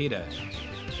 Makuhita?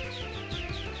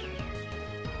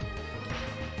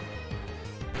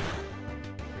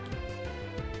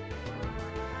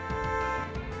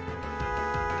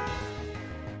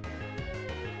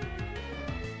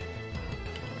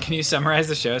 Can you summarize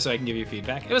the show so I can give you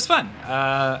feedback? It was fun.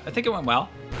 I think it went well.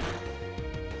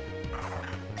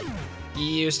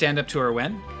 EU stand-up tour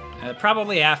win.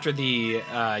 Probably after the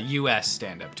US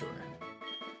stand-up tour.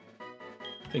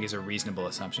 I think is a reasonable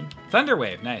assumption. Thunder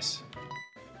Wave, nice.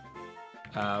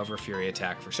 Over Fury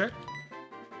Attack for sure.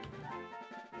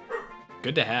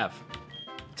 Good to have.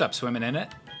 What's up, swimming in it?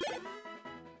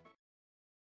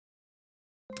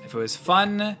 If it was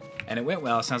fun and it went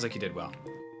well, it sounds like you did well.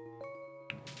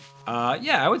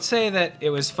 Yeah, I would say that it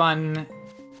was fun.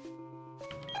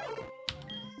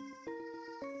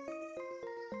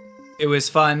 It was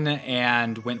fun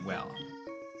and went well.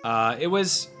 It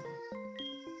was...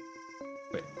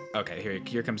 Wait, okay,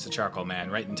 here comes the charcoal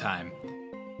man, right in time.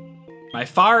 My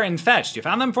far and fetched. You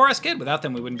found them for us, kid? Without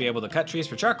them, we wouldn't be able to cut trees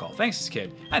for charcoal. Thanks,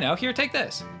 kid. I know. Here, take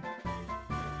this.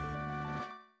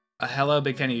 Hello,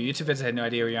 big fan of your YouTube vids. I had no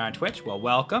idea you're on Twitch. Well,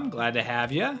 welcome. Glad to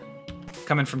have you.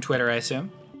 Coming from Twitter, I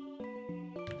assume.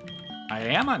 I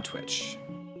am on Twitch.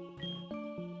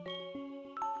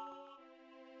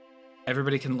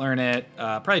 Everybody can learn it.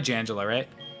 Probably Jangela, right?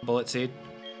 Bullet Seed.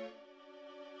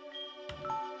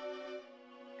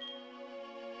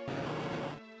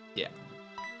 Yeah.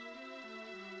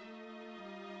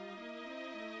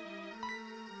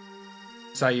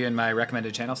 Saw you in my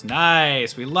recommended channels.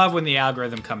 Nice. We love when the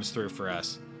algorithm comes through for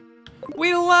us.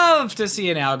 We love to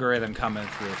see an algorithm coming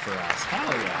through for us.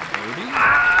 Hell yeah, baby.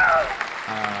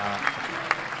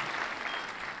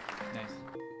 Nice.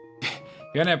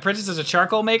 You're gonna apprentice as a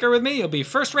charcoal maker with me? You'll be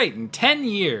first rate in 10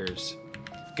 years.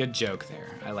 Good joke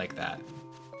there. I like that.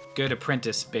 Good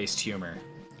apprentice-based humor.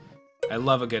 I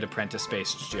love a good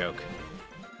apprentice-based joke.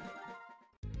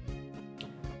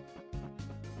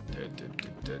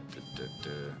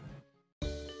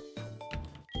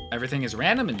 Everything is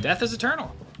random and death is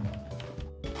eternal.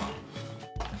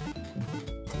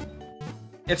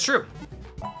 It's true,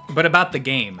 but about the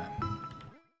game.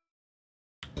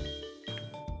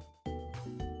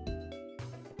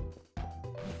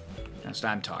 That's what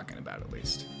I'm talking about, at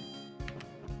least.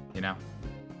 You know?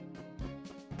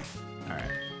 All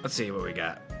right, let's see what we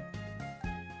got.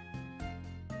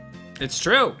 It's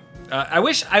true. I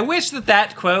wish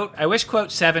that quote, I wish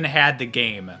quote 7 had the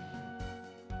game.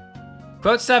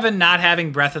 Quote 7 not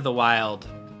having Breath of the Wild.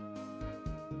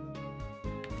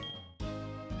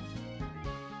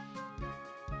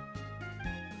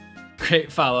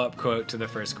 Great follow-up quote to the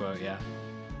first quote, yeah.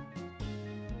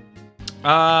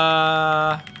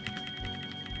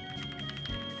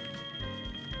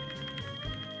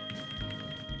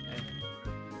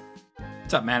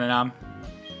 What's up, Mananam?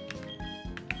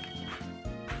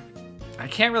 I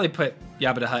can't really put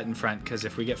Yabba the Hutt in front, because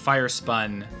if we get Fire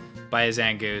Spun by a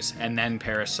Zangoose and then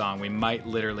Paris Song, we might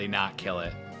literally not kill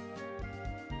it.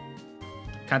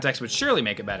 Context would surely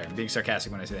make it better. I'm being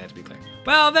sarcastic when I say that, to be clear.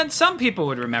 Well, then some people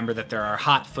would remember that there are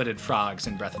hot-footed frogs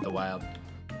in Breath of the Wild.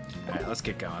 All right, let's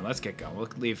get going. Let's get going.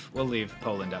 We'll leave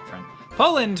Poland up front.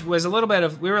 Poland was a little bit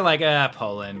of, we were like,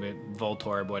 Poland,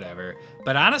 Voltorb, whatever.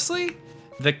 But honestly,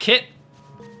 the kit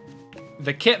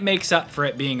makes up for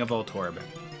it being a Voltorb.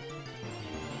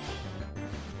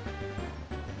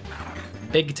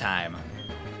 Big time.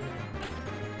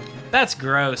 That's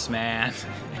gross, man.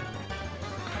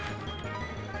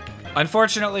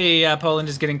 Unfortunately, Poland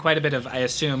is getting quite a bit of, I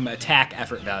assume, attack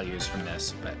effort values from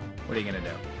this, but what are you gonna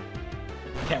do?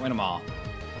 Can't win them all.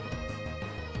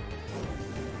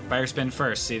 Fire Spin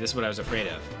first. See, this is what I was afraid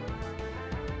of.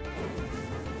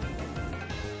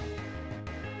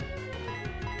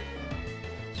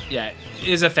 Yeah, it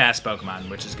is a fast Pokemon,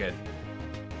 which is good.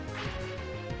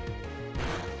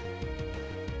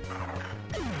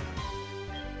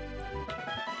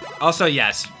 Also,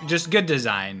 yes, just good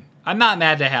design. I'm not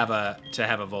mad to have a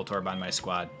Voltorb on my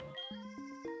squad.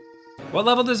 What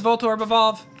level does Voltorb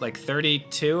evolve? Like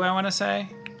 32, I want to say.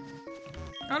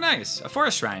 Oh, nice. A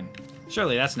forest shrine.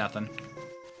 Surely that's nothing.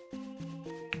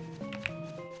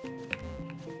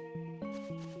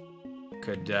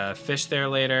 Could fish there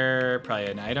later. Probably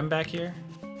an item back here.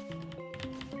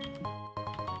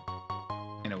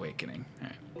 An awakening. All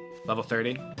right. Level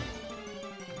 30.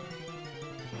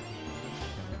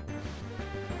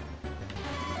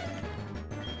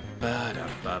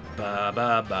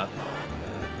 Ba-da-ba-ba-ba-ba.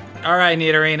 All right,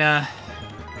 Nidorina.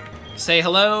 Say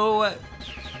hello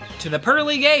to the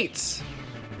pearly gates.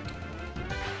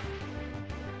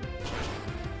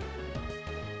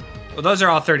 Well, those are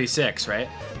all 36, right?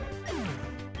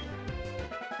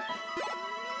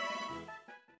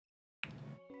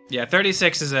 Yeah,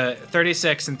 36 is a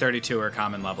 36 and 32 are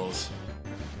common levels.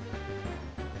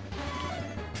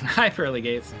 Hi, pearly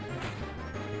gates.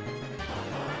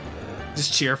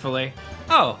 Just cheerfully.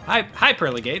 Oh, hi,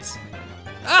 pearly gates.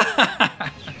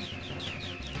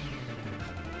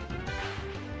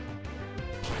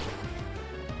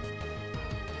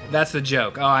 That's the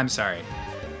joke. Oh, I'm sorry.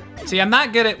 See, I'm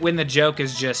not good at when the joke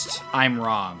is just, I'm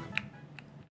wrong.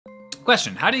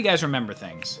 Question, how do you guys remember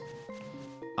things?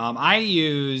 I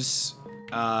use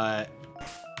an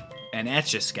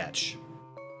Etch-a-Sketch.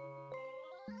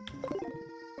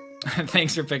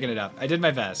 Thanks for picking it up. I did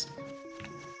my best.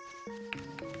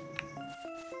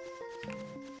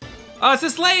 Oh, it's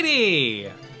this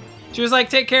lady! She was like,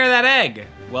 take care of that egg.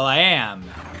 Well, I am.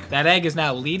 That egg is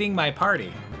now leading my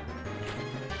party.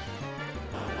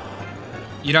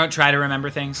 You don't try to remember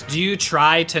things? Do you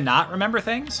try to not remember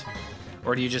things?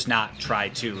 Or do you just not try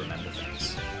to remember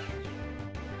things?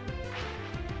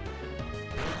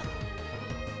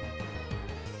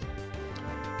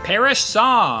 Parish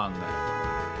Song.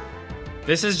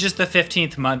 This is just the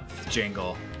 15th month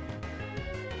jingle.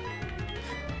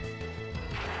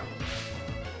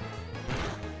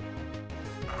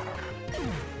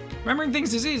 Remembering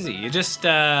things is easy. You just,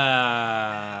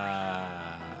 Alright,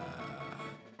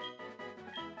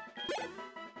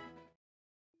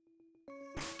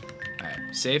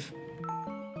 save.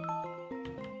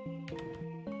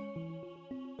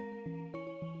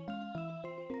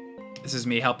 This is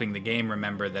me helping the game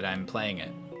remember that I'm playing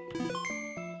it.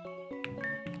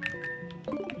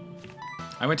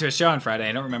 I went to a show on Friday.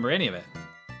 I don't remember any of it.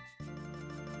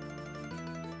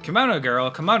 Kimono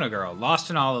girl, lost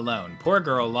and all alone. Poor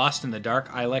girl lost in the dark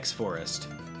Ilex forest.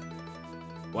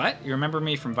 What? You remember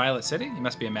me from Violet City? You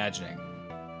must be imagining.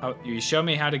 Oh, you show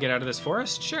me how to get out of this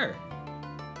forest? Sure.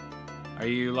 Are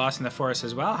you lost in the forest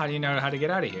as well? How do you know how to get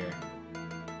out of here?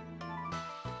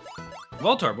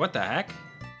 Voltorb, what the heck?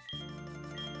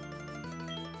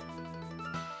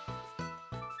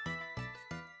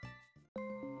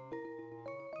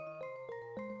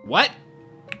 What?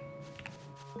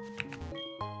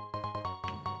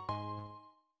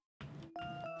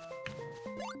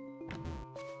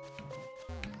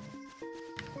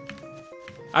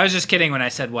 I was just kidding when I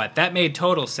said what. That made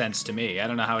total sense to me. I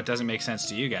don't know how it doesn't make sense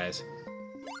to you guys.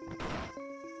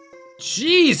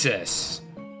 Jesus!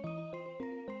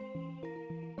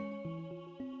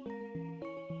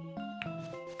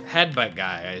 Headbutt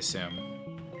guy, I assume.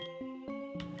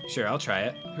 Sure, I'll try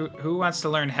it. Who wants to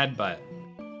learn headbutt?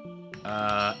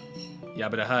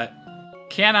 Yabba Hut.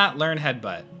 Cannot learn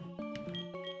headbutt.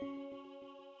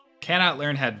 Cannot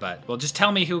learn headbutt. Well, just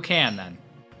tell me who can then.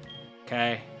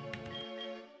 Okay.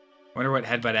 Wonder what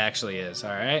headbutt actually is,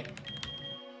 alright?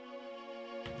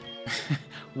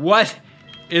 What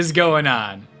is going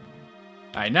on?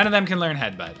 Alright, none of them can learn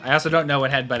headbutt. I also don't know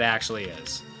what headbutt actually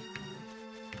is.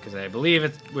 Because I believe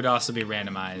it would also be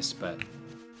randomized, but...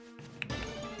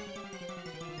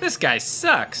 This guy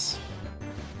sucks!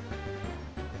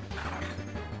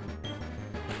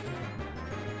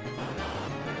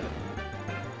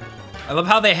 I love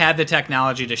how they had the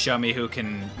technology to show me who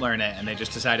can learn it, and they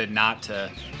just decided not to...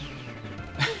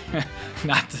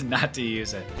 not to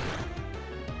use it.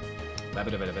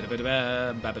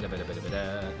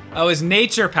 Oh, it was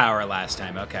nature power last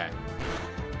time. Okay.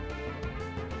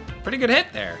 Pretty good hit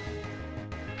there.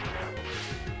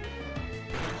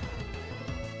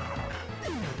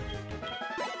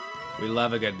 We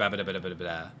love a good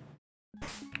around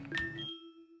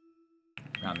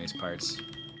these parts.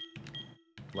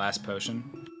 Last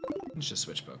potion. Let's just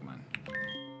switch Pokemon.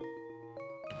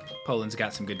 Poland's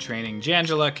got some good training.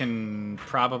 Jangela can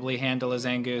probably handle a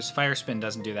Zangoose. Fire Spin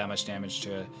doesn't do that much damage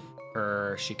to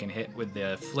her. She can hit with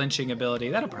the flinching ability.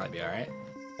 That'll probably be alright.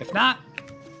 If not,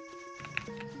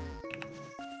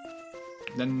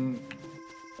 then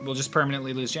we'll just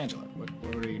permanently lose Jangela. What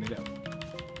are you gonna do?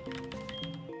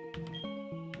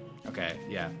 Okay,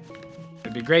 yeah.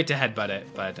 It'd be great to headbutt it,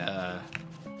 but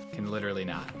can literally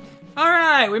not. All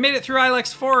right, we made it through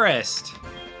Ilex Forest.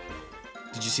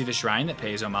 Did you see the shrine that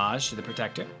pays homage to the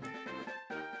Protector?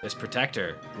 This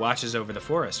Protector watches over the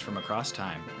forest from across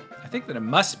time. I think that it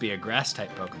must be a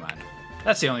grass-type Pokemon.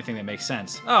 That's the only thing that makes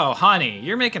sense. Oh, honey,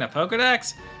 you're making a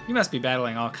Pokedex? You must be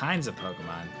battling all kinds of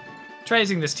Pokemon. Try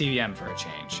using this TM for a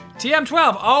change.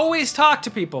 TM12, always talk to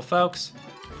people, folks.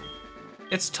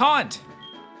 It's taunt.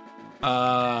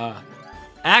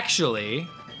 Actually,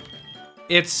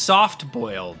 it's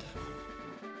soft-boiled.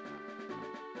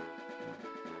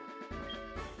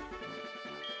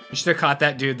 You should have caught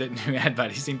that dude that knew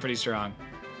Headbutt. He seemed pretty strong.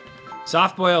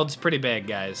 Soft-boiled's pretty big,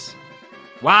 guys.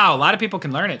 Wow, a lot of people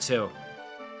can learn it, too.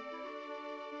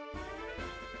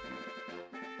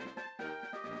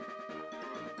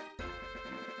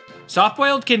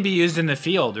 Soft-boiled can be used in the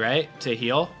field, right? To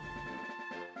heal?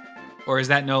 Or is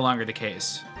that no longer the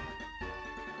case?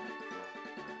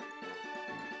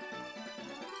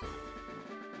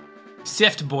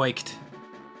 Sift-boiked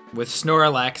with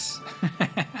Snorlax.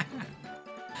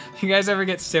 You guys ever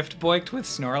get sift-boiked with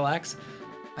Snorlax?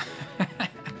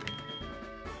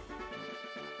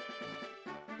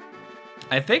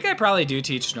 I think I probably do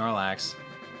teach Snorlax.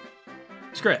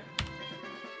 Screw it.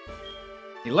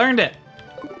 He learned it.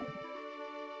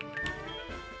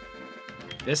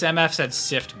 This MF said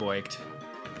sift-boiked.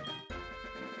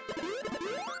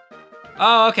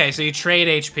 Oh, okay, so you trade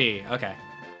HP. Okay.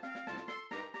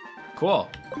 Cool.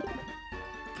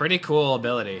 Pretty cool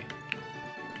ability.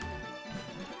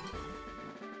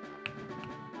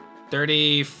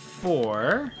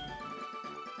 34.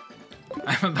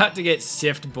 I'm about to get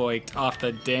sift-boiked off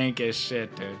the dankest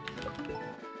shit, dude.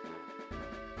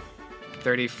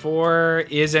 34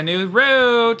 is a new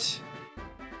route.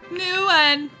 New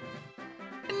one.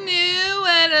 New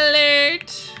one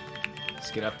alert.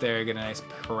 Let's get up there, get a nice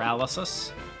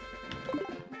paralysis.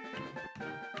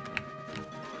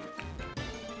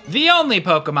 The only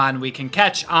Pokemon we can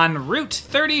catch on Route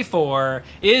 34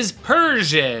 is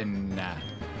Persian.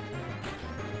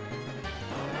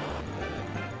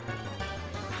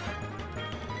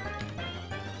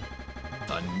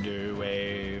 Thunder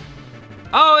Wave.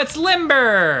 Oh, it's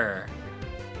Limber!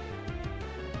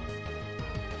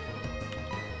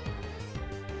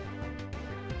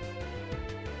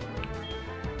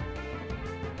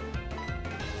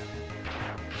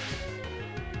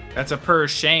 That's a per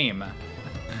shame.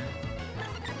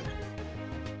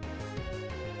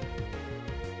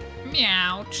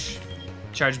 Meowch.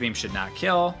 Charge Beam should not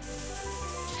kill.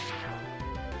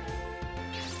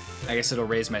 I guess it'll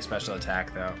raise my special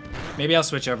attack, though. Maybe I'll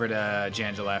switch over to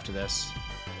Jangela after this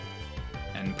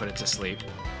and put it to sleep.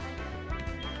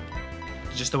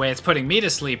 Just the way it's putting me to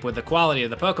sleep with the quality of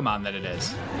the Pokemon that it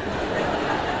is.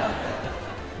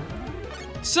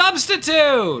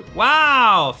 Substitute!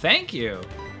 Wow, thank you.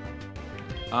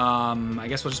 I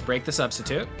guess we'll just break the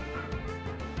substitute.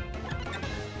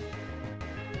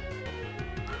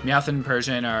 Meowth and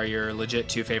Persian are your legit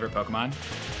two favorite Pokemon.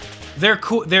 They're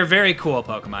cool. They're very cool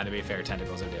Pokemon, to be fair.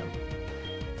 Tentacles of Doom.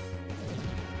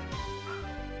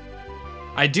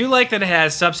 I do like that it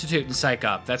has Substitute and Psych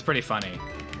Up. That's pretty funny.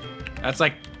 That's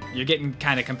like, you're getting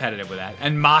kind of competitive with that.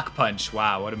 And Mach Punch.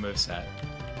 Wow, what a moveset.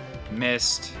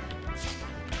 Missed.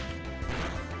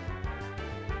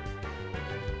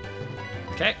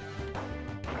 Okay.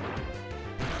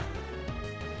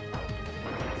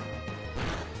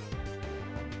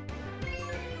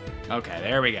 Okay,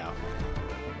 there we go.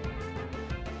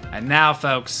 And now,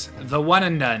 folks, the one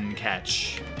and done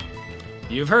catch.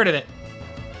 You've heard of it.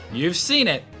 You've seen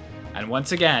it. And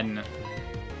once again,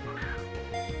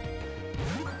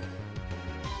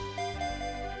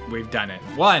 we've done it.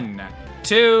 1,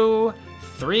 2,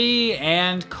 3,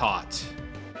 and caught.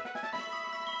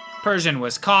 Persian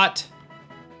was caught.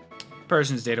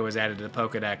 Persian's data was added to the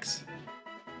Pokedex.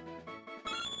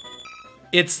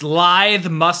 Its lithe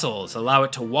muscles allow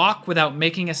it to walk without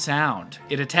making a sound.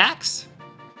 It attacks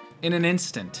in an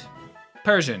instant.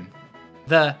 Persian,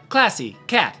 the classy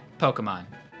cat Pokemon.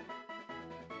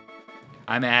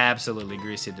 I'm absolutely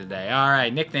greasy today. All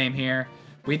right, nickname here.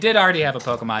 We did already have a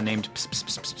Pokemon named Ps, Ps,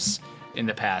 Ps, Ps, Ps in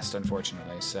the past,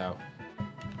 unfortunately, so.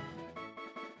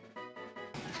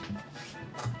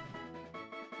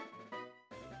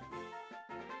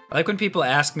 I like when people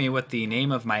ask me what the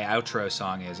name of my outro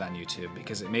song is on YouTube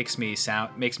because it makes me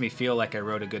feel like I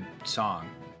wrote a good song.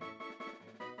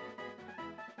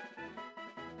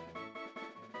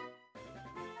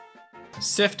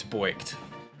 Sift-boiked.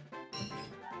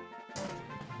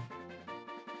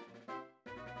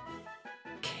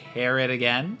 Carrot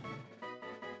again.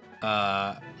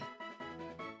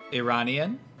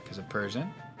 Iranian, because of Persian.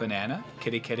 Banana,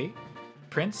 Kitty Kitty,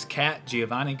 Prince, Cat,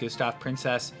 Giovanni, Gustav,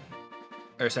 Princess,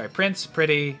 Prince,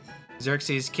 Pretty,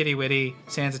 Xerxes, Kitty Witty,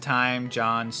 Sands of Time,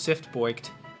 John, Sift Boikt,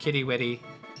 Kitty Witty,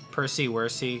 Percy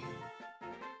Worsey.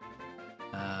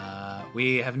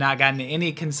 We have not gotten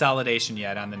any consolidation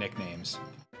yet on the nicknames.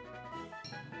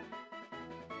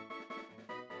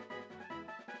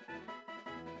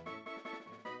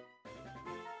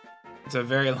 It's a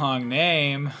very long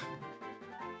name.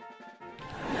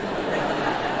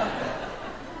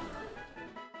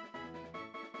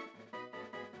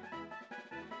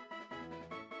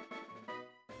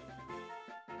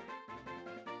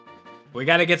 We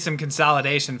got to get some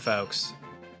consolidation, folks.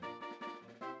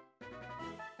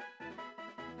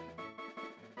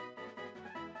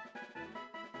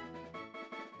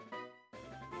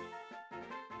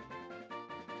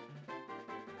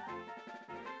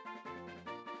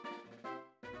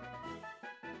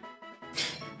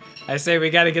 I say we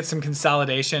got to get some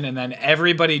consolidation, and then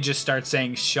everybody just starts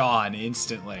saying Sean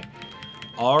instantly.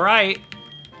 All right.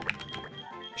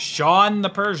 Sean the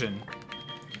Persian.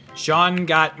 Sean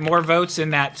got more votes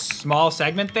in that small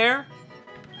segment there.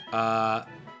 Sanzo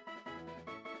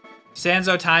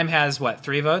Time has, what,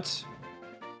 3 votes?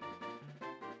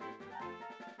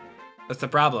 That's the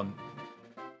problem.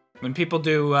 When people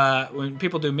do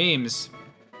memes.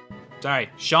 Sorry,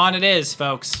 Sean it is,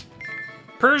 folks.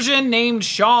 Persian named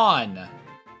Sean.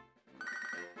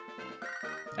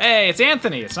 Hey, it's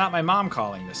Anthony. It's not my mom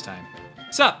calling this time.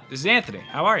 Sup, this is Anthony.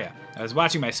 How are you? I was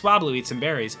watching my Swablu eat some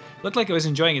berries. Looked like it was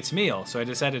enjoying its meal, so I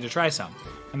decided to try some.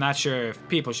 I'm not sure if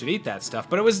people should eat that stuff,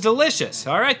 but it was delicious.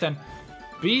 All right then,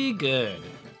 be good.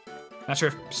 Not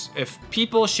sure if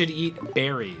people should eat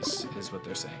berries, is what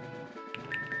they're saying.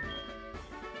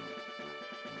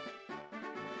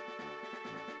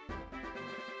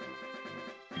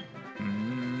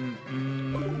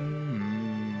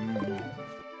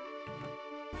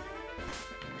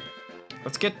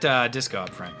 Let's get Disco up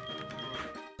front.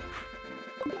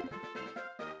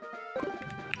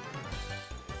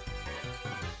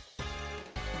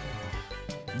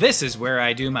 This is where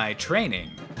I do my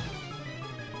training.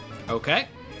 Okay.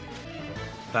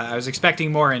 I was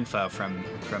expecting more info from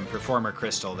Performer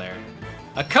Crystal there.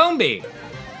 A Combi!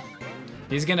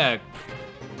 He's gonna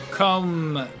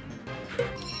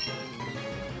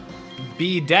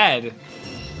be dead.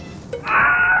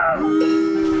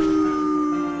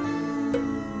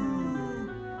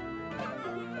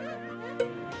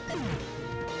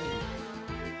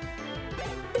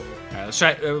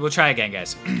 Alright, we'll try again,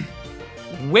 guys.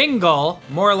 Wingle,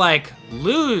 more like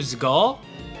lose goal.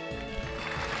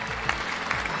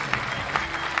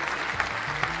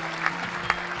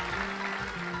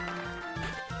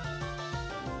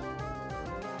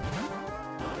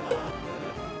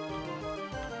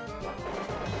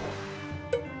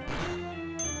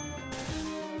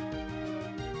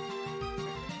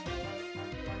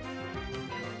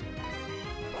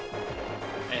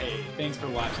 Hey, thanks for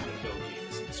watching the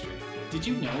PHILJAMESSON stream. Did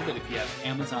you know that if you have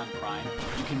Amazon Prime,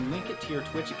 you can link it to your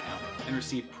Twitch account and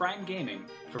receive Prime Gaming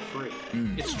for free?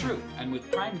 It's true, and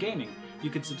with Prime Gaming, you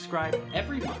can subscribe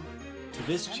every month to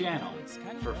this channel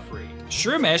for free.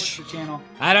 Shroomish? Channel.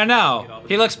 I don't know.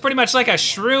 He looks pretty much like a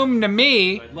shroom to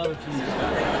me. I'd love if you use it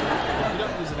on me. If you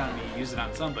don't use it on me, use it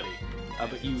on somebody.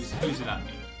 But use it on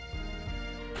me.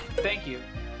 Thank you.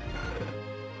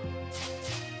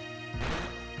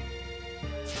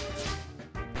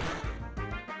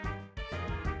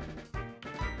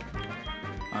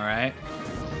 All right,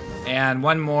 and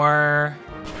one more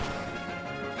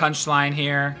punchline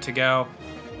here to go.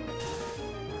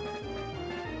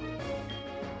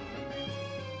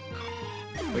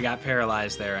 We got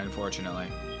paralyzed there, unfortunately,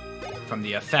 from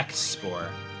the effect spore.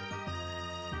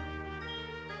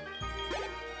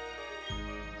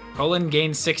 Colin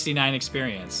gained 69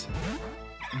 experience.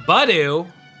 Budu?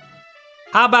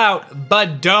 How about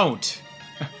Bud don't?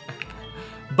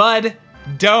 Bud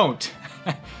don't.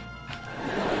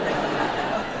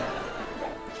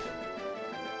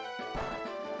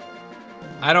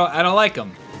 I don't like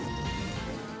them.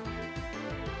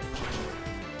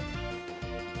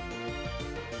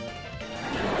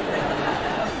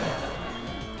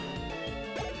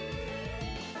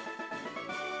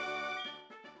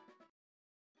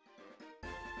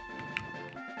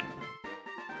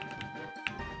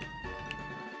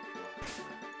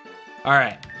 All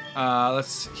right,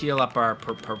 let's heal up our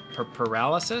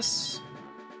paralysis.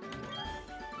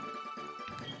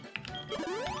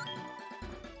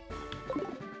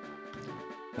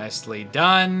 Nicely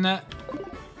done.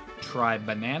 Try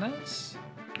bananas.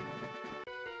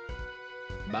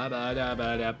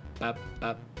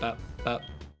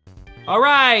 All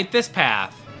right, this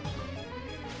path.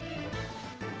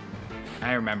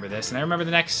 I remember this, and I remember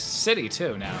the next city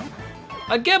too now.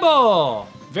 A Gibble!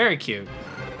 Very cute.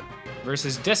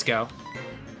 Versus Disco.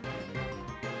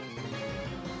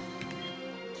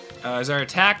 Is our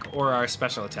attack or our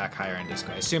special attack higher in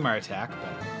Disco? I assume our attack,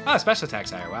 but... Oh, special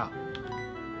attack's higher, wow.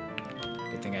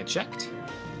 Good thing I checked.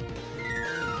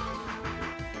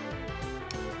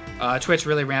 Twitch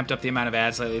really ramped up the amount of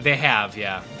ads lately. They have,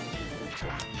 yeah.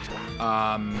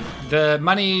 The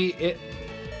money...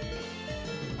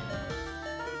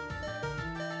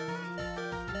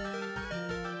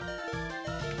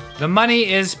 The money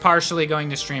is partially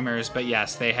going to streamers, but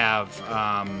yes, they have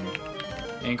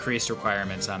increased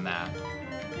requirements on that.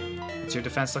 What's your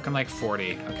defense looking like?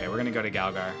 40. Okay, we're gonna go to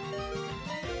Galgar.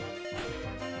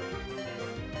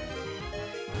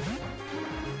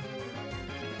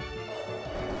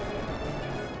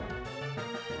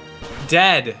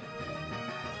 Dead.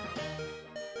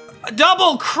 A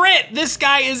double crit! This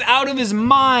guy is out of his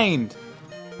mind.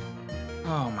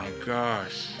 Oh my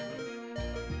gosh.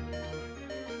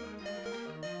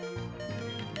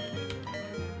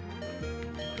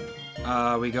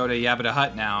 We go to Yabba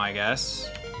Hut now, I guess.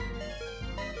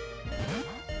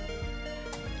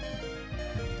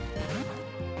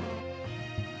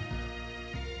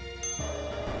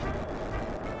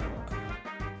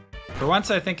 For once,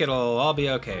 I think it'll all be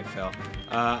okay, Phil.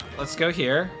 Let's go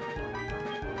here.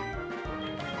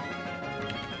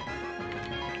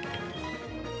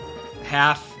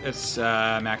 Half its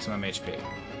maximum HP.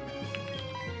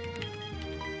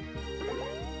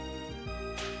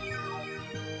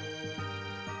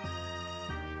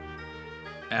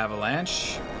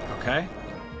 Avalanche. Okay.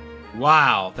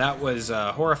 Wow, that was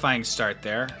a horrifying start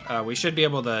there. We should be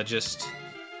able to just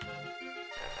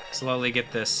slowly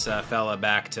get this fella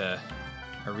back to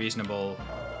a reasonable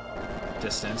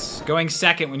distance. Going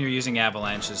second when you're using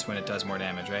Avalanche is when it does more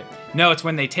damage, right? No, it's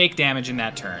when they take damage in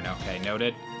that turn. Okay,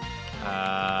 noted.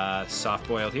 Soft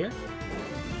boiled here.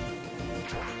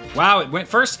 Wow, it went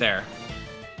first there.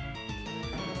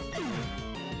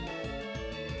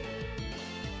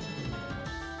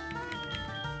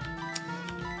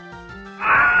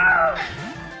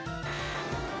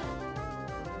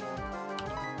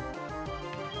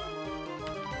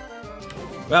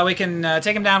 Well, we can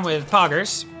take him down with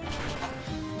Poggers.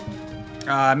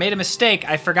 Made a mistake.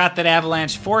 I forgot that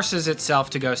Avalanche forces itself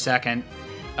to go second,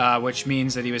 which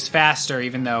means that he was faster,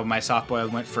 even though my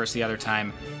soft-boiled went first the other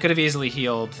time. Could have easily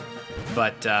healed,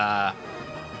 but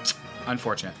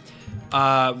unfortunate.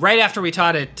 Right after we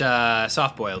taught it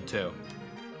soft-boiled, too.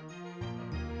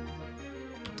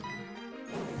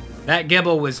 That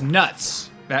Gibble was nuts.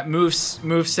 That move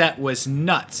set was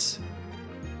nuts.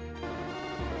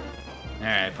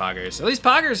 Alright, Poggers. At least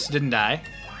Poggers didn't die.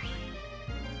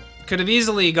 Could have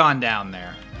easily gone down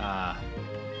there.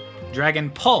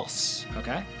 Dragon Pulse.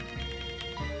 Okay.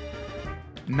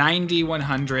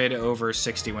 90-100 over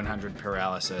 60-100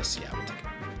 paralysis. Yeah, we'll take it.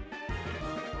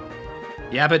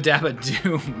 Yabba Dabba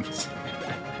Dooms.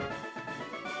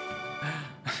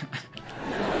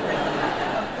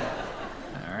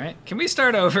 Alright, can we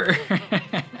start over?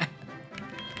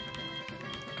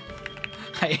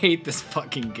 I hate this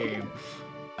fucking game.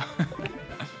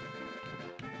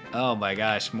 Oh my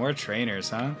gosh, more trainers,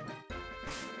 huh?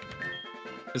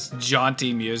 This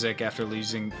jaunty music after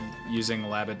using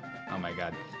Labad. Oh my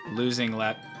god, losing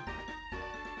Lab.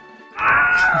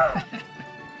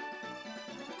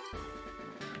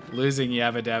 Losing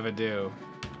Yabba Dabba Doo,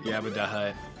 Yabba Da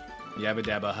Hut, Yabba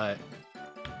Dabba Hut.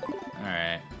 All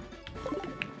right.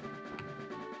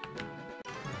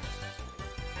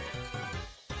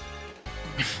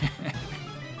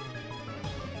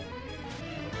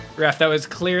 Ref, that was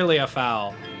clearly a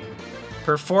foul.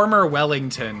 Performer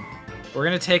Wellington. We're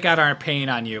gonna take out our pain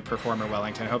on you, Performer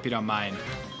Wellington. I hope you don't mind.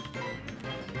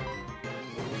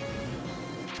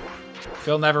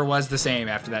 Phil never was the same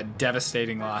after that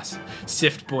devastating loss.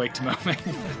 Sift-boiked moment.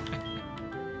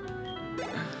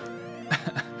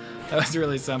 That was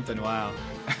really something, wow.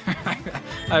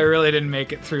 I really didn't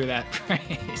make it through that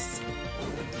praise.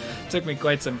 Took me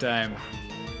quite some time.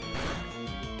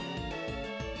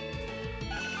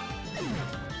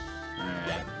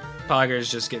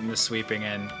 Pogger's just getting the sweeping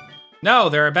in. No,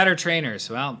 there are better trainers.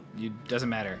 Well, doesn't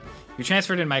matter. If you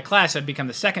transferred in my class, I'd become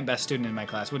the second best student in my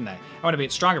class, wouldn't I? I want to be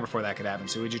stronger before that could happen,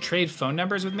 so would you trade phone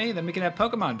numbers with me? Then we could have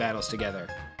Pokemon battles together.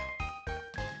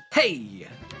 Hey!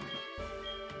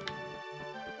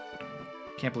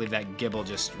 Can't believe that Gibble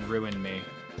just ruined me.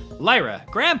 Lyra,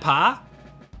 Grandpa!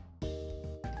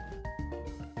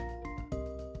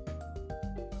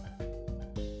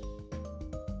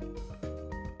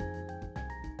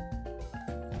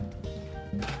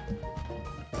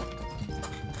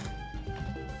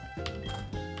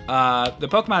 The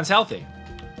Pokemon's healthy.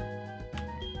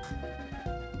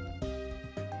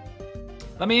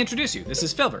 Let me introduce you. This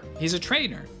is Filver. He's a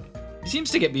trainer. He seems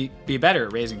to be better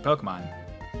at raising Pokemon.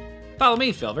 Follow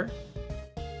me, Filver.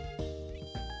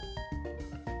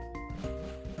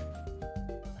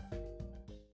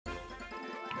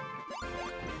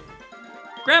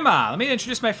 Grandma, let me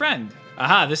introduce my friend.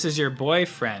 Aha, this is your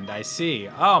boyfriend, I see.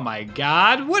 Oh my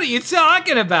god, what are you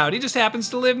talking about? He just happens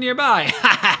to live nearby.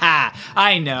 Ha ha ha,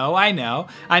 I know.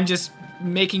 I'm just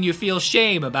making you feel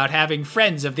shame about having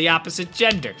friends of the opposite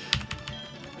gender.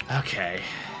 Okay.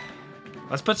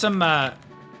 Let's put some,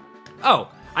 Oh,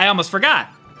 I almost forgot.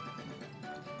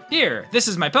 Here, this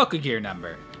is my Pokegear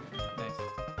number.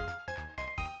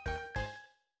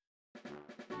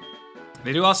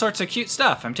 They do all sorts of cute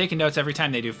stuff. I'm taking notes every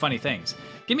time they do funny things.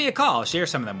 Give me a call, I'll share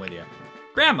some of them with you.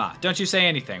 Grandma, don't you say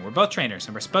anything. We're both trainers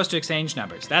and we're supposed to exchange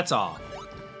numbers. That's all.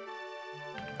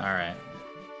 All right.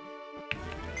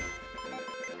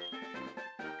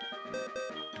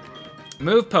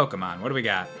 Move Pokemon, what do we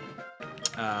got?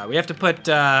 We have to put,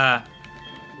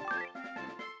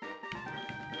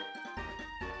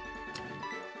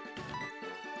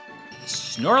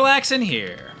 Snorlax in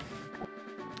here.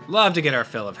 Love to get our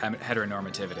fill of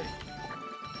heteronormativity.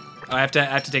 Oh, I have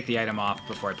to take the item off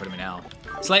before I put him in hell.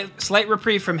 Slight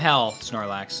reprieve from hell,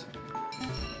 Snorlax.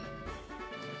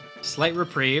 Slight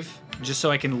reprieve, just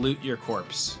so I can loot your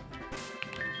corpse.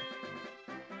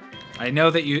 I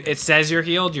know that it says you're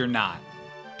healed, you're not.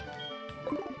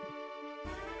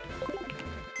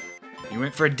 You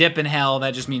went for a dip in hell,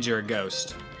 that just means you're a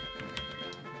ghost.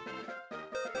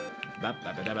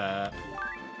 Ba-ba-ba-da-ba.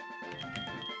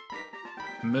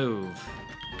 Move.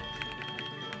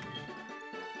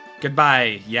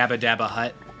 Goodbye, Yabba Dabba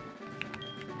Hut.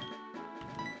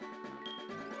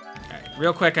 Alright,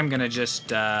 real quick, I'm gonna just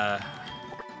dip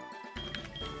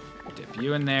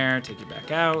you in there, take you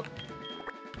back out.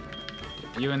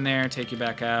 Dip you in there, take you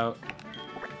back out.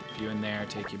 Dip you in there,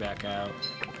 take you back out.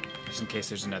 Just in case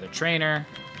there's another trainer.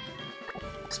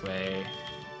 This way,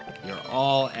 you're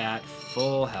all at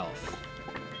full health.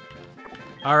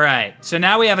 Alright, so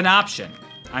now we have an option.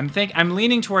 I'm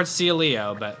leaning towards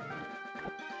Cieleo, but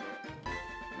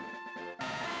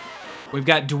we've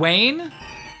got Dwayne,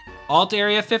 Alt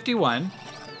Area 51,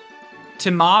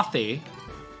 Timothy,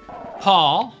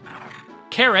 Paul,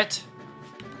 Carrot,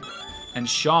 and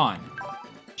Sean.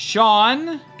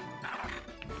 Sean,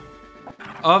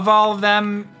 of all of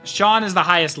them, Sean is the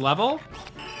highest level.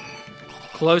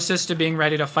 Closest to being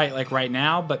ready to fight like right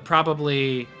now, but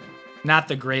probably not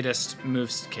the greatest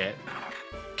moves kit.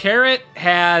 Carrot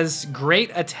has great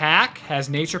attack, has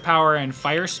nature power and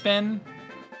fire spin.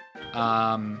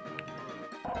 Paul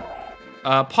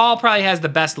probably has the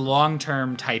best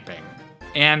long-term typing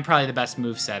and probably the best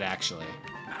moveset actually.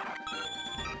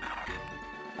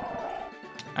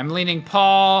 I'm leaning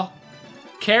Paul.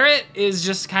 Carrot is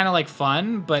just kind of like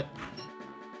fun, but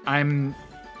I'm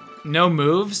no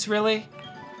moves really.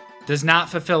 Does not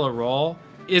fulfill a role.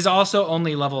 Is also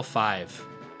only level 5.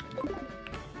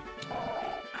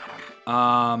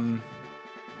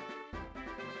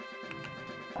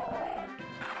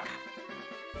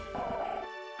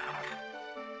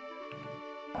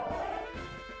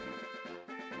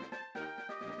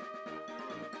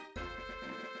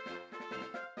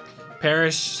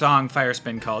 Perish Song Fire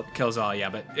Spin kills all, yeah,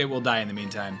 but it will die in the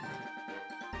meantime.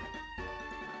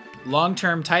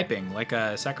 Long-term typing, like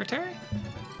a secretary?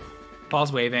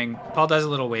 Paul's waving. Paul does a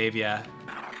little wave, yeah.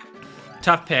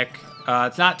 Tough pick.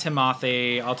 It's not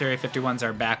Timothy. Altaria 51's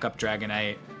our backup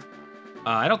Dragonite.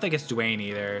 I don't think it's Dwayne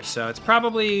either, so it's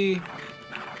probably...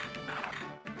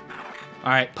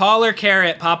 Alright, Paul or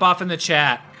Carrot, pop off in the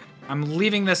chat. I'm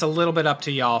leaving this a little bit up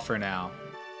to y'all for now.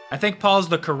 I think Paul's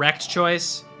the correct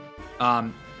choice.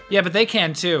 Yeah, but they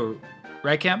can too.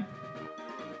 Right, Kim?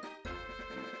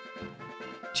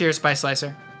 Cheers, Spice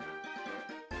Slicer.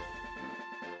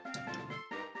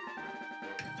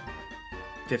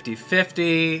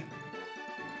 $50-50.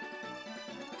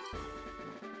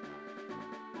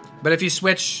 But if you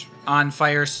switch on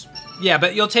fire... Yeah,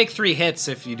 but you'll take 3 hits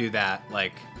if you do that,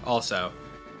 like, also.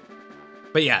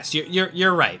 But yes,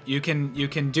 you're right. You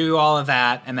can do all of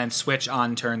that and then switch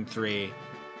on turn 3.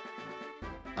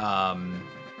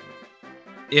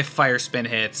 If fire spin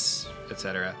hits,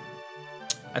 etc.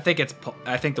 I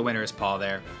think the winner is Paul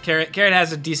there. Carrot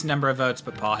has a decent number of votes,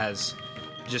 but Paul has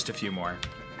just a few more.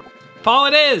 Paul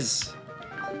it is!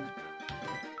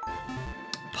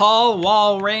 Paul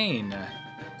Walrain.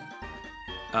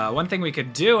 One thing we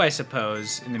could do, I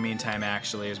suppose, in the meantime,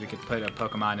 actually, is we could put a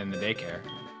Pokemon in the daycare.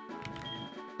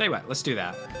 Tell you what, let's do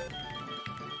that.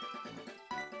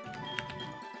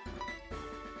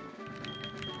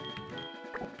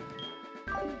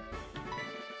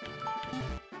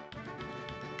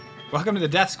 Welcome to the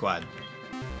Death Squad.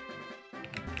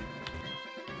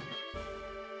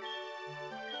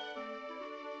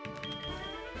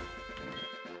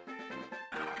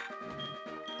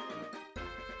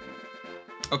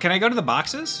 Oh, can I go to the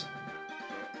boxes?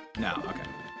 No, okay.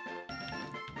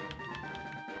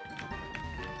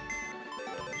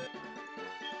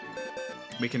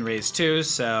 We can raise 2,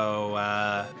 so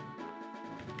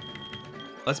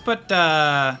let's put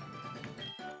I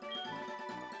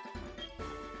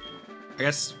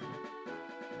guess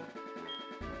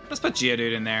let's put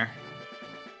Geodude in there.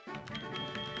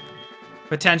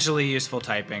 Potentially useful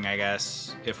typing, I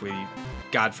guess, if we,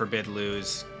 God forbid,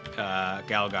 lose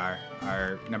Galgar,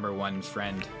 our #1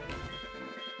 friend.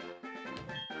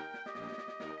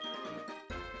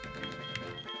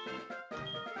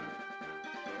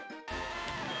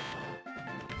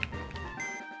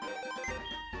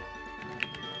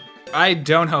 I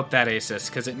don't hope that aces,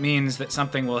 because it means that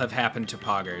something will have happened to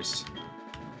Poggers.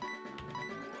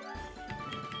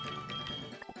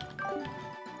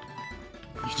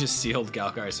 You just sealed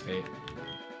Galgar's fate.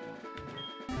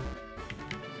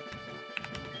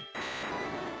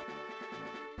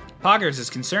 Poggers is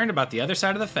concerned about the other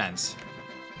side of the fence.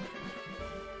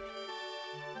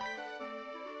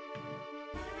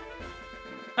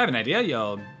 I have an idea.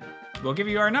 We'll give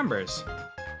you our numbers.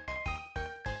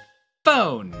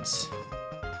 Phones.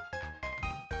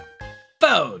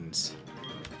 Phones.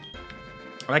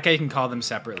 I like how you can call them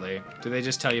separately. Do they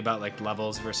just tell you about like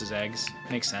levels versus eggs?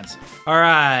 Makes sense. All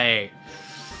right.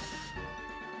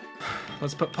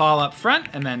 Let's put Paul up front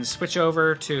and then switch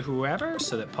over to whoever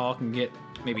so that Paul can get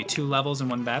maybe 2 levels in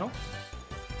one battle.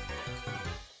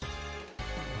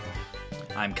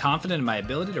 I'm confident in my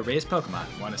ability to raise Pokemon.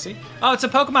 Want to see? Oh, it's a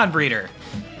Pokemon breeder.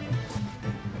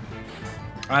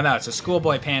 Oh no, it's a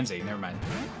schoolboy pansy. Never mind.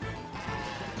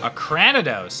 A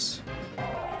Cranidos.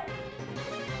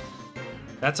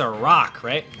 That's a rock,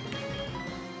 right?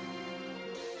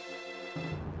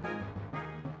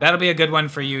 That'll be a good one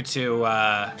for you to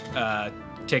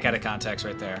take out of context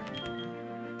right there.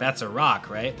 That's a rock,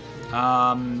 right?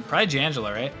 Probably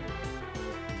Jangela, right?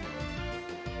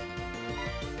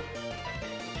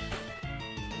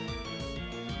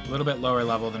 A little bit lower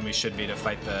level than we should be to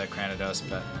fight the Cranidos,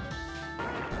 but...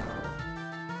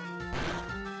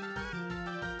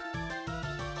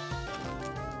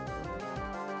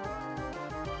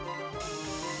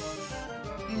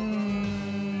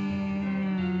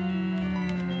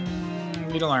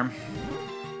 Needle arm.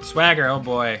 Swagger, oh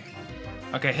boy.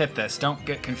 Okay, hit this. Don't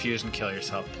get confused and kill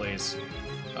yourself, please.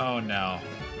 Oh no.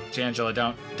 Jangela,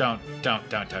 don't.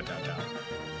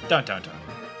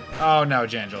 Oh no,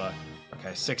 Jangela.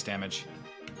 Okay, 6 damage.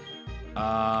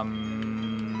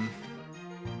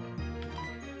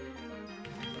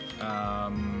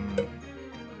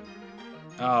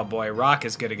 Oh boy, Rock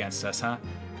is good against us, huh?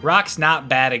 Rock's not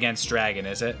bad against Dragon,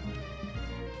 is it?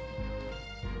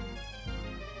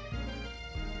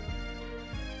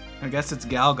 I guess it's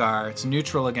Galgar. It's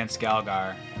neutral against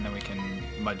Galgar, and then we can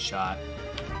Mud Shot.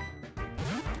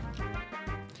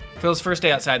 Phil's first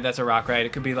day outside, that's a rock, right?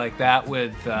 It could be like that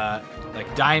with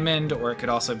like Diamond, or it could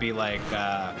also be like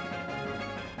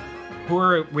who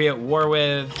were we at war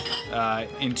with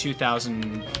in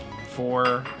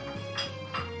 2004?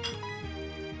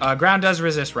 Ground does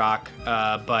resist rock,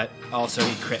 but also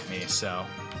he crit me, so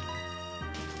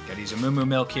gotta use a Moo Moo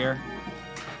Milk here.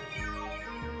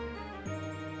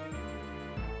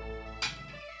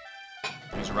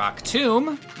 There's Rock Tomb,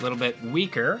 a little bit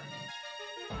weaker.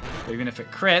 But even if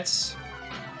it crits,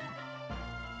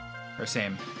 or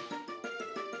same.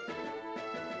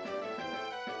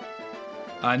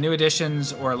 New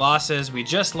additions or losses. We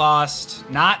just lost,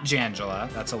 not Jangela,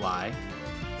 that's a lie.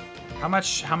 How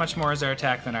much more is their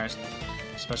attack than our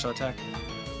special attack?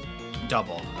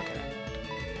 Double, okay.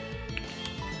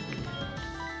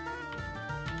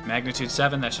 Magnitude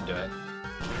 7, that should do it.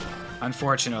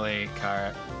 Unfortunately,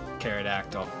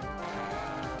 Pterodactyl.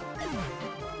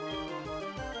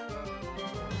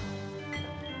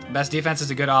 Best defense is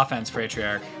a good offense,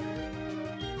 Fratriarch.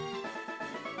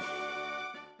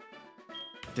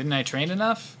 Didn't I train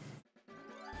enough?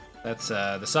 That's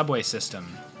the subway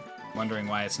system. Wondering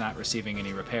why it's not receiving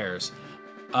any repairs.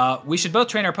 We should both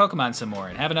train our Pokemon some more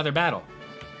and have another battle.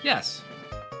 Yes.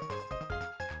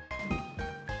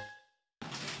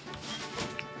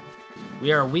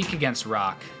 We are weak against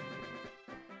rock.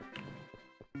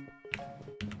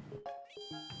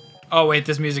 Oh wait,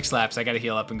 this music slaps. I gotta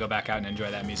heal up and go back out and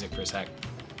enjoy that music for a sec.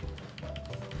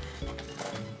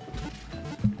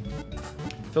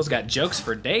 Phil's got jokes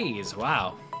for days,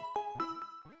 wow.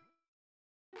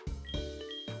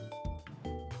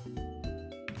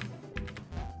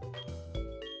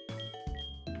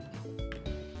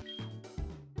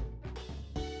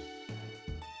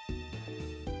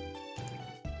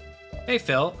 Hey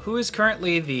Phil, who is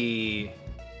currently the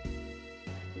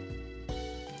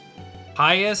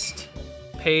highest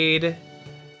paid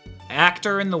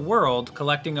actor in the world,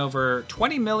 collecting over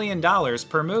 $20 million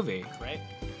per movie? Right?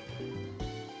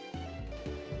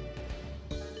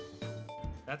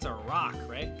 That's a rock,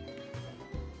 right?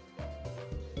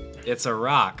 It's a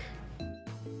rock.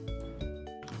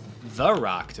 The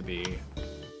Rock, to be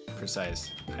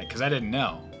precise, because I didn't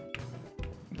know.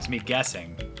 It's me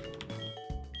guessing.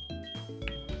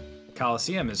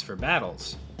 Coliseum is for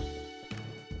battles.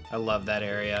 I love that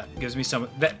area. It gives me so much.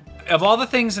 Of all the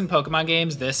things in Pokemon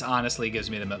games, this honestly gives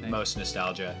me the most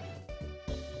nostalgia.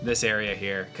 This area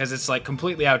here, because it's like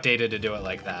completely outdated to do it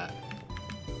like that.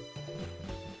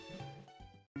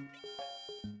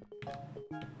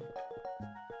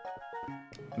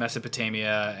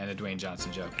 Mesopotamia and a Dwayne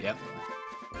Johnson joke. Yep.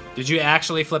 Did you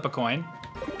actually flip a coin?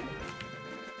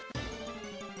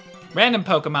 Random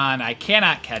Pokemon, I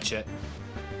cannot catch it.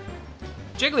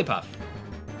 Jigglypuff.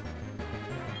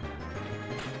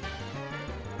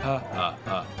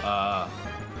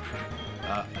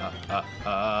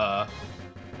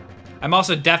 I'm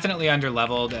also definitely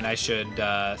underleveled, and I should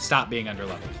stop being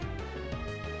underleveled.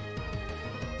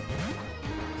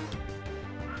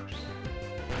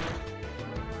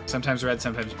 Sometimes red,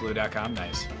 sometimes blue.com.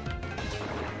 Nice.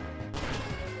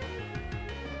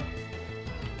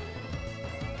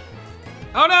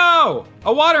 Oh no!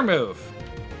 A water move!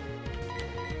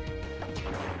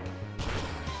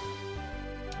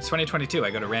 It's 2022.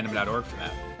 I go to random.org for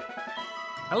that.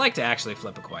 I like to actually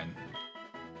flip a coin.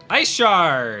 Ice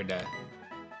Shard!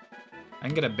 I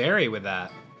can get a berry with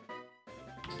that.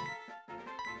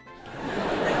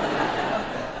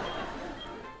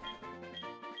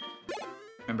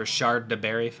 Remember Shard de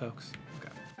Berry, folks?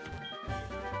 Okay.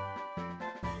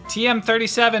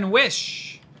 TM37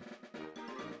 Wish.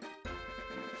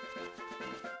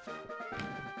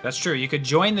 That's true. You could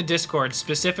join the Discord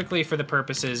specifically for the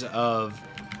purposes of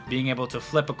being able to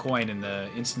flip a coin in the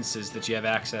instances that you have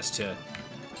access to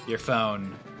your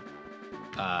phone.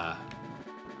 I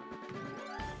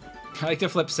like to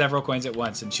flip several coins at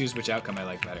once and choose which outcome I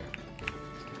like better.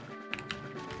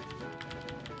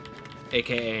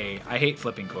 AKA, I hate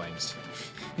flipping coins.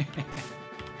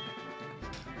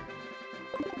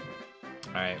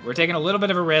 Alright, we're taking a little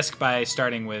bit of a risk by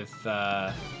starting with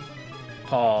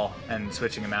Paul and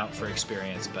switching him out for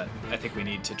experience, but I think we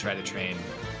need to try to train.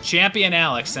 Champion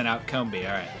Alex sent out Combi,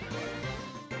 alright.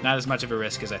 Not as much of a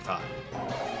risk as I thought.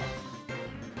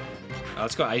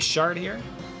 Let's go Ice Shard here.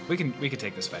 We can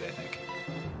take this fight, I think.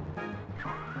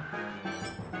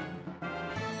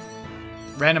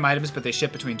 Random items, but they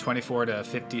ship between 24 to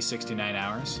 50, 69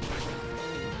 hours.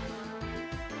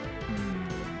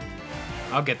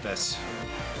 I'll get this.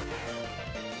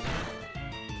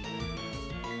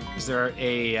 Is there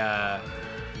a...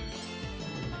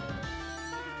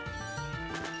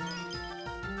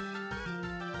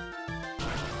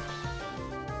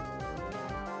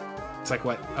 It's like,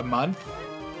 what, a month?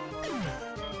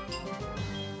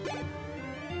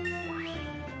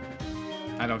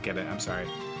 I don't get it, I'm sorry.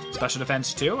 Special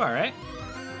defense 2, alright.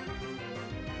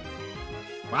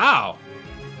 Wow.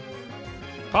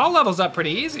 Paul levels up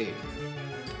pretty easy.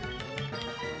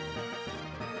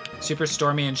 Super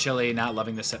stormy and chilly, not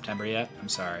loving this September yet. I'm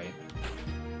sorry.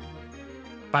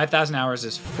 5,000 hours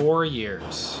is 4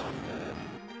 years.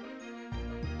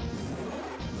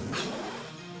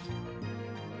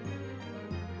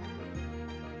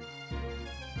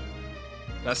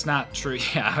 That's not true.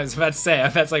 Yeah, I was about to say,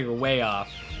 that's like way off.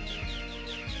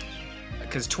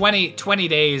 Because 20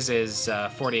 days is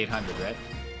 4,800, right?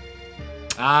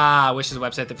 Ah, Wish is a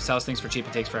website that sells things for cheap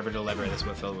and takes forever to deliver. That's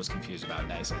what Phil was confused about.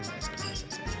 Nice.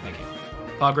 Thank you.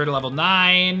 Paul grew to level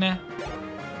 9.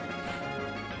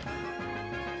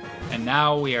 And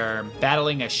now we are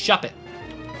battling a Shuppet.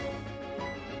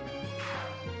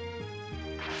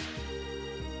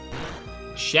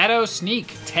 Shadow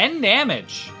Sneak, 10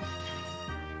 damage.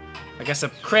 I guess a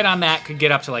crit on that could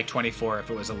get up to like 24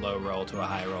 if it was a low roll to a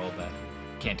high roll, but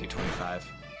can't do 25.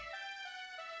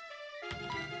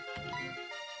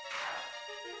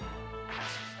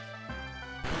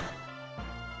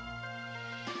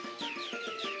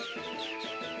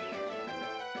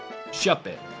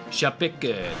 Shuppet. Shuppet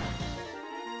good.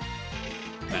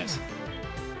 Nice.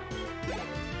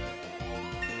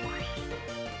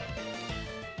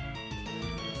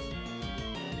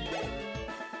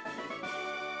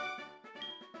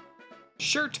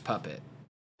 Shirt Puppet.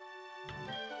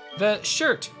 The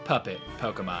Shirt Puppet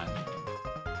Pokemon.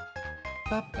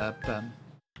 Ba-ba-bum.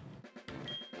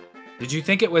 Did you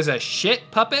think it was a shit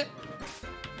puppet?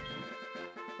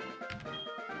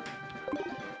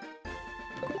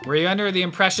 Were you under the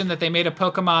impression that they made a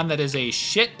Pokemon that is a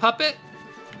shit puppet?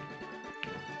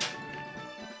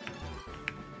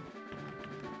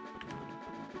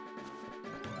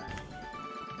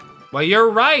 Well, you're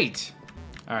right.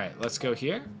 All right, let's go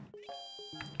here.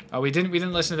 Oh, we didn't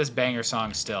listen to this banger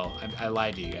song still. I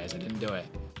lied to you guys. I didn't do it.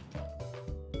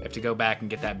 I have to go back and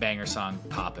get that banger song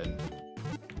poppin'.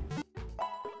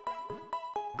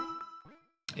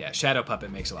 Yeah, Shadow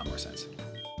Puppet makes a lot more sense.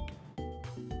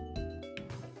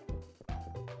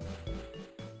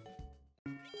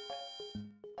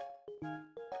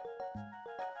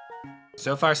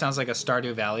 So far sounds like a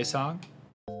Stardew Valley song.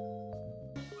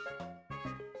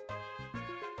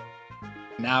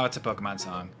 Now it's a Pokemon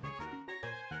song.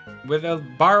 With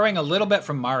borrowing a little bit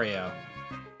from Mario.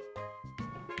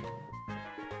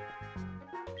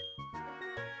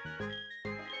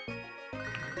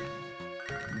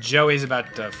 Joey's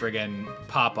about to friggin'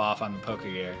 pop off on the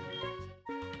Pokegear.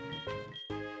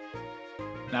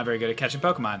 Not very good at catching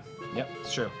Pokemon. Yep,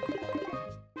 it's true.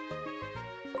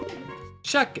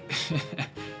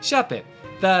 Shuppet,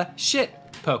 the shit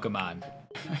Pokemon.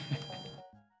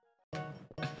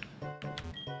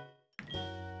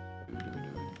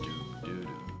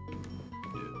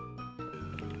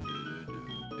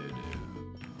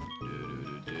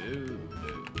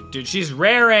 Dude, she's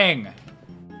raring!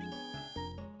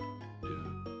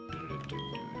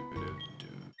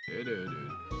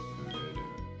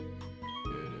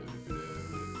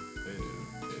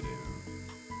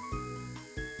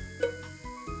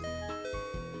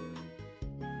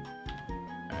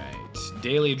 Alright,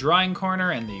 daily drawing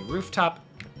corner and the rooftop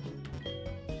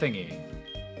thingy.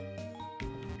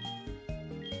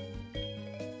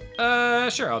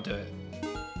 Sure, I'll do it.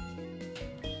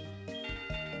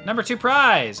 Number 2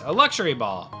 prize, a luxury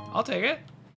ball. I'll take it.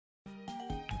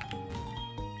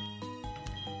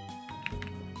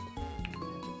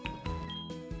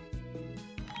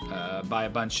 Buy a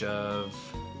bunch of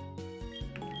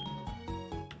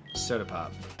soda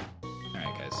pop. All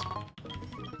right, guys.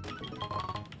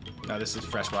 Oh, this is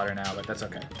fresh water now, but that's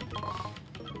okay.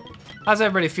 How's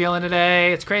everybody feeling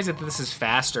today? It's crazy that this is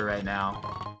faster right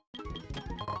now.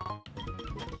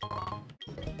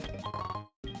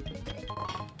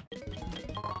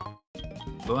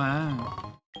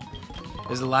 Wow.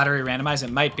 Is the lottery randomized?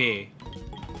 It might be.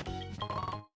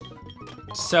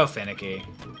 So finicky.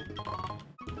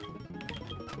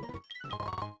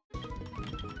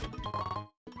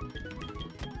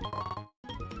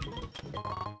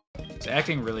 It's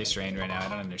acting really strange right now. I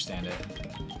don't understand it.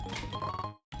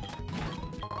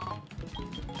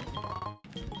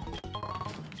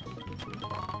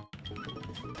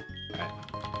 Alright.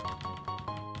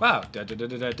 Wow. Okay.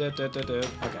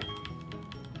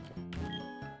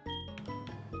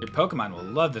 Your Pokemon will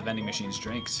love the vending machine's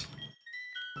drinks.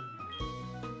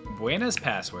 Buena's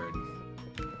password.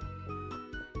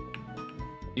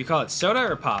 You call it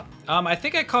soda or pop? I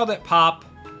think I called it pop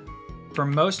for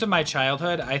most of my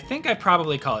childhood. I think I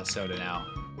probably call it soda now.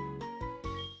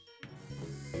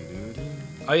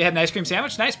 Oh, you had an ice cream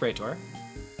sandwich? Nice, Braytor.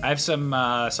 I have some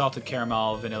salted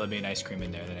caramel vanilla bean ice cream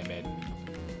in there that I made.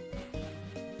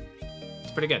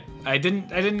 It's pretty good. I didn't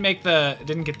get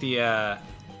the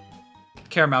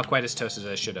caramel quite as toasted as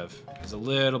I should have. It was a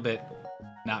little bit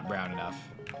not brown enough,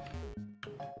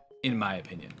 in my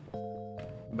opinion.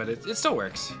 But it still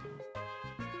works.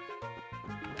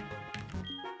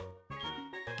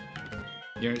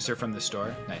 Units are from the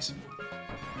store. Nice.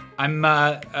 I'm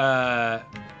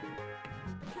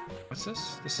what's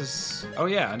this? This is, oh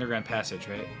yeah, underground passage,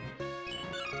 right?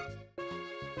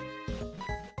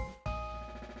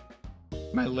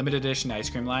 My limited edition ice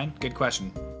cream line? Good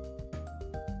question.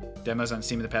 Demos on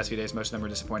Steam in the past few days, most of them were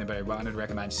disappointed, but I wanted to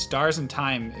recommend Stars in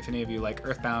Time if any of you like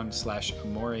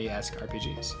Earthbound/Omori-esque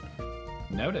RPGs.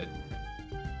 Noted.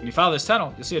 When you follow this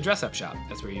tunnel, you'll see a dress-up shop.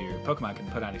 That's where your Pokemon can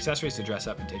put on accessories to dress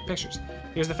up and take pictures.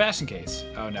 Here's the fashion case.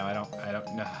 Oh no, I don't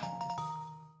know.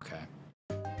 Okay.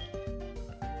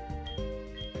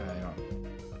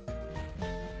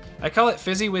 I call it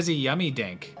Fizzy Wizzy Yummy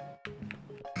Dink.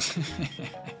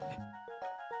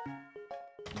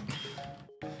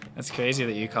 That's crazy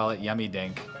that you call it Yummy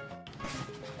Dink.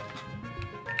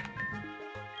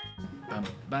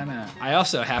 I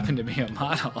also happen to be a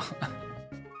model.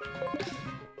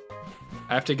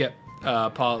 I have to get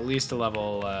Paul at least to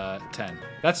level 10.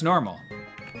 That's normal.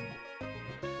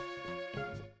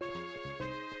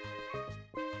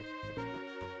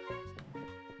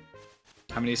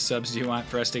 How many subs do you want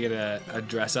for us to get a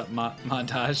dress-up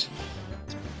montage?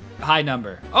 High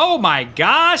number. Oh my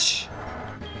gosh!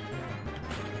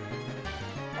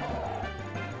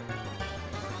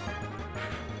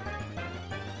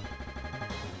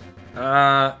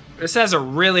 This has a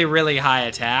really, really high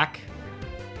attack.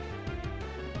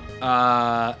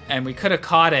 And we could have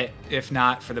caught it if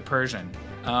not for the Persian.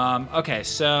 Okay,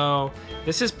 so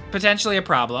this is potentially a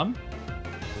problem.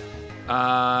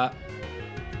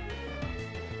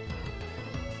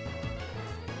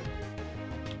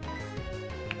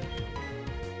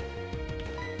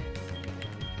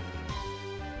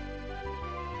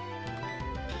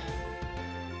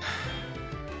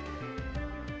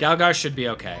 Galgar should be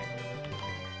okay.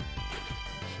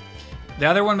 The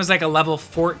other one was like a level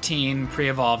 14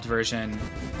 pre-evolved version.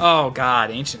 Oh god,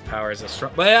 Ancient Power is a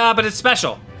strong... But it's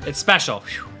special. It's special.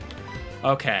 Whew.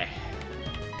 Okay.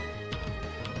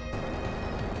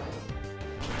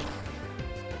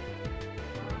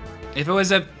 If it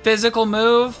was a physical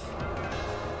move,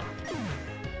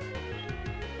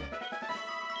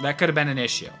 that could have been an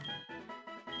issue.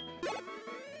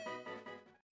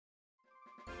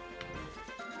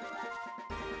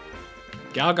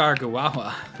 Galgar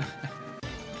Guwawa.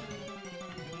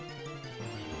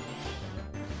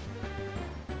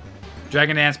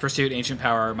 Dragon Dance, Pursuit, Ancient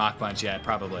Power, Mach Punch. Yeah,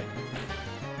 probably.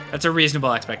 That's a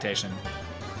reasonable expectation.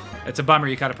 It's a bummer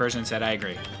you caught a Persian and said, I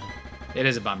agree. It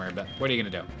is a bummer, but what are you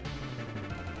going to do?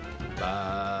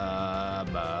 Ba,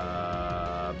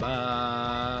 ba,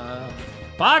 ba.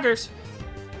 Poggers!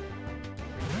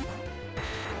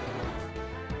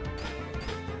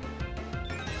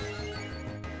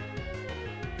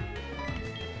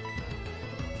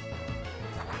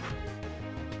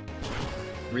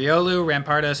 Riolu,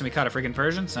 Rampardos, and we caught a freaking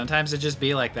Persian. Sometimes it just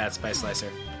be like that, Spice Slicer.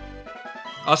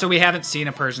 Also, we haven't seen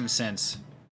a Persian since.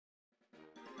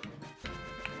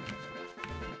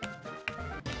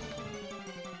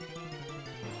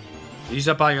 Use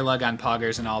up all your lug on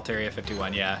Poggers and Alt Area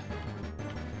 51, yeah.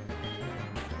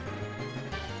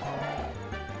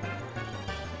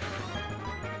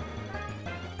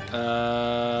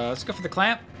 Let's go for the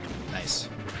clamp. Nice.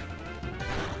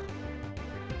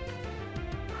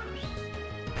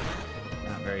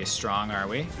 Very strong, are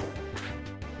we?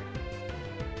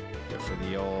 Go for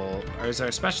the old... Or is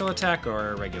our special attack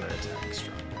or regular attack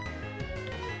stronger?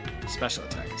 Special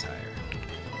attack is higher.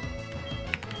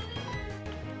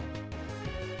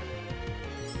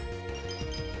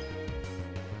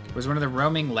 Was one of the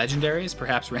roaming legendaries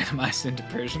perhaps randomized into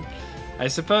Persian? I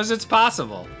suppose it's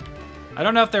possible. I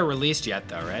don't know if they're released yet,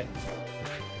 though, right?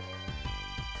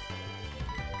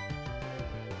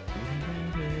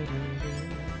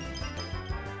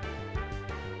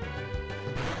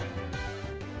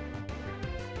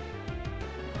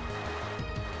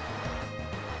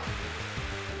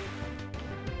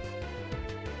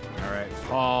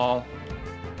 Fall.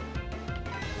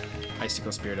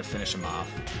 Icicle Spear to finish him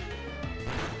off.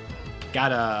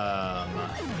 Got him.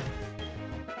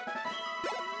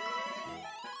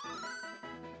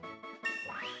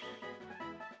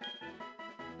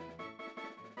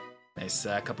 Nice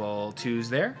couple twos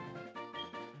there.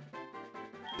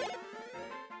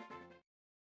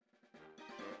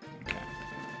 Okay.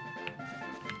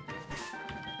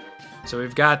 So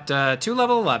we've got 2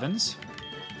 level 11s.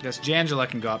 I guess Jangela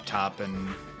can go up top and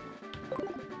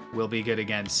will be good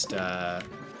against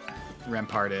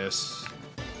Rampardos.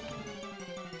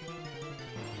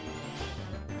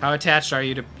 How attached are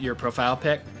you to your profile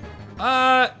pic?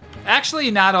 Actually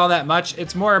not all that much.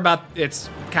 It's more about, it's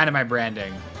kind of my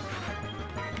branding.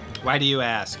 Why do you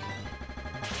ask?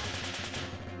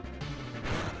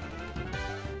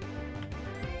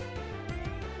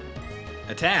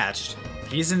 Attached?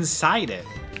 He's inside it.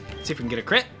 Let's see if we can get a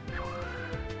crit.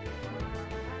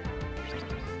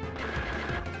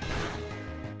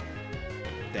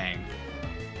 Dang.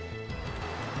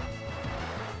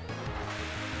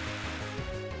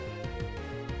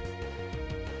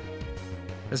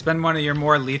 It's been one of your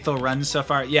more lethal runs so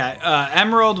far. Yeah,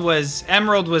 Emerald was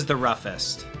the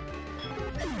roughest.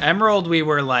 Emerald, we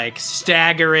were like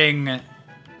staggering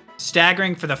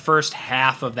for the first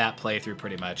half of that playthrough,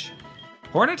 pretty much.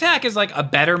 Horn Attack is like a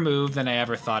better move than I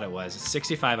ever thought it was. It's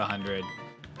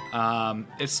 65-100.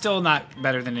 It's still not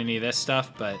better than any of this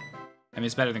stuff, but I mean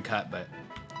it's better than Cut, but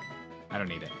I don't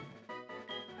need it.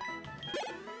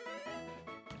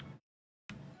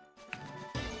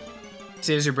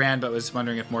 See it as your brand, but was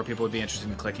wondering if more people would be interested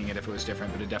in clicking it if it was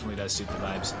different, but it definitely does suit the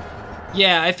vibes.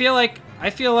 Yeah, I feel like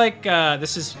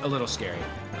this is a little scary.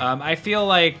 I feel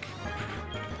like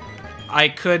I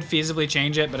could feasibly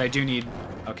change it, but I do need...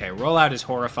 Okay, rollout is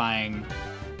horrifying.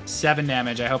 7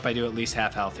 damage. I hope I do at least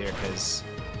half health here, because...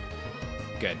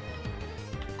 Good.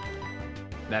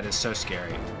 That is so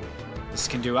scary. This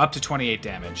can do up to 28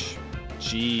 damage.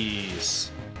 Jeez.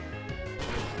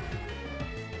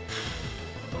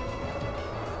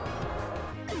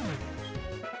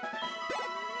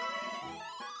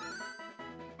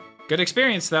 Good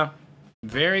experience, though.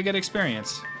 Very good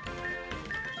experience.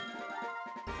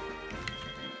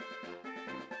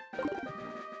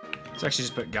 Let's actually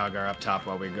just put Galgar up top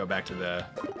while we go back to the...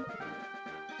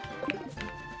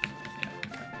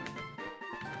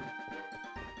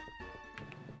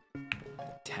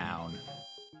 town.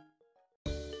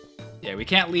 Yeah, we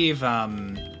can't leave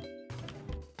Paul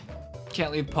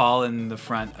in the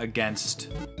front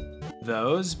against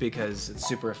those because it's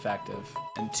super effective,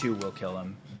 and 2 will kill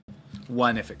him.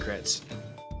 1 if it crits.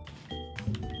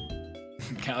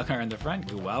 Galgar in the front,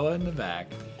 Guala in the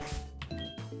back.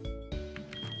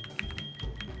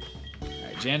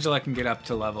 Alright, Jangela can get up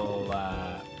to level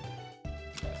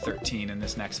 13 in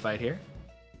this next fight here.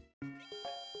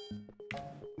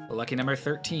 Lucky number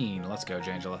 13. Let's go,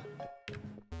 Jangela.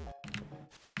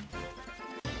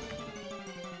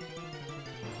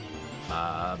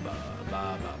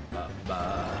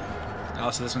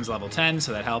 Also, this one's level 10,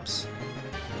 so that helps.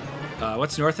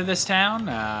 What's north of this town?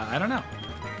 I don't know.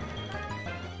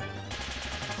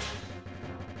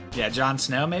 Yeah, Jon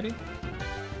Snow, maybe?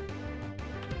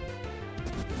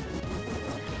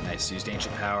 Nice, used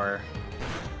Ancient Power.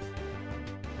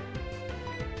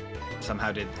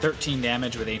 Somehow did 13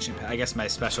 damage with Ancient Power. I guess my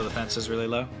special defense is really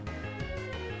low.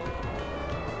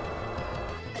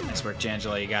 Nice work,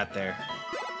 Jangela, you got there.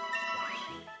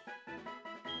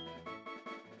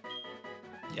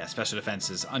 Yeah, special defense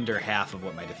is under half of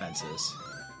what my defense is.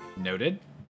 Noted.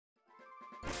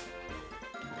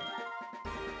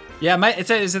 Yeah,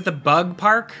 is it the Bug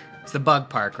Park? It's the Bug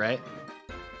Park, right?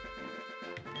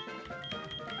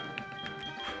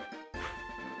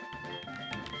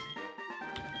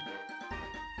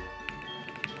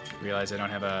 Realize I don't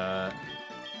have a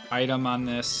item on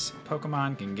this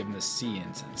Pokemon. Can give him the Sea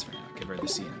Incense for now. Give her the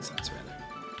Sea Incense, rather.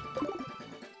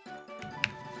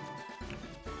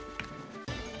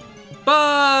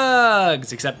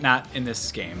 Bugs! Except not in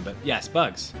this game, but yes,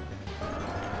 bugs.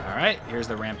 Alright, here's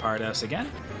the Rampardos again.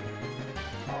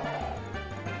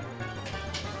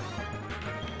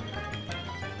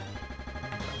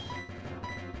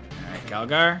 Alright,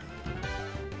 Galgar.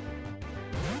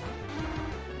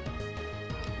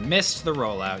 Missed the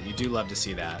rollout. You do love to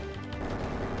see that.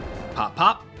 Pop,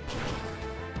 pop.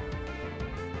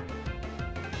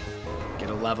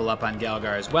 Get a level up on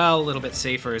Galgar as well. A little bit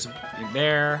safer is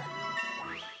there.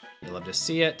 You love to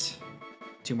see it.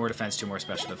 2 more defense, 2 more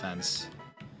special defense.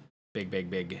 Big, big,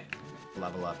 big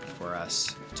level up for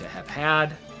us to have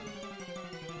had.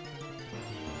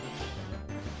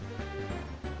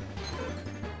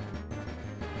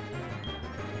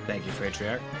 Thank you,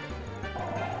 Fratriarch.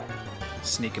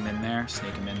 Sneak him in there,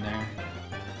 sneak him in there.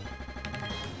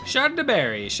 Shard to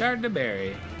berry, shard to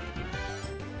berry.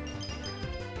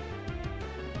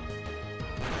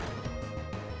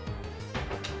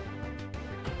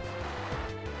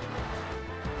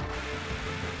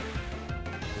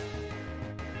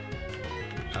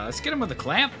 Let's get him with a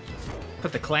clamp.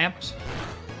 Put the clamps.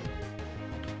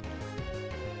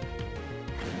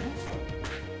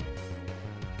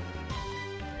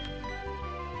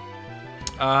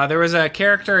 There was a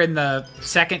character in the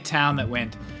second town that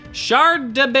went,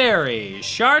 Shard de berry,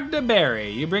 shard de berry.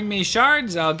 You bring me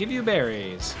shards, I'll give you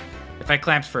berries. If I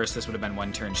clamped first, this would have been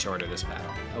 1 turn short of this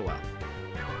battle. Oh well.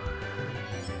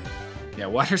 Yeah,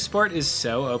 water sport is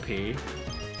so OP.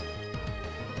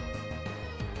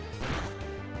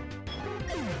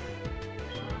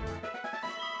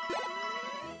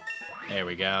 There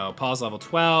we go. Paul's level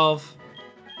 12.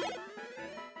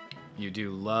 You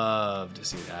do love to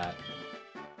see that.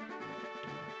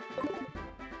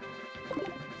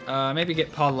 Maybe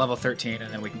get Paul to level 13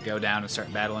 and then we can go down and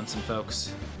start battling some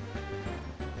folks.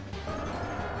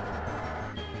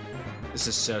 This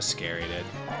is so scary, dude.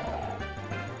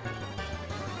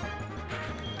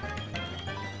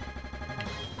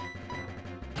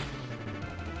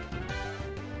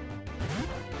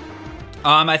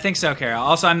 I think so, Carol.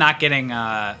 Also, I'm not getting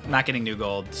new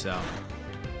gold, so,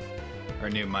 or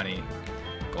new money,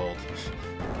 gold.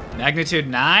 Magnitude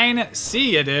 9.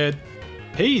 See ya, dude.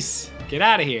 Peace. Get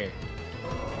out of here.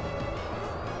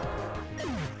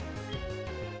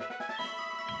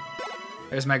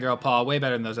 There's my girl Paul. Way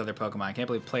better than those other Pokemon. I can't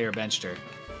believe player benched her.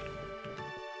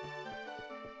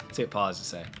 Let's see what Paul has to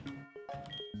say.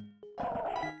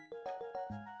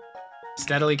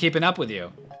 Steadily keeping up with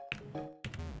you.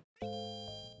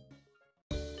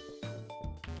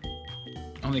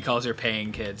 Only calls her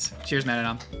paying kids. Cheers,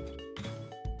 Menanom.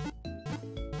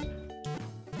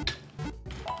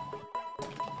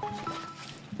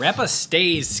 Rappa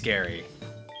stays scary.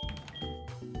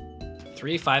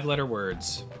 3 5-letter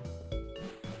words.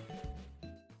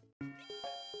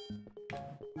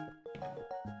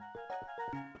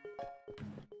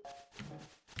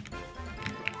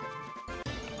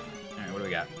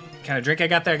 kind of drink I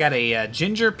got there? I got a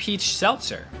ginger peach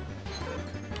seltzer.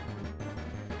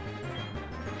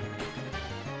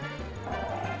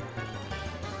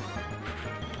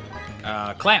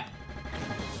 Clamp.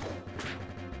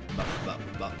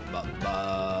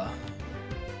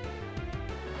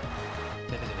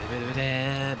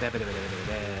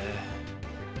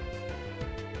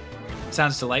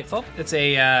 Sounds delightful. It's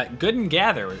a Good and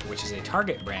Gather, which is a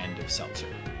Target brand of seltzer.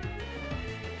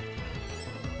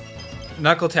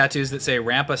 Knuckle tattoos that say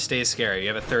Rampa stays scary. You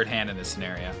have a third hand in this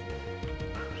scenario.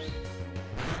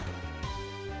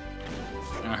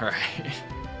 All right.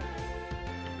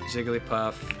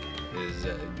 Jigglypuff is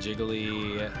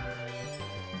jiggly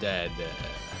dead.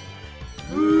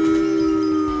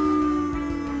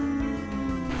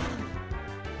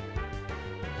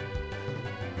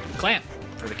 Clamp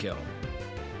for the kill.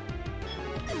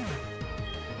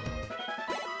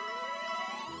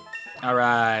 All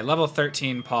right, level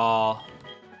 13 Paul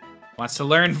wants to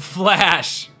learn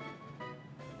Flash.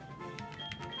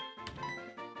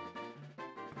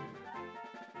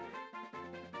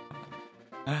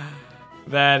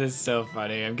 That is so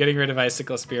funny. I'm getting rid of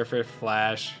Icicle Spear for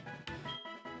Flash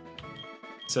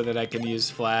so that I can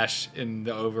use Flash in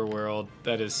the overworld.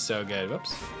 That is so good.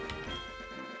 Whoops.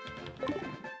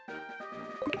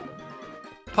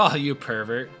 Paul, you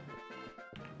pervert.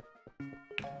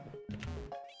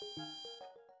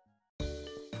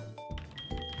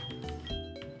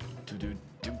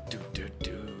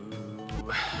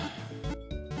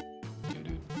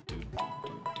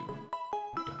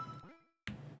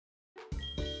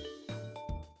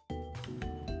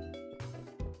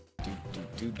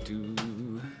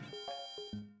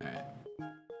 Alright.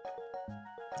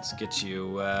 Let's get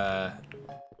you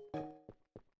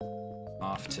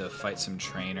off to fight some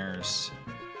trainers.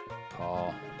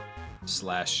 Paul /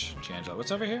 Jangela.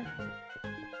 What's over here?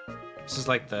 This is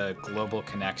like the global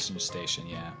connection station,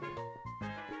 yeah.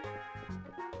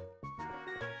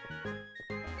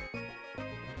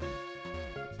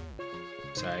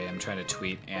 Sorry, I'm trying to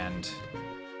tweet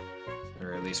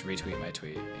or at least retweet my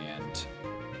tweet, and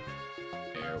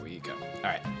there we go. All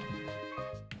right,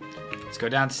 let's go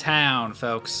downtown,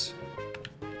 folks.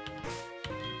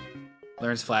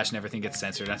 Learns Flash and everything gets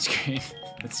censored on screen.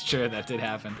 That's true, that did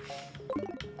happen.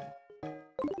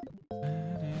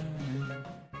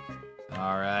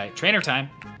 All right, trainer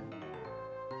time.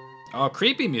 Oh,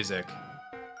 creepy music.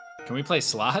 Can we play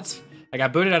slots? I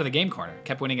got booted out of the game corner.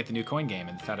 Kept winning at the new coin game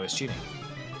and thought I was cheating.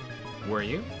 Were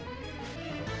you?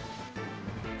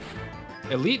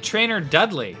 Elite Trainer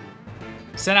Dudley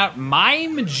sent out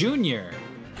Mime Jr.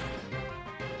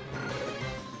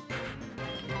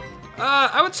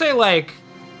 I would say like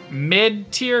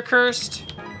mid-tier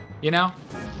cursed, you know?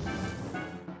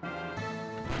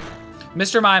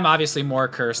 Mr. Mime obviously more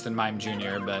cursed than Mime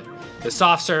Jr., but the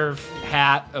soft serve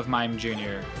hat of Mime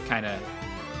Jr. kind of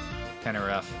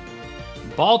rough.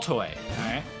 Ball toy, all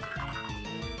right.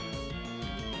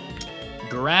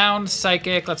 Ground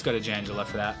Psychic, let's go to Jangela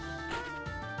for that.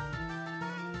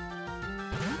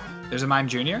 There's a Mime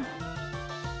Jr.?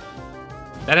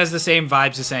 That has the same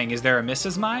vibes as saying, is there a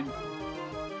Mrs. Mime?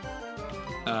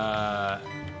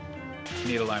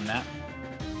 Need to learn that.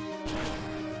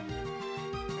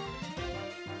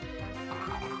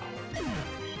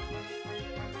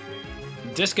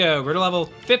 Disco, we're to level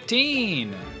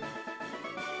 15.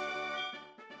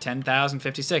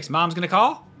 10,056. Mom's gonna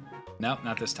call? Nope,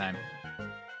 not this time.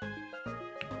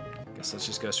 Guess let's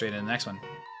just go straight into the next one.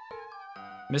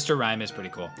 Mr. Rhyme is pretty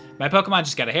cool. My Pokemon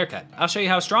just got a haircut. I'll show you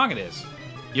how strong it is.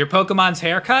 Your Pokemon's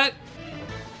haircut?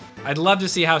 I'd love to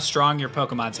see how strong your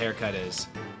Pokemon's haircut is.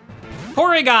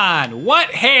 Porygon, what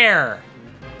hair?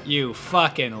 You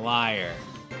fucking liar.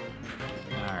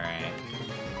 All right.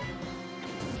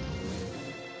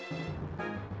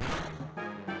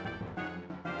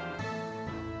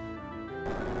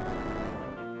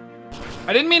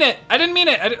 I didn't mean it. I didn't mean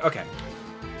it. Okay.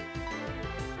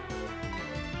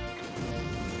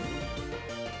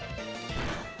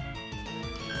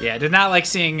 Yeah, I did not like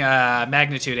seeing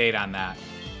Magnitude 8 on that.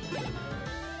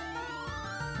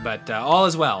 But all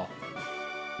is well.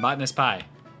 Botanist Pie.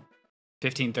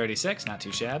 1536, not too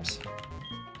shabs.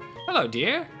 Hello,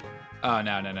 dear. Oh,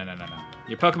 no.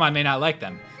 Your Pokemon may not like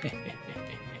them.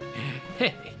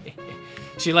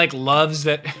 She, like, loves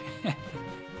that...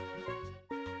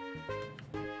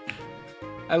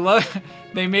 I love...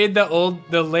 They made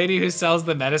the lady who sells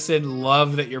the medicine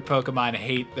love that your Pokemon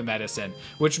hate the medicine.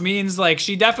 Which means, like,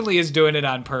 she definitely is doing it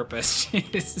on purpose.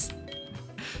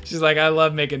 She's like, I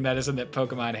love making medicine that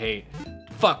Pokemon hate.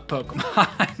 Fuck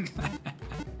Pokemon.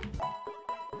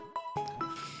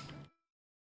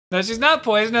 No, she's not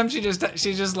poisoning them. She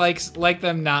just likes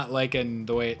them not liking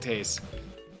the way it tastes.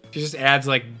 She just adds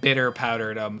like bitter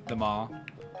powder to them all.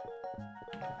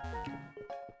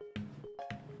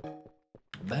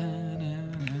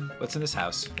 What's in this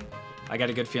house? I got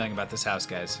a good feeling about this house,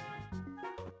 guys.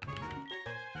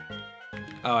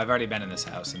 Oh, I've already been in this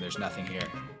house and there's nothing here.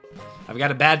 I've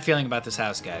got a bad feeling about this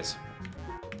house, guys.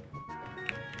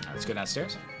 Let's go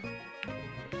downstairs.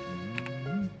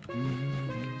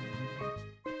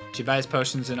 She buys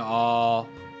potions in all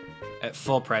at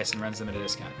full price and runs them at a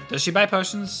discount. Does she buy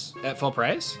potions at full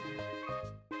price?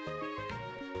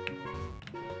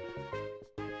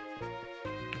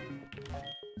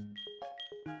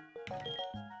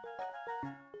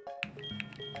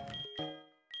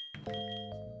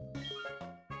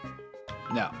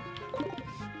 No.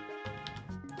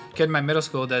 Kid in my middle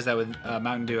school does that with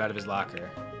Mountain Dew out of his locker.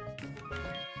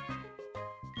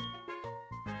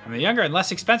 I'm the younger and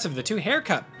less expensive of the two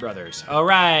haircut brothers. Oh,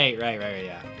 right,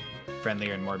 yeah.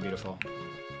 Friendlier and more beautiful.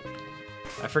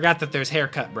 I forgot that there's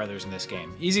haircut brothers in this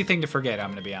game. Easy thing to forget, I'm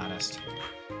gonna be honest.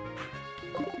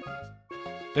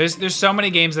 There's so many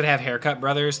games that have haircut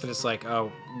brothers that it's like,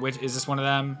 oh, which is this one of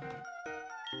them?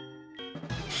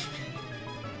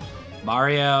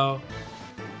 Mario.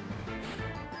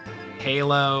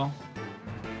 Halo. All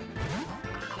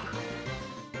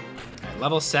right,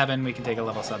 level 7, we can take a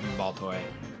level 7 ball toy.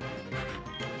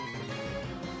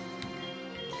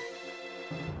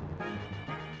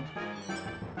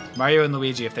 Mario and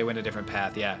Luigi if they went a different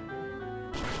path, yeah.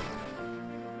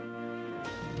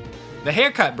 The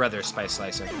Haircut Brothers Spice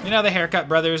Slicer. You know the Haircut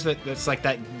Brothers, that's like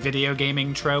that video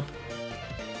gaming trope?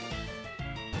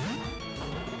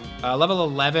 Level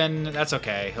 11, that's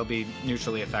okay. He'll be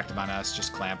neutrally effective on us.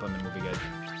 Just clamp him and we'll be good.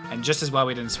 And just as well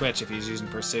we didn't switch if he's using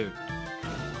Pursuit.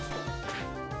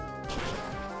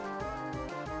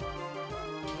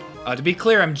 To be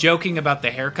clear, I'm joking about the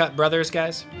Haircut Brothers,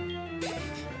 guys.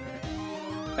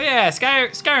 Oh yeah,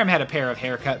 Skyrim had a pair of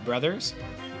Haircut Brothers.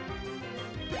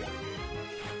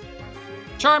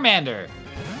 Charmander.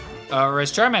 Or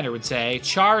as Charmander would say,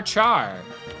 Char Char.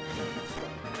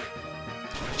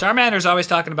 Charmander's always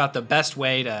talking about the best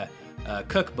way to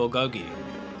cook bulgogi.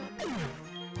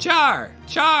 Char!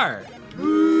 Char!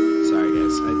 Sorry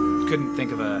guys, I couldn't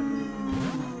think of a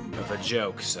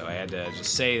joke, so I had to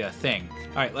just say a thing.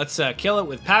 Alright, let's kill it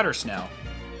with powder snow.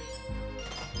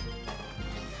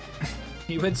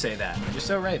 You would say that. You're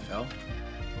so right, Phil.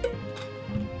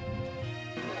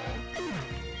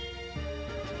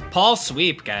 Paul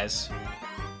Sweep, guys.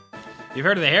 You've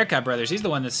heard of the Haircut Brothers. He's the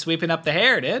one that's sweeping up the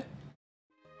hair, dude.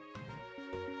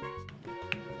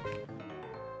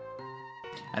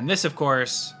 And this, of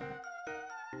course,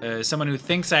 is someone who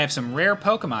thinks I have some rare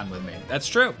Pokemon with me. That's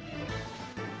true.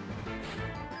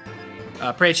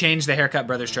 Pray change the Haircut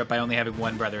Brothers trope by only having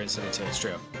one brother instead of two. It's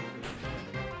true.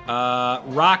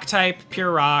 Rock type,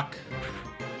 pure rock.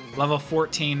 Level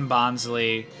 14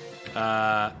 Bonsley.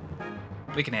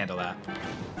 We can handle that.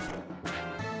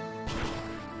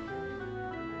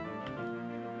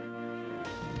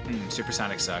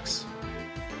 Supersonic sucks.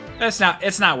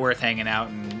 It's not worth hanging out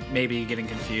and maybe getting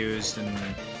confused and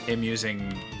him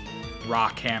using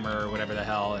rock hammer or whatever the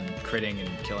hell and critting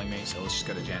and killing me, so let's just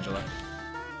go to Jangela.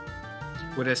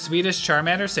 Would a Swedish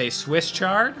Charmander say Swiss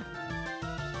Chard?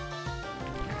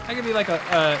 That could be like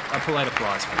a polite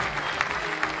applause for that.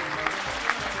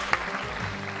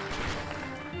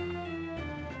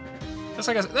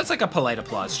 That's like a polite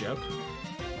applause joke.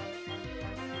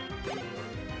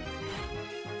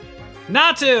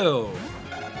 Natu!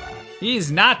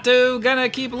 He's Natu gonna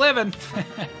keep living.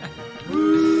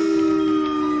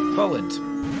 Poland.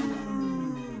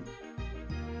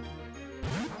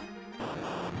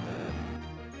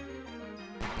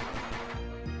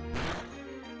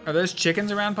 Are those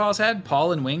chickens around Paul's head?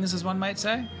 Paul and wings, as one might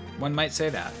say? One might say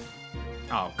that.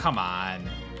 Oh, come on.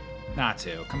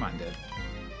 Natu, come on, dude.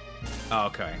 Oh,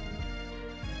 okay.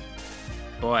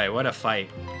 Boy, what a fight.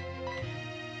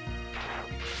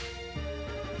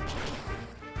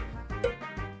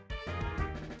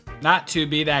 Not to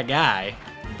be that guy,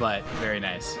 but very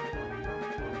nice.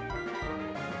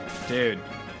 Dude.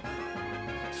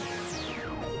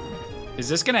 Is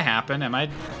this gonna happen? Am I...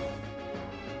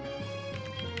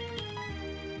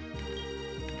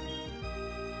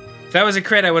 If that was a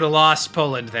crit, I would have lost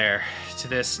Poland there to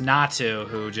this Natu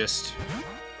who just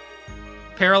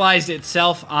paralyzed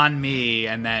itself on me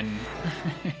and then...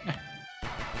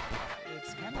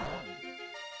 It's kind of fun.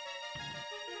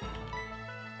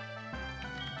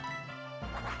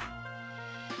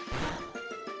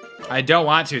 I don't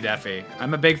want to, Deffy.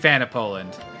 I'm a big fan of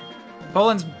Poland.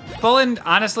 Poland,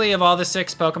 honestly, of all the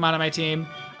 6 Pokemon on my team,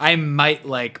 I might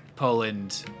like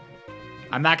Poland.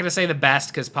 I'm not gonna say the best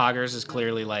because Poggers is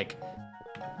clearly like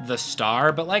the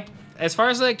star, but like as far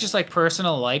as like just like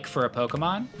personal like for a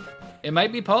Pokemon, it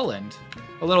might be Poland.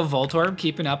 A little Voltorb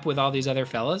keeping up with all these other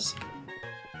fellas.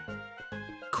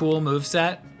 Cool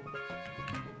moveset.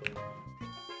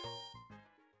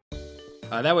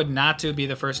 That would Natu be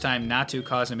the first time Natu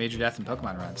caused a major death in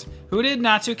Pokemon runs. Who did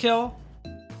Natu kill?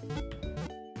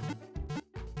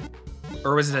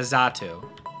 Or was it a Xatu?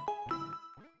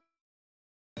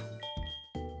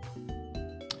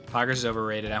 Poggers is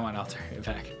overrated. I want Alternative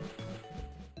back.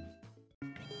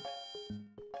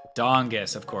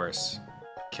 Dongus, of course.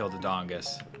 Killed a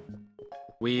Dongus.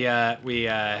 We had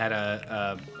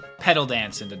a pedal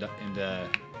dance into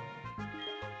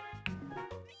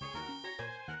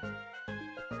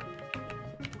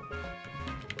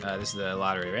this is the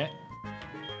lottery, right?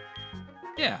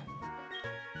 Yeah.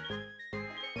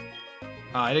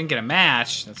 Oh, I didn't get a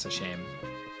match. That's a shame.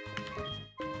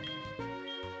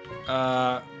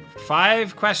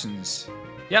 5 questions.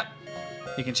 Yep.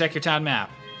 You can check your town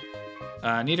map.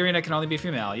 Nidorina can only be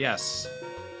female. Yes.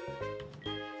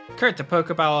 Kurt, the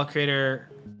Pokeball creator.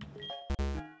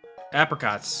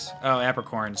 Apricots. Oh,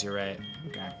 apricorns. You're right.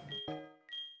 Okay.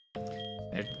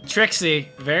 They're tricksy.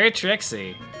 Very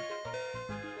tricksy.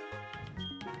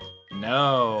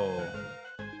 No.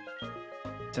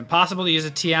 It's impossible to use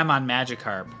a TM on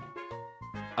Magikarp.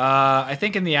 I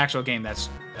think in the actual game that's...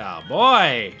 Oh,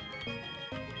 boy!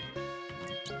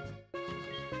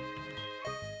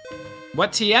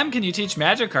 What TM can you teach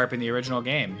Magikarp in the original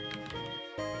game?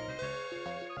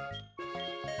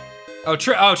 Oh,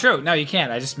 true. Oh, true. No, you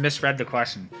can't. I just misread the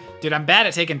question. Dude, I'm bad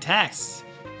at taking texts.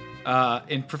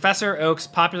 In Professor Oak's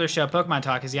popular show Pokemon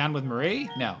Talk, is he on with Marie?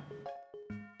 No.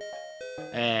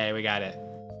 Hey, we got it.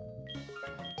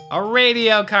 A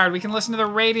radio card. We can listen to the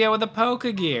radio with the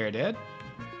Pokegear, dude.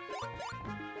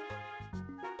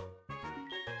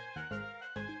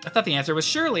 I thought the answer was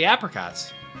surely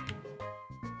apricots.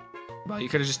 Well, you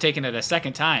could have just taken it a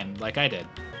second time, like I did.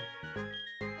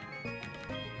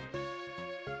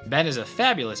 Ben is a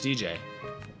fabulous DJ.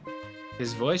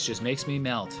 His voice just makes me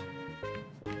melt.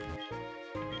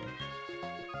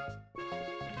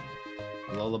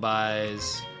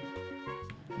 Lullabies.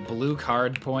 Blue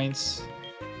card points.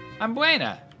 I'm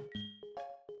buena.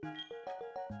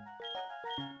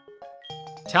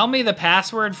 Tell me the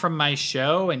password from my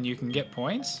show and you can get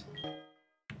points?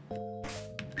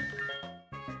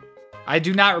 I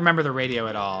do not remember the radio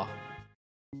at all.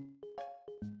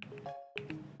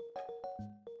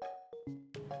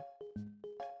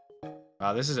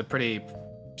 Wow, this is a pretty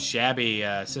shabby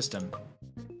system.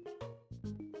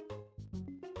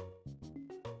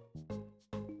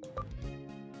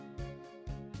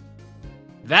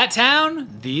 That town,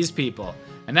 these people.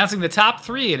 Announcing the top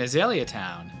 3 in Azalea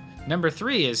Town. Number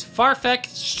 3 is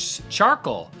Farfetch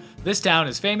Charcoal. This town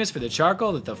is famous for the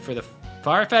charcoal that the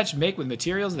Farfetch make with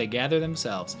materials they gather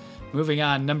themselves. Moving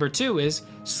on, number 2 is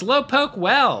Slowpoke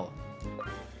Well.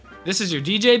 This is your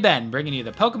DJ Ben bringing you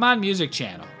the Pokemon Music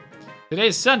Channel.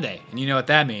 Today's Sunday, and you know what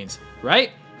that means,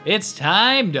 right? It's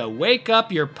time to wake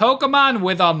up your Pokemon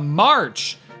with a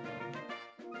march.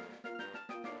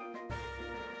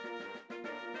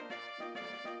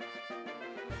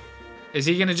 Is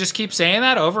he gonna just keep saying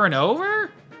that over and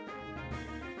over?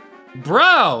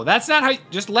 Bro, that's not how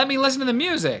just let me listen to the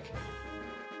music.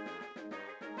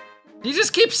 He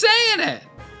just keeps saying it.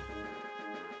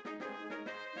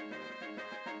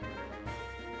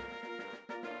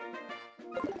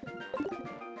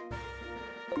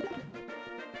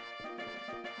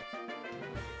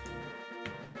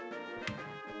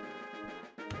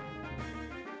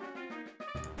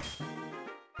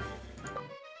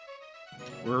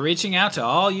 We're reaching out to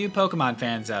all you Pokemon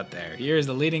fans out there. Here is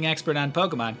the leading expert on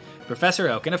Pokemon, Professor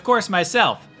Oak, and of course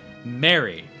myself,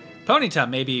 Mary. Ponyta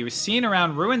may be seen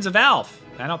around ruins of Alph.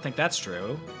 I don't think that's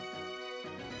true.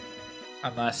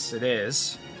 Unless it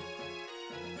is.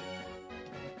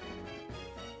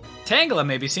 Tangela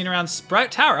may be seen around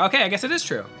Sprout Tower. Okay, I guess it is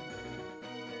true.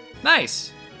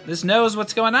 Nice. This knows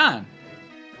what's going on.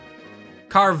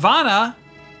 Carvana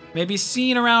may be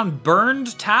seen around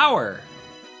Burned Tower.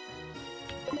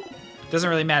 Doesn't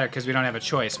really matter because we don't have a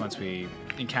choice once we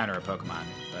encounter a Pokemon,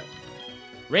 but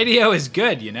radio is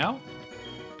good, you know?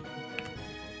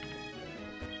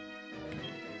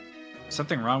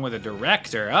 Something wrong with the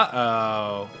director.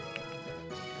 Uh-oh.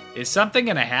 Is something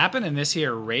gonna happen in this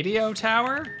here radio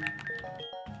tower?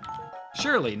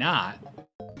 Surely not.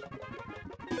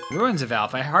 Ruins of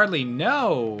Alph. I hardly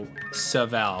know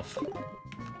Savalf.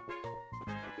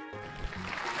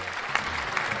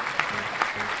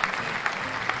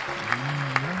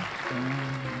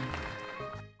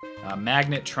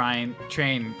 Magnet train.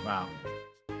 Wow.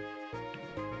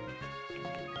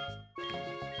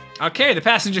 I'll carry the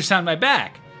passengers on my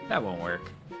back. That won't work.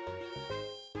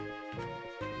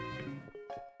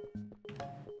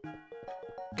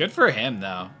 Good for him,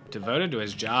 though. Devoted to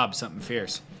his job, something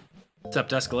fierce. What's up,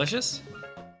 Duskalicious?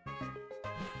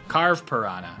 Carve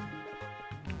Piranha.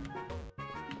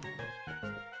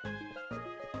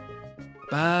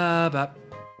 Ba-ba.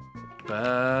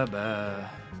 Ba-ba.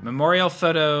 Memorial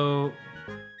Photo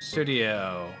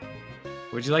Studio.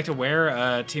 Would you like to wear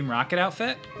a Team Rocket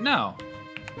outfit? No.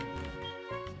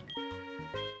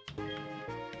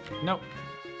 Nope.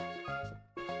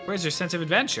 Where's your sense of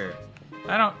adventure?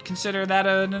 I don't consider that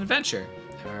an adventure.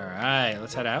 All right,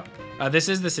 let's head out. This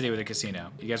is the city with a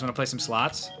casino. You guys want to play some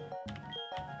slots?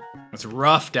 It's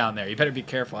rough down there. You better be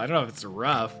careful. I don't know if it's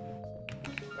rough.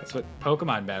 That's what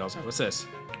Pokemon battles are. What's this?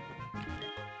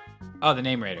 Oh, the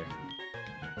Name Raider.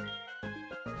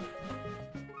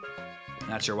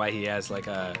 Not sure why he has like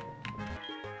a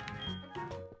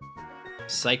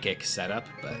psychic setup,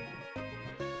 but...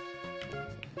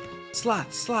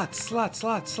 Slots, slots, slots,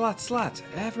 slots, slots, slots.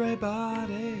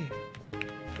 Everybody.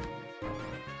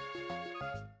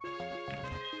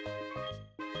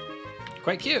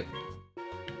 Quite cute.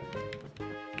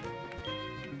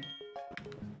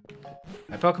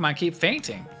 My Pokemon keep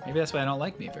fainting. Maybe that's why I don't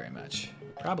like me very much.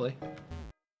 Probably.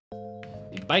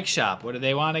 The bike shop. What do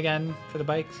they want again for the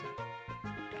bikes?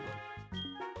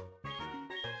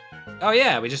 Oh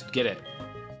yeah, we just get it.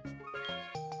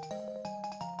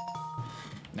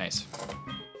 Nice.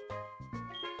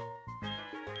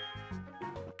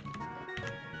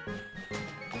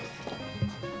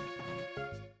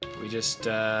 We just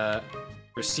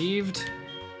received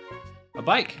a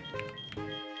bike.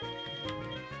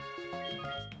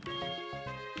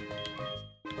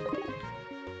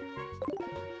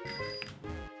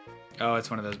 Oh, it's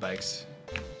one of those bikes.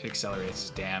 It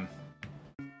accelerates, damn.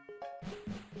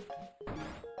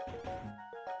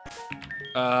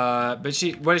 But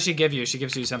what does she give you? She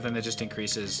gives you something that just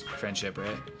increases friendship,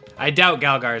 right? I doubt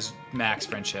Galgar's max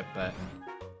friendship, but...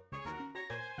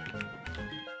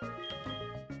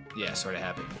 yeah, sort of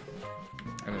happy.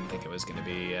 I didn't think it was gonna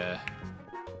be,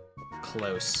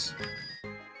 close.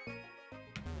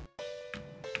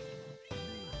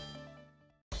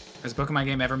 Has a Pokemon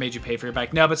game ever made you pay for your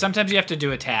bike? No, but sometimes you have to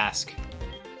do a task.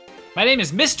 My name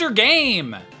is Mr.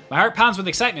 Game! My heart pounds with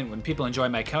excitement when people enjoy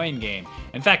my coin game.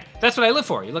 In fact, that's what I live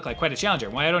for. You look like quite a challenger.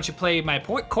 Why don't you play my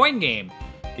coin game?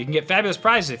 You can get fabulous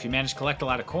prizes if you manage to collect a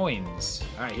lot of coins.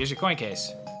 All right, here's your coin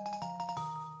case.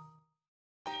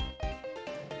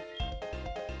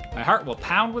 My heart will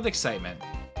pound with excitement.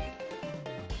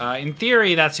 In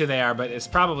theory, that's who they are, but it's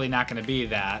probably not going to be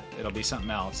that. It'll be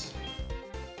something else.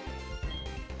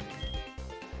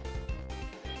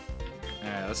 All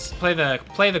right, let's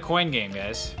play the coin game,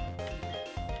 guys.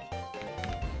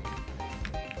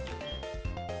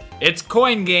 It's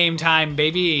coin game time,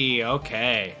 baby.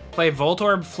 Okay. Play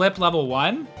Voltorb Flip level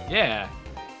 1? Yeah.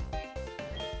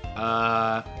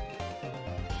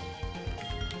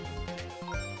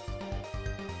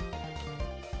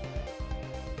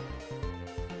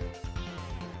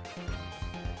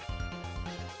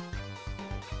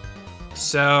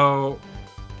 So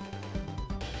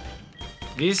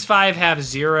these 5 have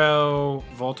 0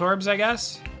 Voltorbs, I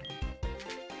guess.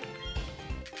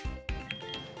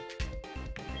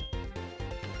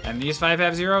 And these 5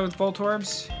 have 0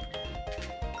 Voltorbs.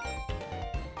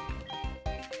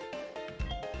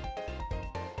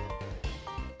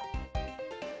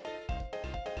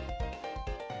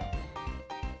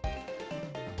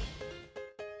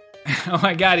 Oh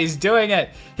my god, he's doing it!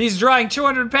 He's drawing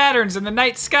 200 patterns in the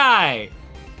night sky!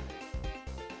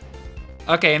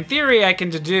 Okay, in theory I can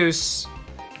deduce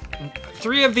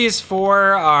 3 of these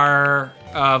 4 are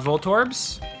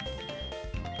Voltorbs.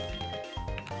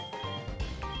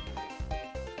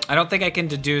 I don't think I can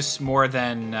deduce more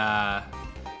than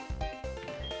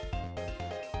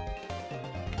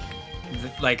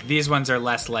like these ones are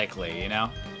less likely, you know?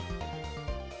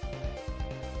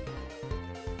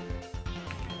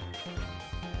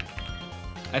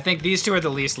 I think these 2 are the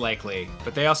least likely,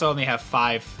 but they also only have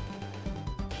 5.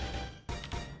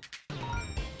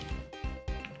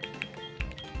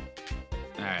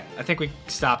 Alright, I think we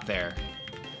stop there.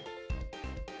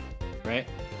 Right?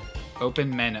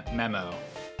 Open memo.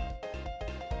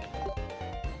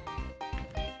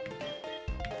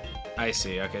 I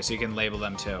see, okay, so you can label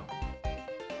them too.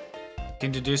 You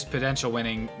can deduce potential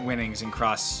winnings and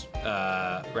cross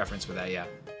reference with that, yeah.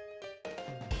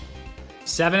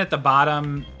 7 at the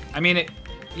bottom. I mean,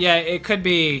 it could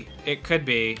be. It could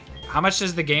be. How much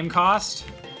does the game cost?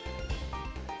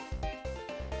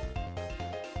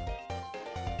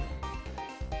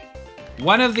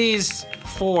 One of these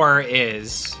 4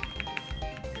 is.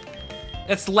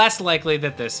 It's less likely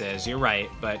that this is. You're right,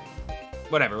 but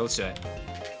whatever. Let's do it.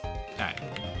 All right.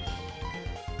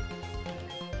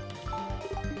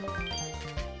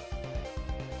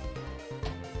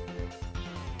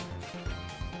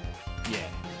 Yeah.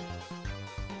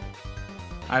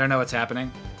 I don't know what's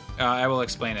happening. I will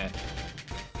explain it.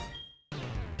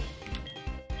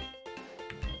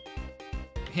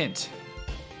 Hint.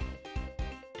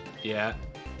 Yeah.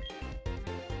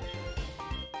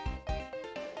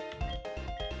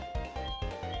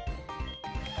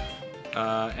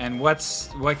 And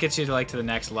what gets you to like to the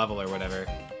next level or whatever?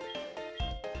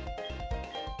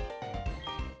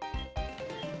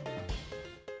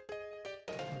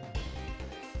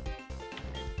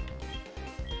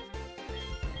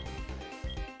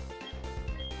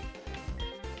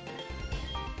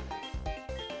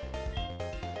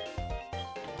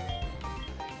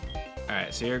 All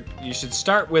right, so you should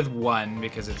start with 1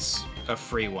 because it's a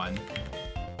free one.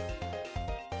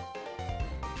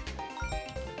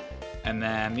 And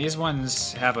then these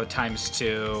ones have a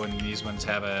 ×2, and these ones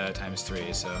have a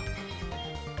 ×3, so.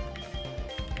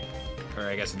 Or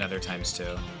I guess another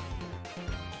 ×2.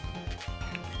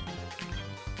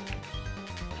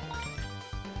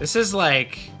 This is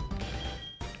like.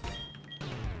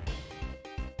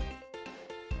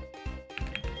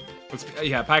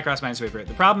 Yeah, Picross Minesweeper.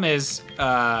 The problem is,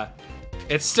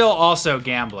 it's still also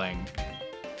gambling.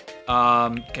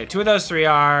 Okay, 2 of those 3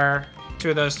 are.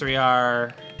 2 of those 3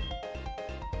 are.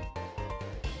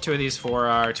 2 of these 4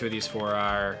 are, 2 of these 4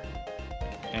 are,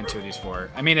 and 2 of these 4.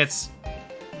 I mean, it's...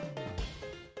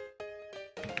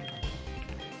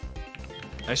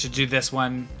 I should do this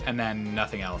one, and then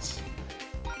nothing else.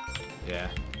 Yeah.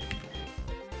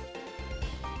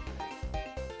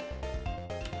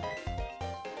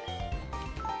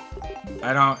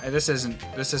 I don't... This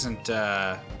isn't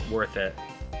worth it.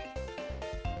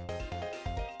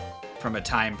 From a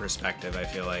time perspective, I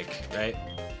feel like, right?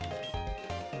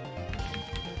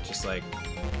 Just like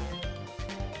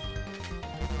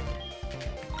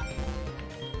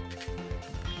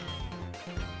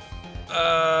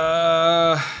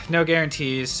no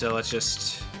guarantees, so let's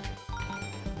just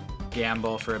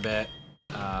gamble for a bit.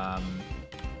 All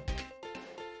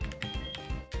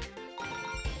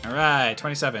right,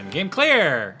 27. Game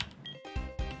clear.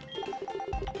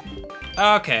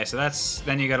 Okay, so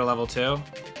then you go to level 2.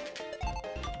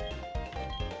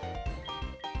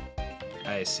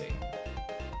 I see.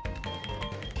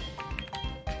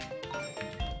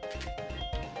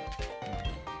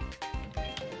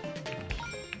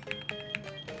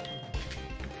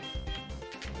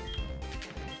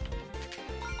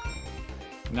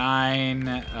 Nine.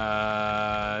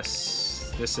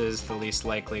 This is the least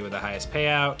likely with the highest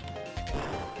payout.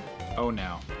 Oh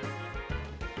no.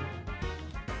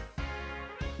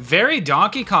 Very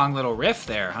Donkey Kong little riff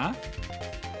there, huh?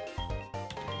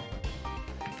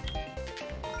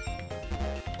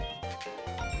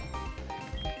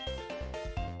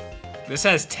 This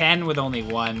has 10 with only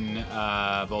 1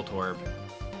 Voltorb.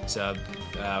 So,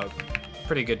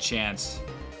 pretty good chance.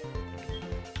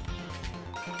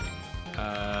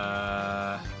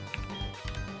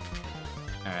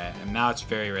 Alright, and now it's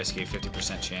very risky,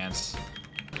 50% chance.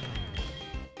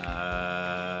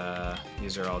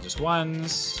 These are all just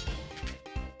 1s.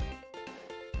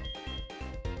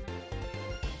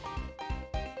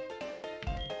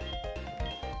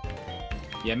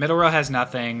 Yeah, middle row has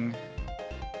nothing.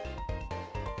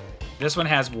 This one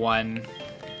has 1.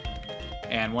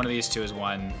 And one of these 2 is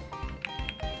 1.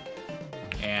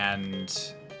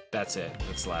 And that's it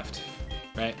that's left.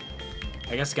 Right?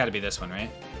 I guess it's got to be this one,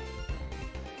 right?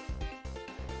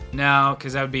 No,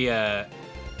 because that would be a...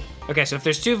 Okay, so if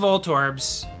there's 2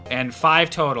 Voltorbs and 5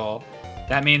 total,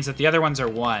 that means that the other ones are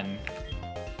 1.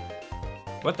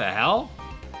 What the hell?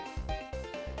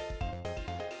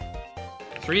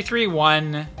 3, 3,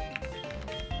 1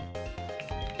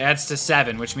 adds to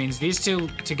 7, which means these 2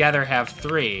 together have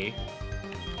 3,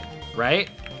 right?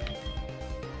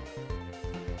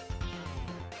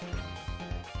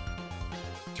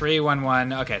 Three, 1,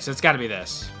 1. Okay, so it's got to be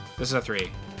this. This is a 3.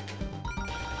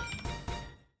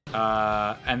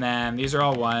 And then these are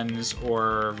all 1s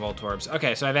or Voltorbs.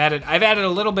 Okay, so I've added a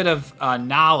little bit of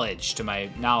knowledge to my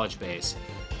knowledge base.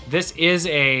 This is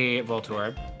a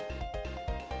Voltorb.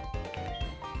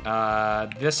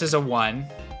 This is a 1.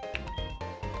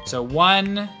 So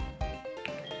 1.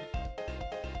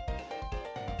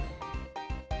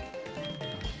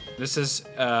 This is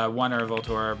 1 or a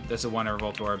Voltorb. This is 1 or a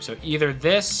Voltorb. So either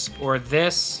this or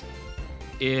this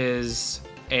is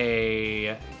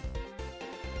a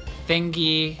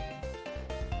thingy.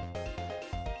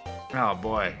 Oh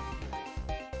boy.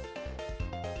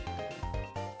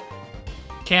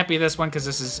 Can't be this one because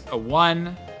this is a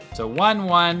 1. So 1,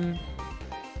 1.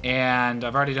 And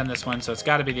I've already done this one, so it's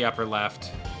got to be the upper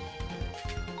left.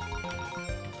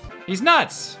 He's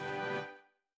nuts!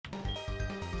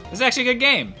 This is actually a good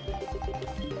game.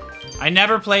 I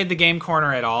never played the game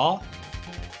corner at all.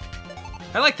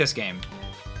 I like this game.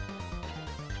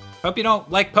 Hope you don't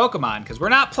like Pokemon, because we're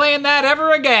not playing that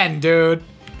ever again, dude.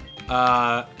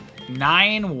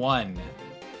 9-1.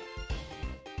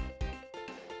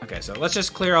 Okay, so let's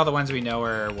just clear all the ones we know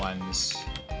are 1s.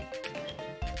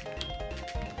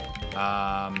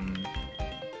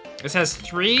 This has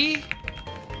 3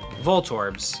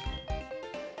 Voltorbs.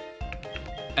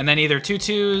 And then either 2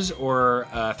 2s or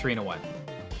 3 and a 1.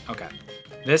 Okay.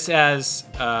 This has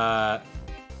 1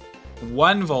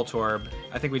 Voltorb.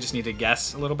 I think we just need to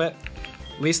guess a little bit.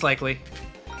 Least likely.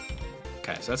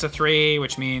 Okay, so that's a 3,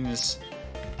 which means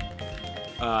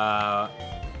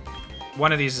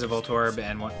one of these is a Voltorb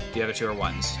and the other 2 are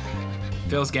 1s.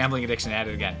 Phil's gambling addiction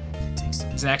added again.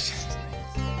 It's an action.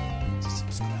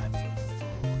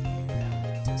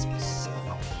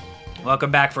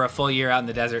 Welcome back for a full year out in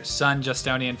the desert. Sun,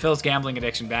 Justonian, Phil's gambling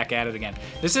addiction back at it again.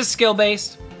 This is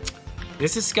skill-based.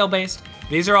 This is skill-based.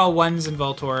 These are all 1s and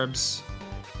Voltorbs.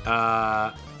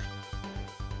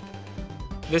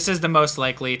 This is the most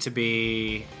likely to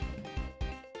be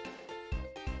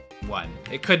 1.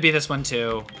 It could be this one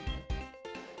too.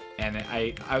 And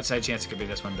outside chance it could be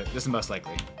this one, but this is the most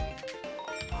likely.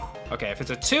 Okay, if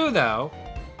it's a 2 though,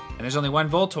 and there's only 1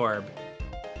 Voltorb,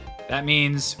 that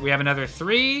means we have another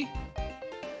 3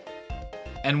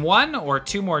 and 1 or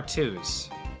 2 more 2s.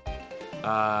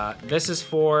 This is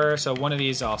 4, so one of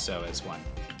these also is 1.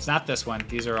 It's not this one.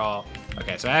 These are all...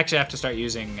 Okay, so I actually have to start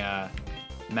using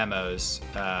memos.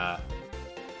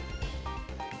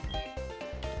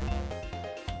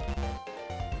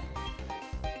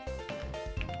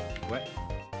 What?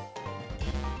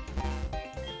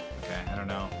 Okay, I don't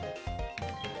know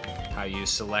how you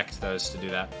select those to do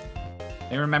that.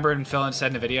 I remember when Phil said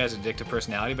in the video as addictive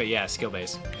personality, but yeah,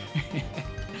 skill-based.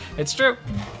 It's true.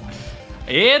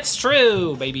 It's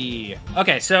true, baby.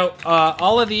 Okay, so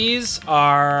all of these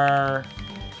are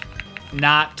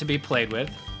not to be played with.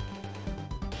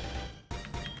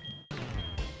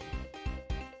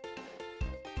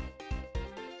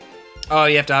 Oh,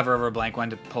 you have to hover over a blank one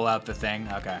to pull out the thing?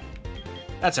 Okay.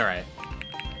 That's all right.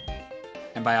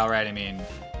 And by all right, I mean...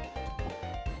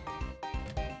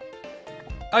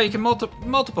 Oh, you can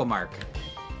multiple mark.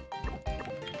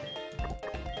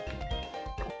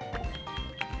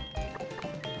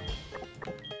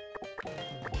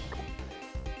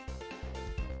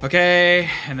 Okay,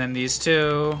 and then these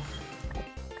 2.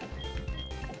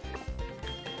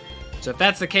 So if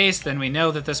that's the case, then we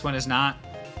know that this one is not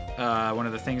one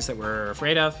of the things that we're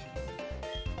afraid of.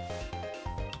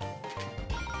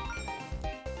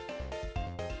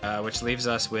 Which leaves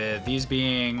us with these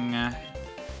being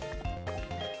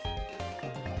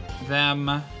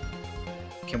them.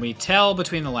 Can we tell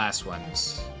between the last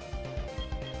ones?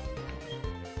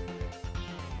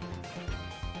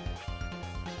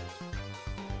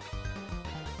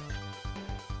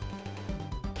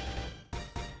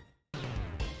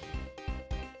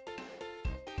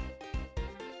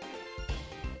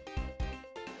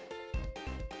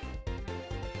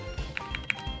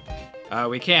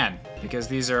 We can, because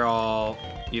these are all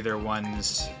either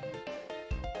 1s.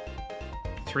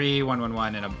 3, 1, 1,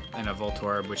 1, and a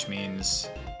Voltorb, which means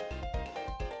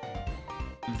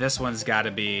this one's got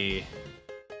to be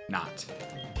not.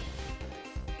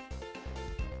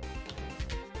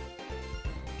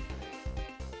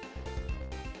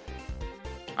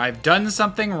 I've done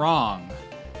something wrong.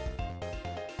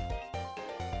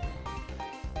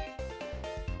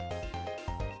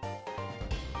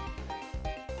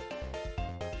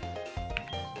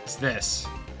 It's this.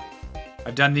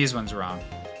 I've done these ones wrong.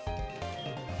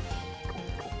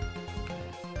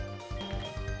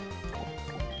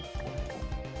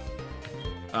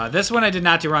 This one I did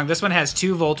not do wrong. This one has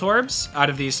 2 Voltorbs out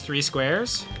of these 3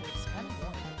 squares.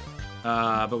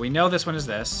 But we know this one is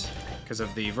this, because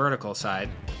of the vertical side.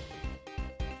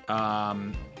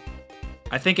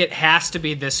 I think it has to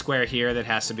be this square here that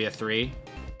has to be a 3.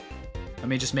 Let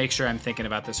me just make sure I'm thinking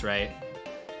about this right.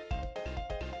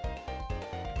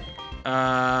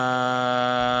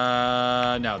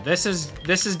 No, this is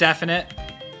definite.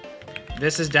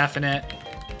 This is definite.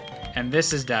 And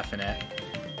this is definite.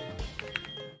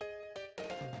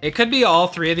 It could be all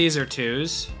 3 of these are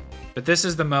 2s, but this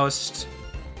is the most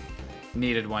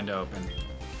needed one to open.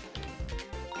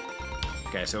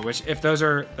 Okay, so if those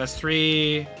are, that's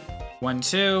 3, 1,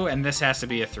 2, and this has to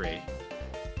be a 3.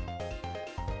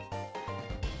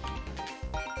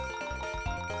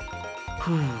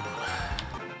 Whew.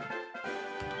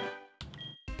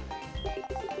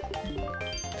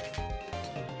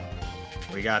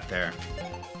 We got there.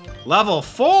 Level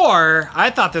 4? I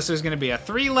thought this was going to be a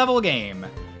 3-level game.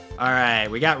 All right,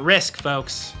 we got risk,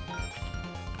 folks.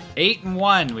 8 and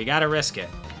 1. We got to risk it.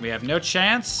 We have no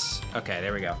chance. Okay,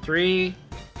 there we go. 3,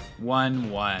 1,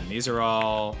 1. These are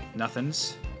all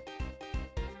nothings.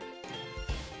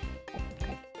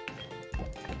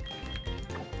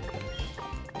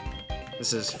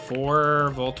 This is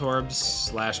 4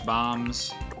 Voltorbs /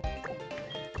 bombs.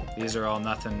 These are all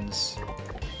nothings.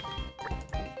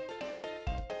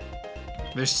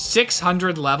 There's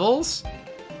 600 levels?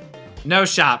 No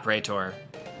shot, Praetor.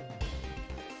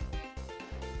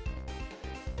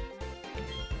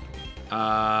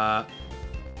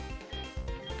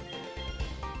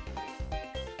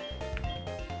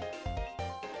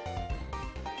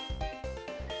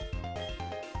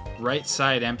 Right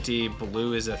side empty,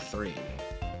 blue is a 3.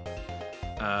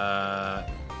 I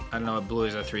don't know what blue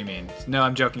is a 3 means. No,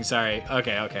 I'm joking, sorry.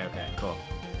 Okay, cool.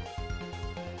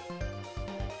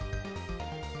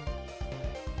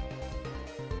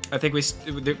 I think we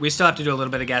still have to do a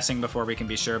little bit of guessing before we can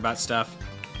be sure about stuff.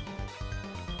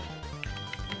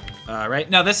 Right?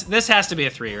 No, this has to be a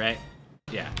 3, right?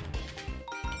 Yeah.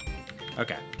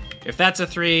 Okay. If that's a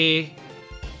 3,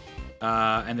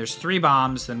 and there's 3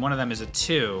 bombs, then one of them is a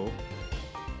 2.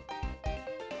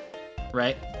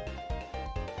 Right?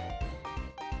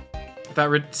 I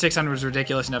thought 600 was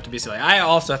ridiculous enough to be silly. I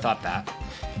also thought that.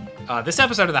 This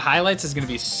episode of the highlights is going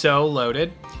to be so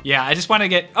loaded. Yeah, I just want to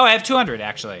get... Oh, I have 200,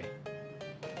 actually.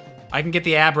 I can get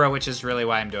the Abra, which is really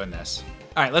why I'm doing this.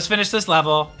 All right, let's finish this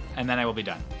level, and then I will be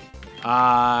done.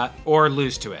 Or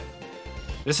lose to it.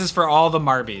 This is for all the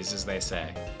Marbies, as they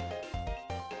say.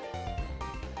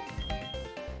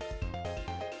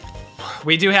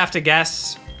 We do have to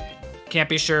guess. Can't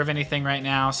be sure of anything right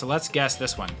now, so let's guess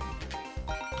this one.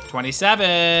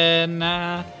 27.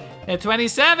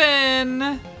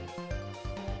 27.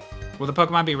 Will the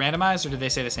Pokemon be randomized, or did they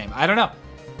say the same? I don't know.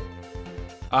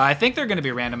 I think they're going to be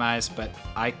randomized, but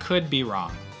I could be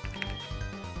wrong.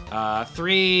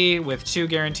 3 with 2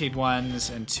 guaranteed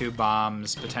ones and 2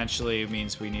 bombs potentially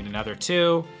means we need another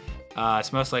 2.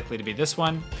 It's most likely to be this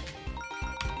one.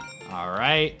 All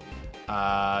right.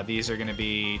 These are going to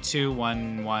be 2,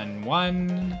 1, 1,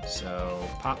 1. So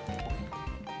pop.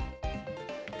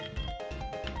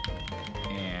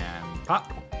 And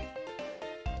pop.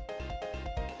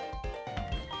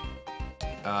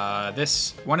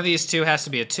 One of these 2 has to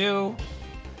be a 2,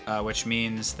 which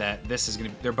means that this is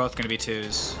they're both gonna be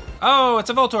 2s. Oh, it's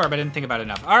a Voltorb, I didn't think about it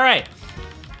enough. All right.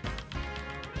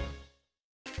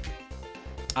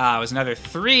 It was another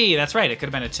 3, that's right, it could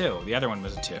have been a 2. The other one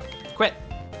was a 2. Quit.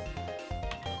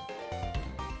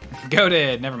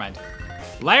 Goated, never mind.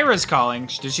 Lyra's calling.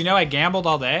 Did she know I gambled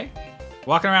all day?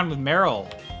 Walking around with Meryl,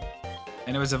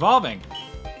 and it was evolving.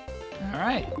 All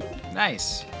right,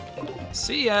 nice.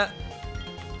 See ya.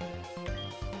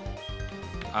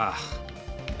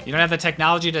 You don't have the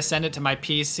technology to send it to my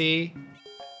PC?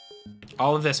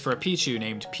 All of this for a Pichu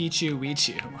named Pichu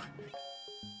Weechu.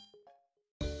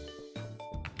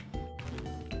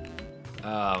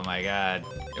 Oh my god.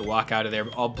 I walk out of there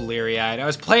all bleary-eyed. I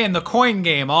was playing the coin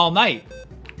game all night.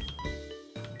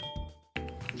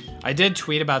 I did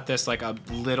tweet about this like a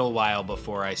little while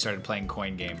before I started playing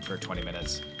coin game for 20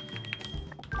 minutes.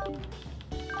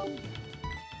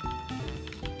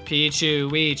 Pichu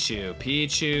Weechu,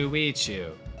 Pichu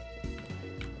Weechu.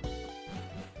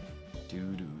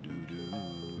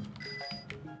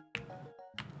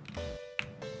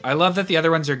 I love that the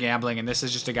other ones are gambling, and this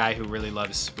is just a guy who really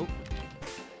loves... Ooh.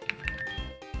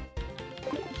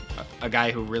 A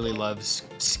guy who really loves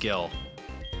skill.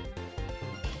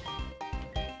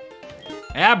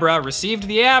 Abra, received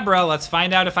the Abra. Let's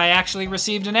find out if I actually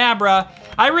received an Abra.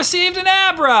 I received an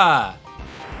Abra!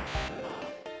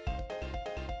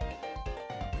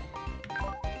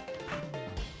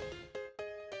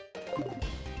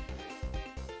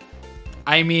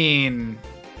 I mean...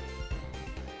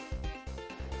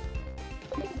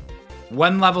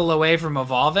 One level away from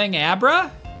evolving,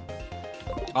 Abra?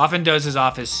 Often dozes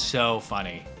off is so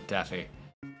funny, Daffy.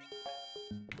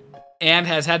 And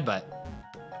has headbutt.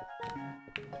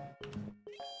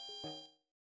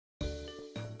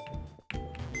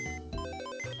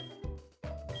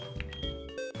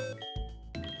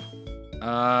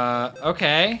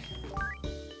 Okay.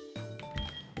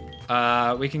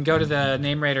 We can go to the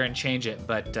name rater and change it,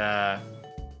 but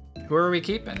who are we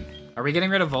keeping? Are we getting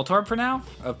rid of Voltorb for now?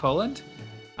 Of Poland?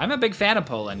 I'm a big fan of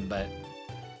Poland, but...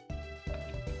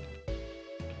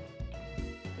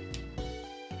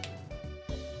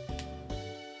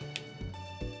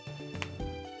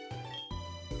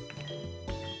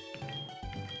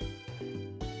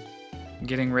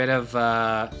 Getting rid of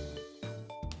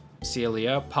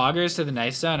Celio. Poggers to the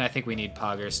Nice Zone. I think we need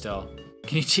Poggers still.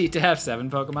 Can you cheat to have 7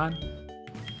 Pokemon?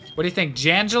 What do you think?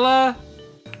 Jangela,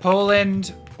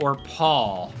 Poland, or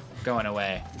Paul going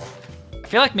away? I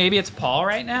feel like maybe it's Paul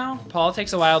right now. Paul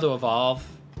takes a while to evolve.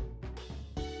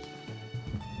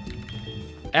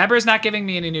 Abra's not giving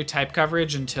me any new type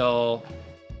coverage until...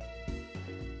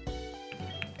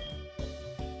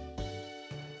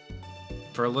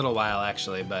 for a little while,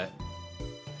 actually, but...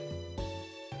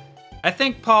 I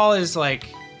think Paul is,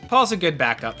 like... Paul's a good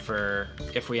backup for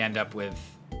if we end up with...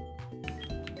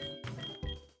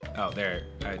 Oh, there.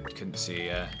 I couldn't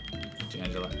see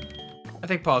Jangela. I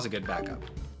think Paul's a good backup.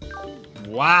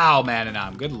 Wow,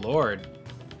 Mananam. Good lord.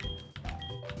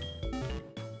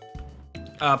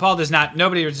 Paul does not...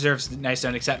 Nobody deserves Nice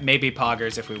Zone except maybe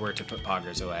Poggers if we were to put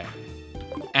Poggers away.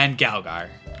 And Galgar.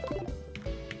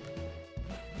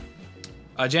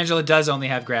 Jangela does only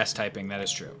have grass typing. That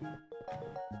is true.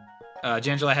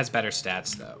 Jangela has better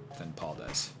stats, though, than Paul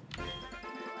does.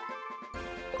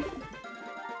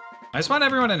 I just want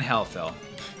everyone in hell, Phil.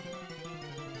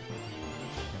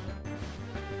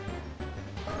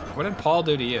 What did Paul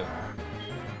do to you?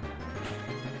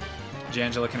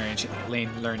 Jangela can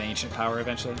learn Ancient Power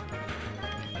eventually.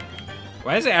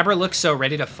 Why does Abra look so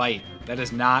ready to fight? That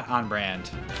is not on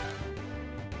brand.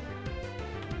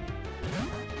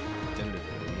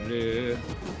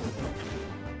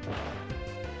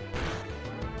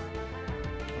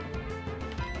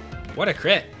 What a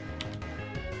crit.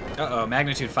 Uh-oh,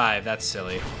 magnitude 5. That's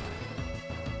silly.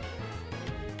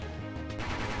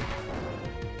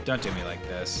 Don't do me like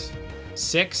this.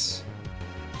 6.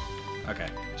 Okay,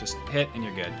 just hit and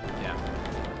you're good. Yeah.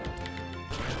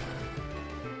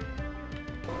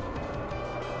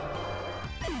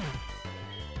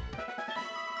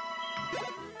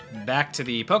 Back to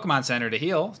the Pokemon Center to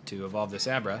heal, to evolve this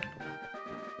Abra.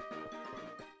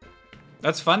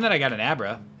 That's fun that I got an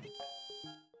Abra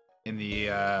in the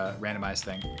randomized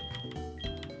thing.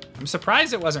 I'm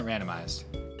surprised it wasn't randomized.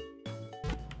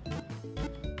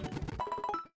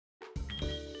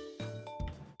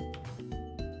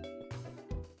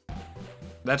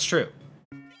 That's true.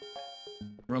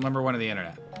 Rule number 1 of the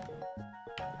internet.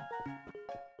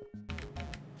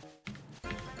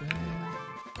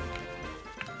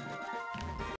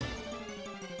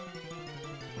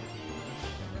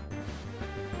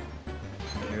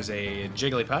 Here's a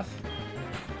Jigglypuff.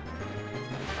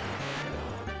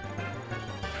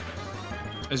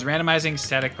 Is randomizing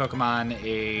static Pokemon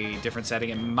a different setting?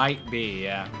 It might be,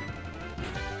 yeah.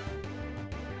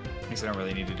 I guess I don't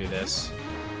really need to do this.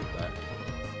 But...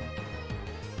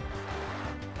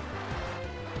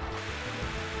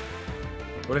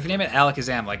 what if you name it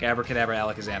Alakazam, like Abracadabra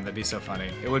Alakazam? That'd be so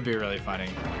funny. It would be really funny.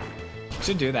 We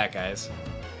should do that, guys.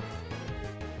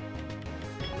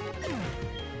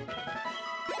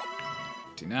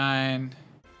 $9.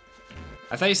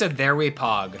 I thought you said there we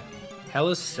pog. Hell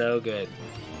is so good.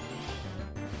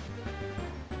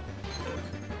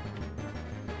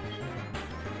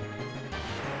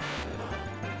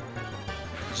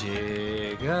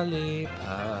 Jigglypuff.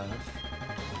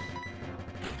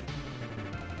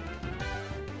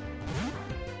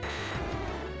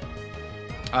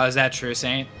 Oh, is that true,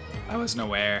 Saint? I wasn't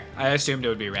aware. I assumed it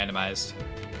would be randomized.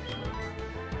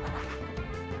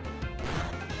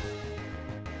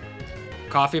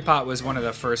 Coffee Pot was one of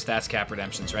the first That's Cap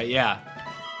redemptions, right? Yeah.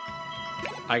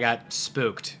 I got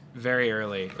spooked very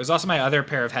early. It was also my other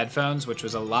pair of headphones, which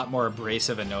was a lot more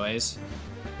abrasive a noise.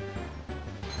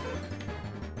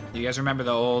 You guys remember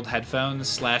the old headphones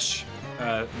slash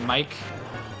mic?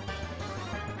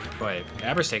 Boy,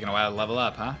 Abra's taking a while to level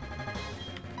up, huh?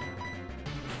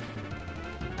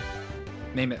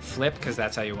 Name it Flip, because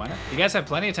that's how you want it. You guys have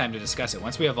plenty of time to discuss it.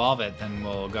 Once we evolve it, then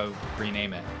we'll go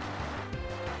rename it.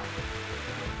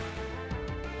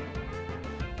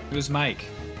 Who's Mike?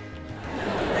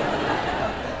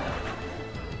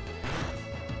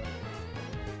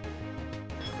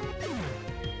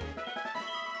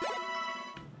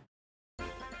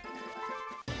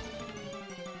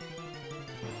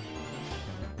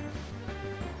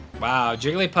 Wow,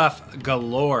 Jigglypuff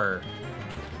galore.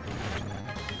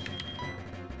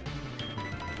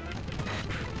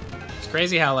 It's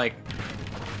crazy how, like,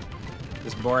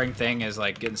 this boring thing is,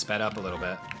 like, getting sped up a little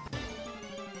bit.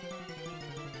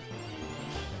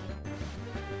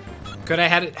 Could I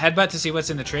headbutt to see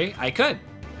what's in the tree? I could.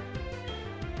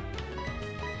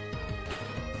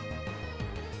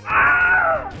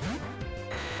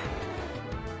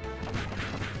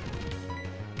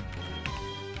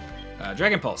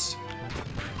 Dragon Pulse.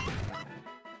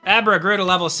 Abra grew to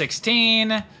level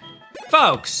 16.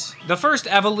 Folks, the first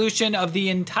evolution of the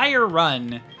entire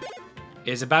run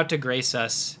is about to grace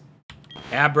us.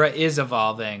 Abra is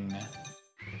evolving.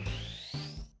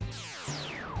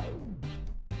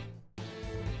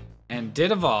 And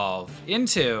did evolve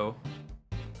into...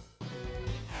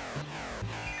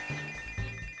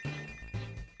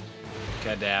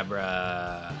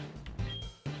 Kadabra.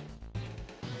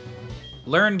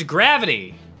 Learned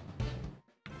gravity.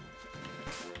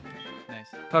 Nice.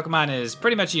 Pokemon is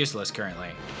pretty much useless currently.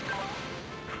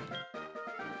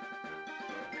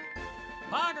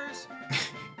 Poggers.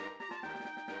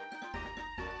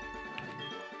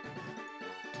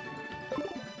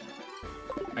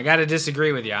 I gotta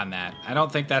disagree with you on that. I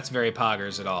don't think that's very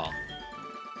poggers at all.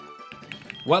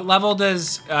 What level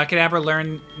does Kadabra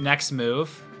learn next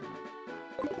move?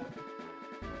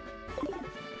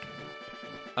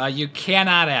 You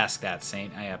cannot ask that,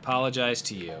 Saint. I apologize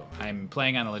to you. I'm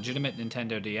playing on a legitimate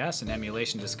Nintendo DS, and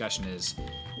emulation discussion is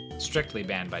strictly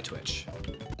banned by Twitch.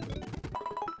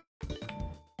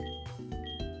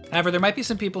 However, there might be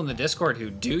some people in the Discord who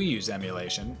do use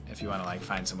emulation, if you want to like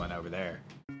find someone over there.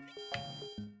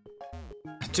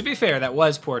 To be fair, that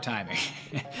was poor timing.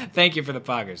 Thank you for the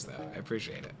poggers, though. I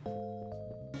appreciate it.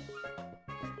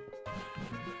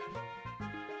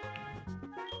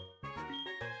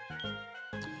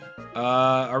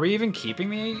 Are we even keeping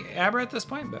the Abra at this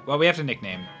point? But, well, we have to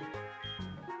nickname.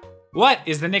 What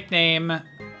is the nickname?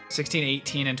 16,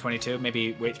 18, and 22.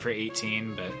 Maybe wait for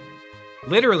 18, but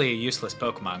literally a useless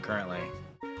Pokemon currently.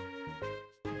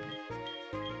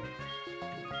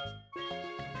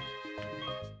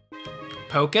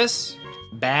 Pocus?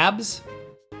 Babs?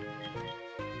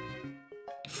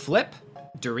 Flip?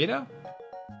 Dorito?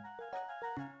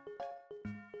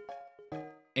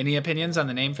 Any opinions on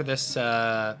the name for this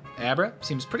Abra?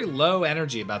 Seems pretty low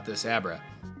energy about this Abra.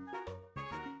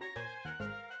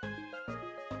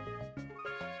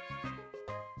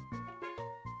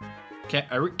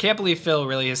 I can't believe Phil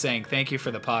really is saying thank you for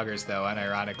the poggers, though,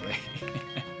 unironically.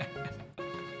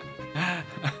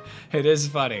 It is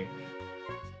funny.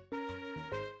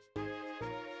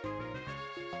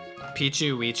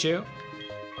 Pichu Wichu?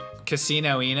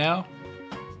 Casino Eno?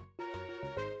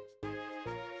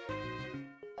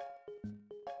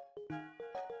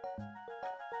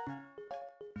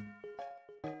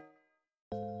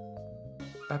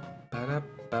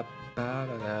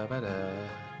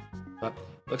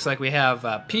 Looks like we have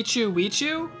Pichu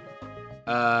Wichu,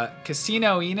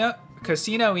 Casino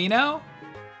Eno,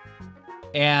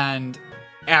 and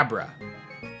Abra.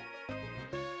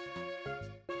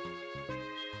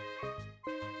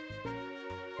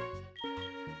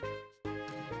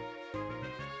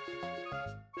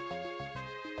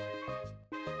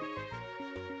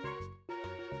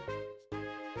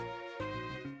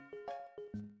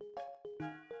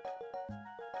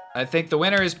 I think the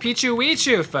winner is Pichu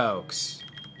Wichu, folks.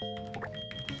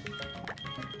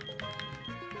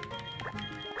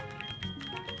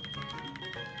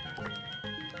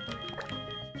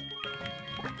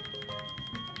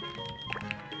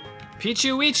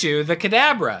 Pichu Wichu, the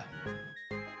Kadabra.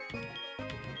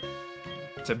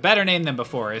 It's a better name than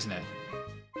before, isn't it?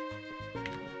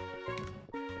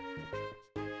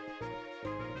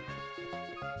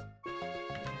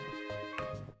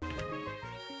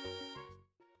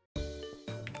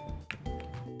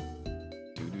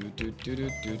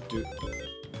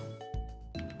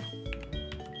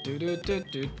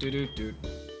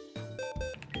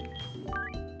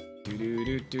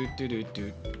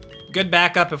 Good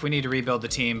backup if we need to rebuild the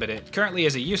team, but it currently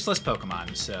is a useless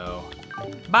Pokemon, so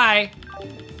bye!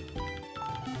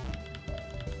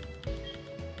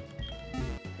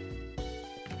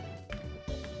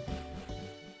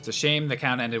 It's a shame the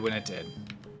count ended when it did.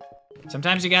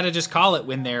 Sometimes you gotta just call it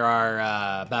when there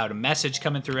are about a message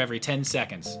coming through every 10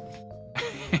 seconds.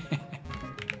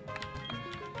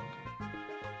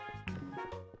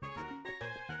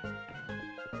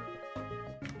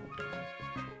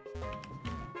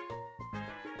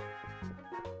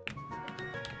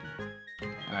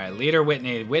 Alright, leader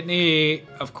Whitney. Whitney,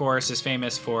 of course, is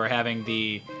famous for having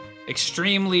the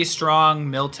extremely strong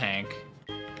Miltank.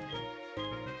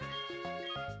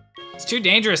 It's too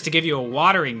dangerous to give you a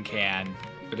watering can,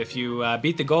 but if you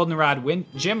beat the Goldenrod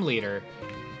gym leader,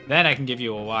 then I can give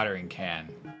you a watering can.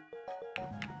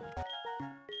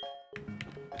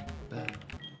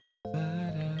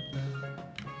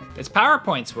 Its power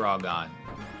points were all gone.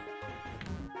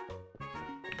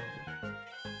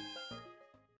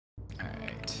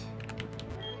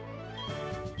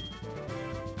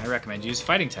 I recommend use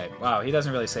fighting type. Wow, he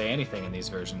doesn't really say anything in these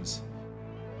versions.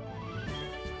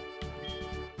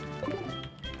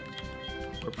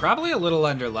 We're probably a little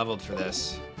under leveled for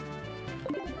this.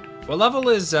 What level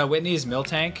is Whitney's mill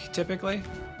tank typically?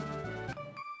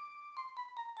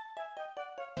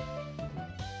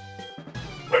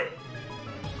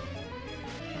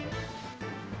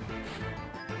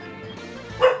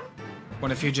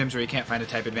 One of the few gyms where you can't find a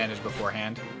type advantage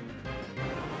beforehand.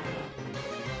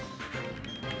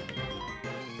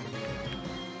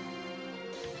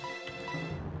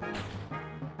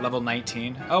 Level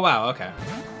 19. Oh, wow, okay.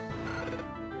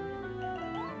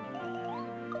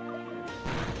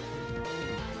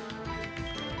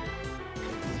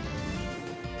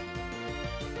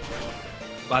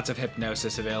 Lots of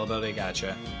hypnosis availability,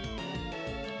 gotcha.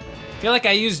 I feel like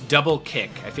I used double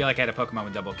kick. I feel like I had a Pokemon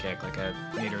with double kick, like a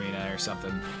Nidorina or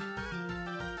something.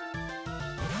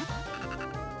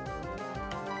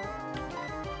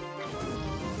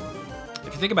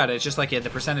 If you think about it, it's just like you had the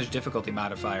percentage difficulty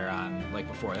modifier on, like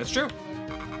before. That's true.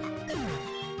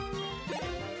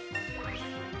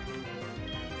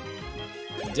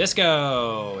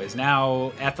 Disco is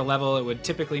now at the level it would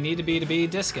typically need to be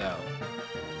Disco.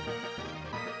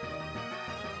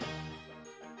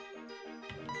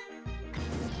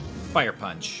 Fire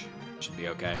Punch should be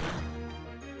okay.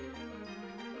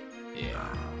 Yeah.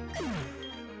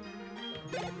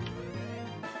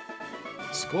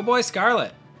 Schoolboy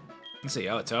Scarlet. Let's see.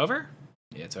 Oh, it's over?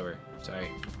 Yeah, it's over. Sorry.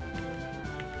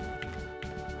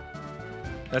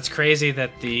 That's crazy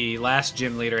that the last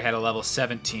gym leader had a level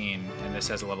 17 and this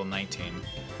has a level 19.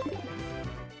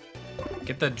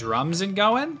 Get the drums in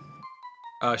going?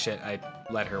 Oh shit, I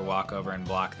let her walk over and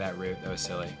block that route. That was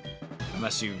silly.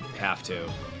 Unless you have to.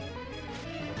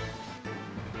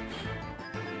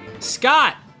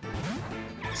 Scott!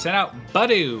 Sent out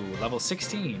Budu, level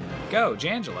 16. Go,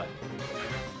 Jangela.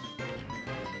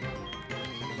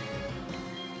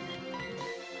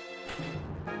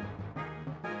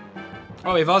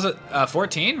 Oh, we've also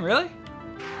 14? Really?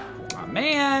 Oh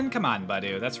man, come on,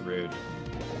 Budu. That's rude.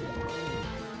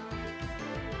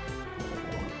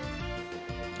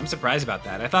 I'm surprised about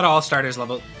that. I thought all starters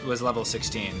was level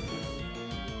 16.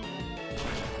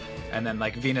 And then,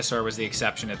 like, Venusaur was the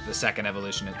exception at the second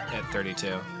evolution at 32.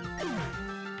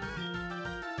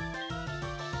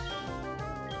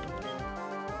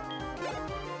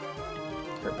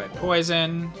 Hurt by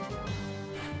poison.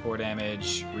 4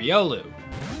 damage. Riolu.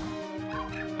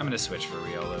 I'm gonna switch for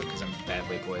Riolu because I'm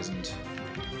badly poisoned.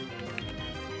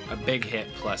 A big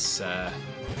hit plus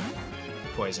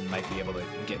poison might be able to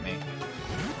get me.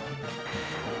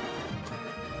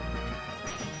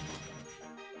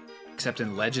 Except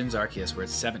in Legends Arceus, where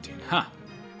it's 17. Huh.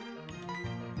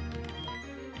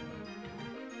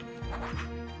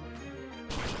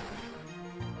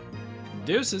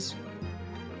 Deuces.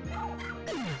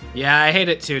 Yeah, I hate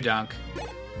it too, Dunk.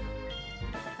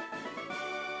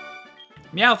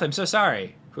 Meowth, I'm so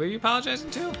sorry. Who are you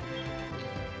apologizing to?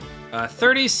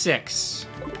 36.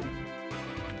 2,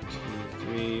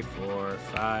 3, 4,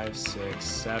 5, 6,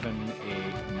 7, 8,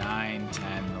 9,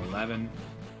 10, 11.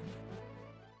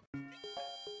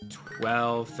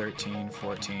 12, 13,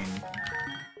 14.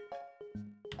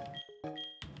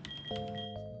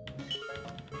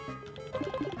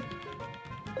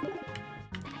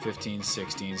 15,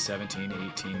 16, 17,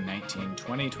 18, 19,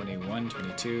 20, 21,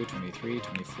 22, 23,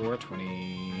 24,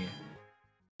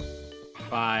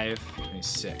 25,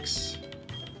 26.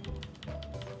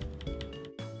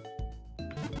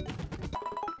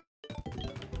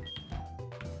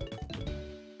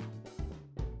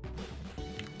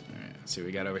 Let's see what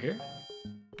we got over here.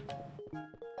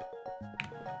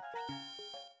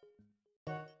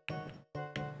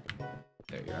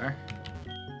 There you are.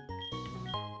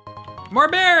 More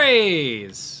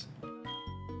berries!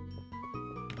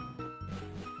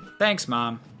 Thanks,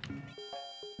 Mom.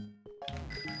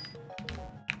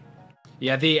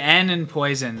 Yeah, the N in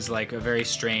Poison's like a very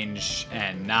strange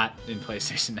N, not in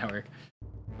PlayStation Network.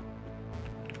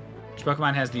 Which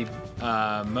Pokemon has the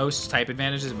most type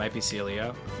advantages? It might be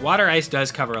Celio. Water Ice does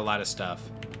cover a lot of stuff.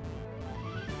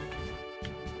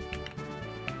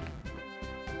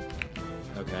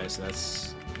 Okay, so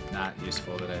that's not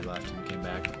useful that I left and came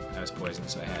back. I was poisoned,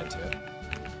 so I had to.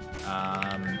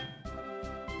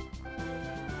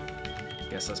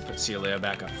 Guess let's put Celio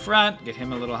back up front, get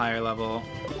him a little higher level.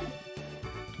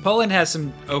 Poland has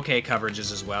some okay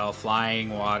coverages as well.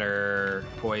 Flying, water,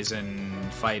 poison,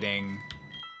 fighting.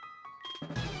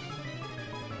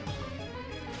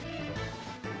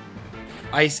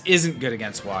 Ice isn't good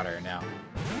against water now.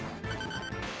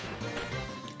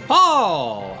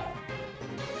 Paul!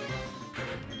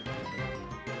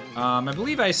 I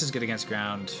believe ice is good against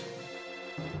ground.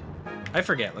 I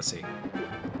forget, let's see.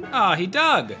 Oh, he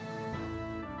dug!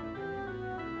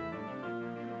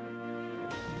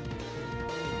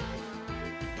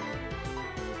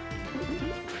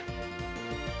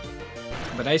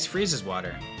 But ice freezes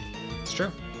water. It's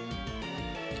true.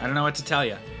 I don't know what to tell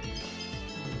you.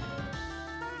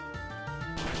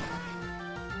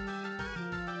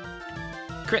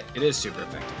 Crit. It is super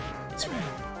effective. That's right.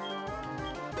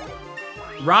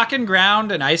 Rock and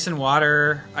ground and ice and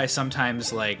water, I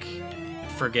sometimes, like,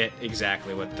 forget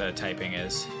exactly what the typing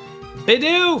is.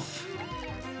 Bidoof!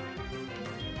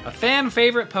 A fan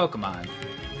favorite Pokemon.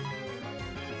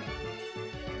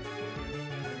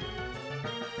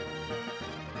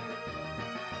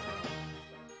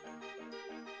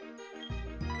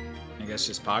 I guess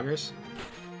just Poggers.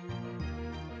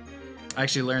 I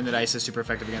actually learned that ice is super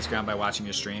effective against ground by watching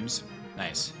your streams.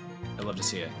 Nice. I'd love to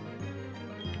see it.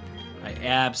 I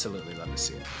absolutely love to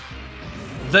see it.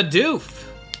 The Doof!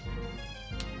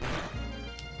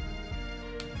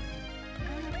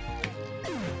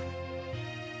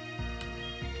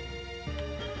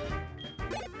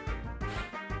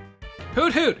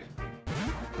 Hoot hoot!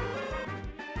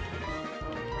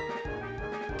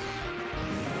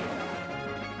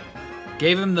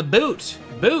 Gave him the boot.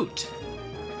 Boot!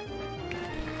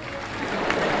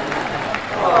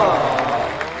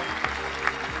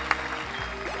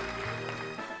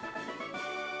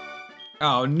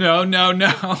 Oh, no, no,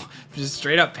 no. Just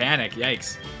straight up panic.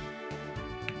 Yikes.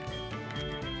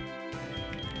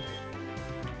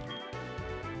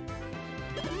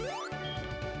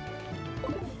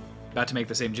 About to make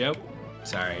the same joke?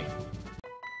 Sorry.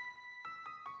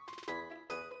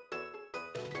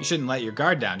 You shouldn't let your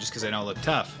guard down just because I don't look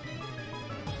tough.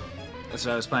 That's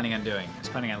what I was planning on doing. I was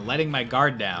planning on letting my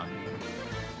guard down.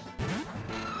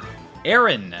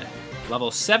 Aaron, level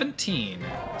 17.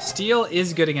 Steel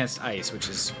is good against ice, which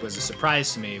was a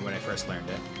surprise to me when I first learned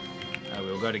it. We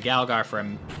will go to Galgar for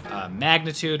a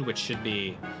magnitude, which should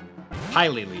be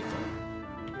highly lethal.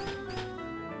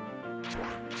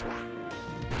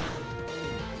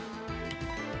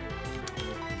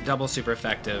 Double super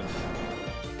effective.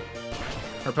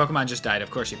 Her Pokemon just died. Of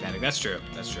course she panicked. That's true.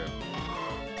 That's true.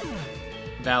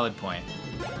 Valid point.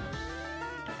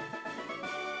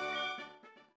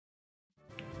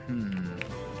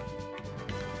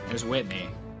 There's Whitney.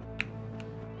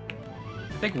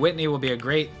 I think Whitney will be a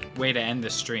great way to end the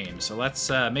stream. So let's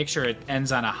make sure it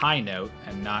ends on a high note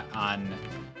and not on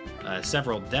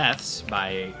several deaths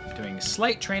by doing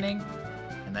slight training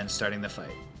and then starting the fight.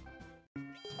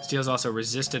 Steel's also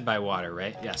resisted by water,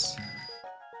 right? Yes.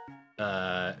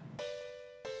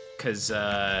 Because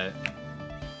I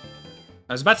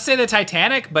was about to say the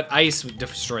Titanic, but ice would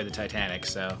destroy the Titanic,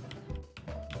 so.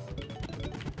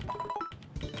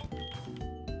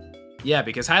 Yeah,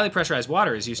 because highly pressurized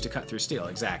water is used to cut through steel.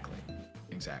 Exactly.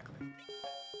 Exactly.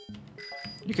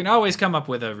 You can always come up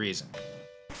with a reason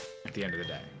at the end of the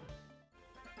day.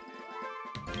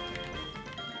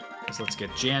 So let's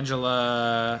get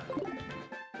Jangela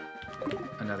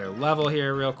another level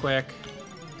here real quick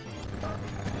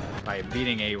by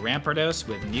beating a Rampardos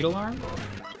with Needle Arm.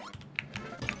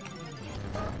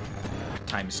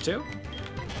 ×2.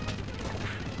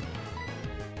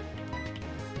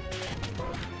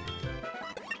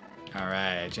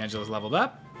 Alright, Jangela's leveled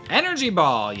up. Energy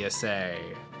Ball, you say?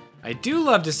 I do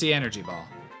love to see Energy Ball.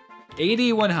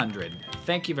 80-100.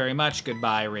 Thank you very much.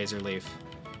 Goodbye, Razorleaf.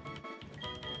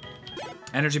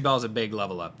 Energy Ball's a big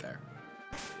level up there.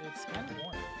 It's kind of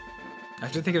boring. I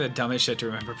have to think of the dumbest shit to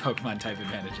remember Pokemon type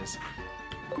advantages.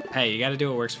 Hey, you gotta do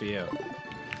what works for you.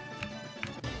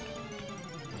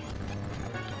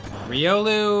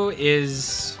 Riolu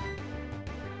is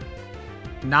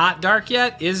not dark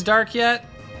yet? Is dark yet?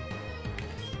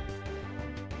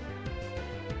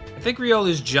 I think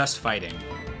Riolu's just fighting.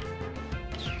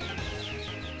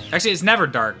 Actually, it's never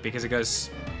dark because it goes,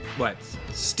 what?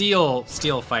 Steel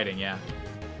fighting, yeah.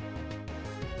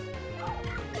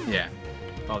 Yeah,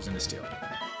 evolves into steel.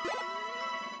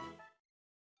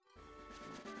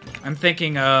 I'm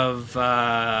thinking of,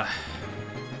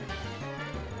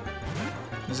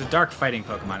 there's a dark fighting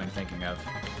Pokemon I'm thinking of.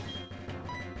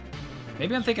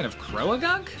 Maybe I'm thinking of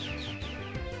Croagunk?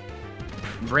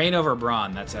 Brain over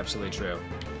Brawn, that's absolutely true.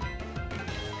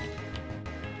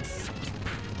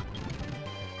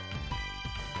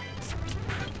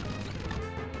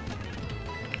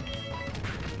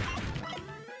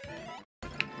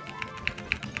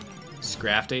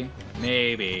 Scrafty?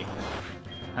 Maybe.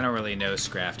 I don't really know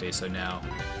Scrafty, so no.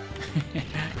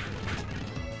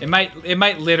 It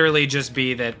might literally just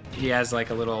be that he has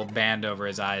like a little band over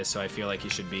his eyes, so I feel like he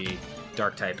should be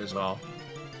dark type as well.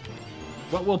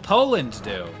 What will Poland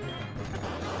do?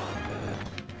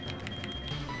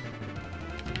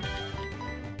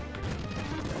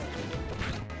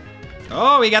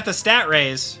 Oh, we got the stat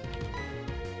raise.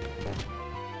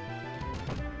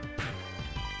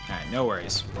 Alright, No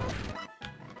worries.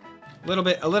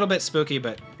 A little bit spooky,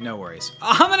 but no worries.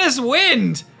 Ominous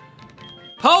wind!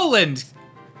 Poland!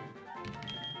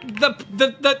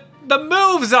 The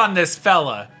moves on this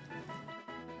fella.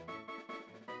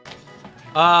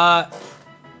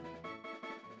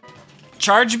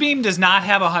 Charge Beam does not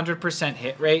have 100%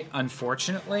 hit rate,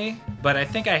 unfortunately, but I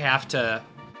think I have to.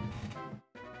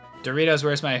 Doritos,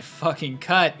 where's my fucking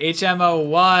cut?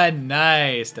 HMO1,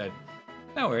 nice.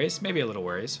 No worries, maybe a little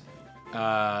worries.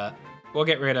 We'll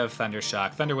get rid of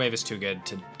Thundershock. Thunderwave is too good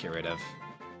to get rid of.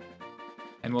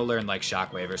 And we'll learn like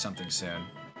Shockwave or something soon.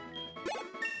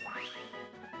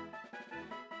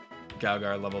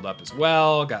 Galgar leveled up as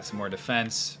well, got some more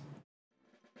defense.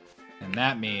 And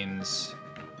that means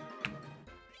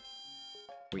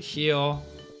we heal,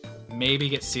 maybe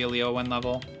get Celio 1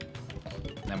 level,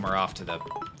 and then we're off to the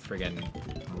friggin'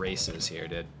 races here,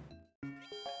 dude.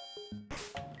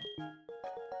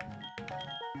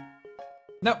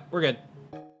 Nope, we're good.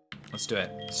 Let's do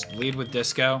it. Let's lead with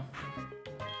Disco.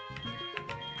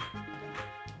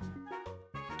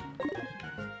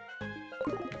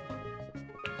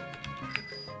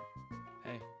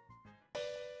 Hey.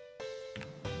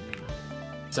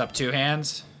 What's up, two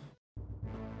hands?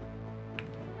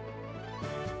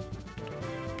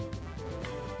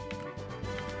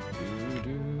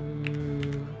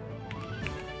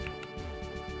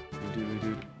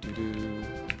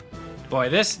 Boy,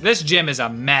 this gym is a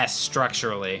mess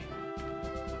structurally.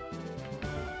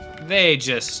 A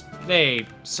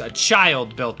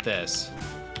child built this.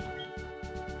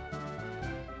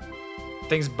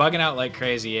 Things bugging out like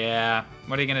crazy, yeah.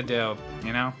 What are you gonna do,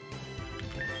 you know?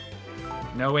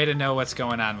 No way to know what's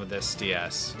going on with this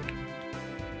DS.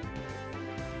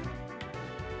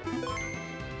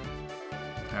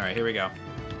 All right, here we go.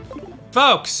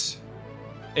 Folks,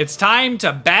 it's time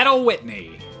to battle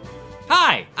Whitney.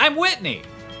 Hi, I'm Whitney.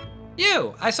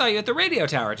 I saw you at the radio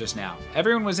tower just now.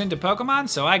 Everyone was into Pokemon,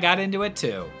 so I got into it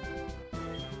too.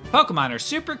 Pokemon are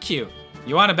super cute.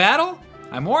 You want to battle?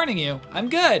 I'm warning you, I'm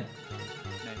good.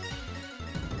 Nice.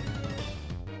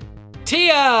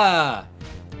 Tia!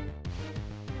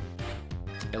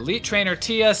 Elite Trainer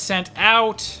Tia sent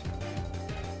out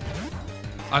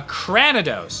a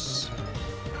Cranidos.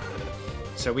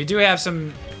 So we do have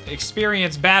some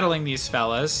experience battling these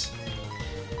fellas.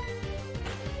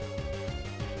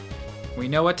 We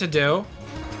know what to do.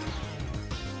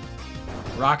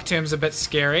 Rock Tomb's a bit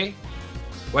scary.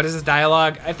 What is this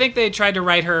dialogue? I think they tried to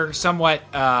write her somewhat,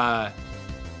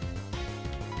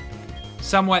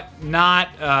 somewhat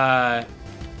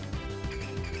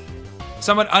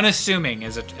unassuming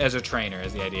as a trainer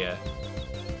is the idea.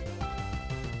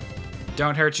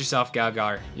 Don't hurt yourself,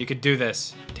 Galgar. You could do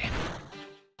this. Damn it.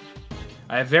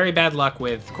 I have very bad luck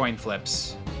with coin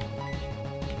flips.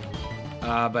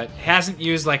 But hasn't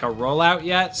used like a rollout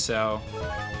yet, so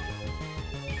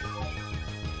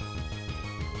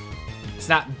it's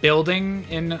not building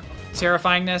in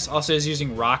terrifyingness. Also is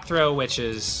using Rock Throw, which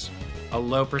is a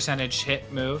low percentage hit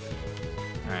move.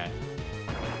 All right.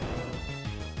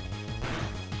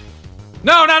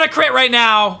 No, not a crit right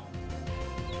now.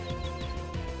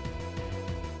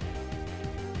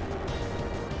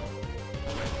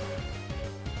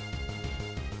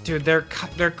 Dude, they're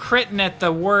critting at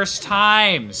the worst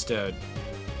times, dude.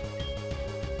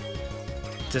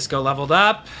 Disco leveled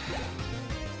up.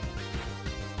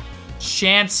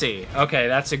 Chansey. Okay,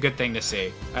 that's a good thing to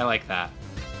see. I like that.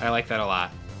 I like that a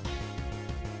lot.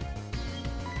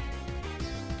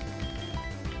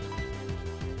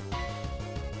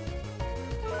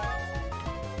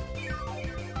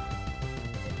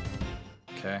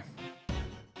 Okay.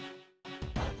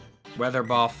 Weather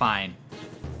ball, fine.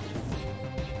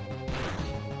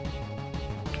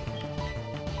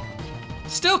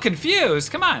 Still confused,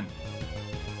 come on.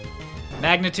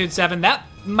 Magnitude 7, that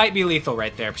might be lethal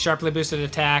right there. Sharply boosted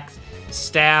attack,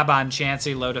 stab on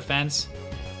Chansey, low defense.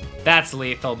 That's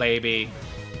lethal, baby.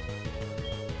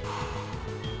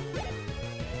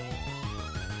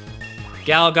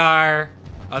 Galgar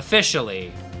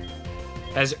officially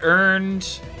has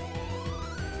earned,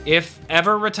 if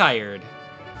ever retired,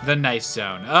 the Nice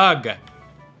Zone. Ugh.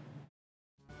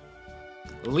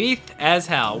 Leeth as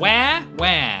hell. Wah,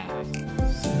 wah.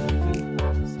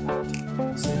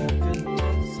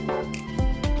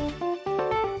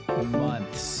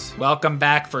 Months. Welcome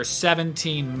back for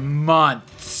 17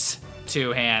 months.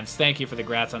 Two hands. Thank you for the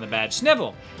grats on the badge.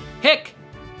 Snivel. Hick.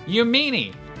 You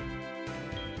meanie.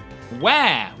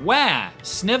 Wah, wah.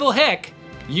 Snivel Hick.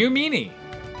 You meanie.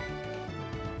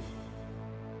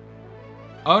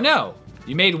 Oh no.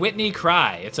 You made Whitney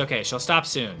cry. It's okay. She'll stop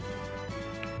soon.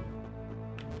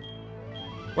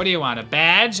 What do you want, a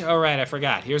badge? Oh, right, I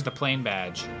forgot. Here's the plain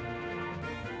badge.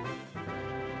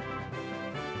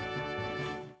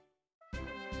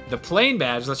 The plain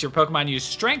badge lets your Pokemon use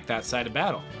strength outside of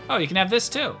battle. Oh, you can have this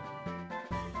too.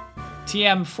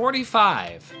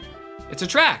 TM45. It's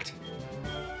attract.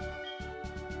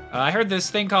 I heard this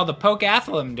thing called the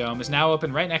Pokeathlon Dome is now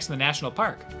open right next to the National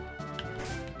Park.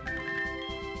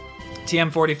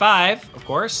 TM45, of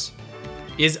course,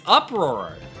 is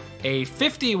Uproar, a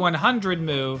 50-100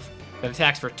 move that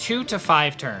attacks for 2 to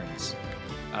 5 turns.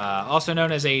 Also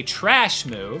known as a trash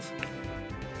move.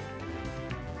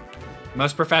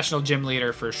 Most professional gym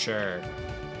leader for sure.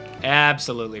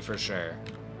 Absolutely for sure.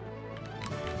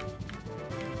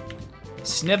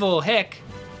 Snivel Hick,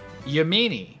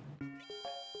 Yamini.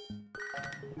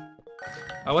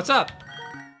 Oh, what's up?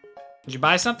 Did you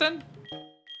buy something?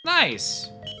 Nice.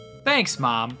 Thanks,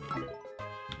 Mom.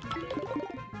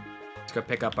 Let's go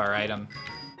pick up our item.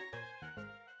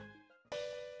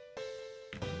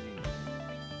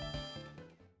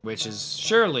 Which is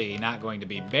surely not going to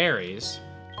be berries.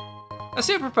 A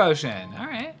super potion. All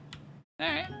right. All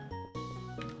right.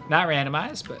 Not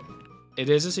randomized, but it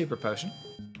is a super potion.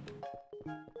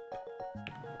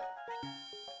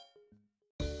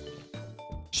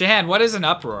 Shahan, what is an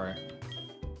uproar?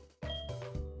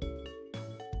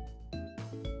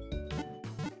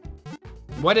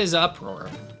 What is uproar?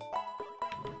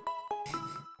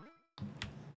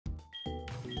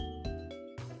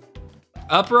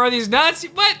 Uproar these nuts?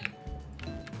 What?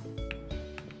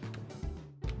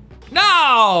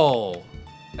 No!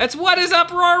 That's what is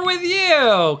uproar with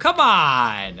you? Come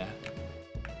on!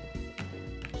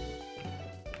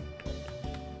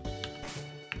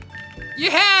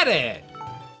 You had it!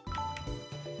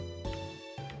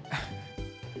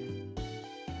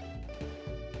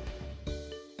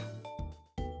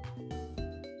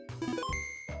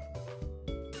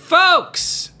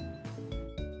 Folks!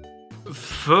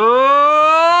 Folks!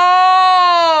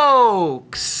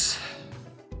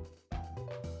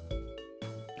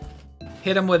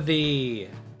 Hit him with the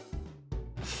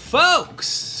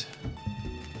folks!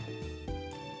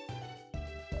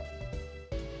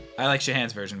 I like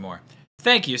Shahan's version more.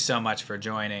 Thank you so much for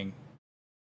joining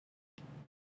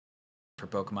for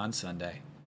Pokemon Sunday.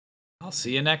 I'll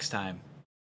see you next time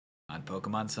on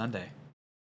Pokemon Sunday.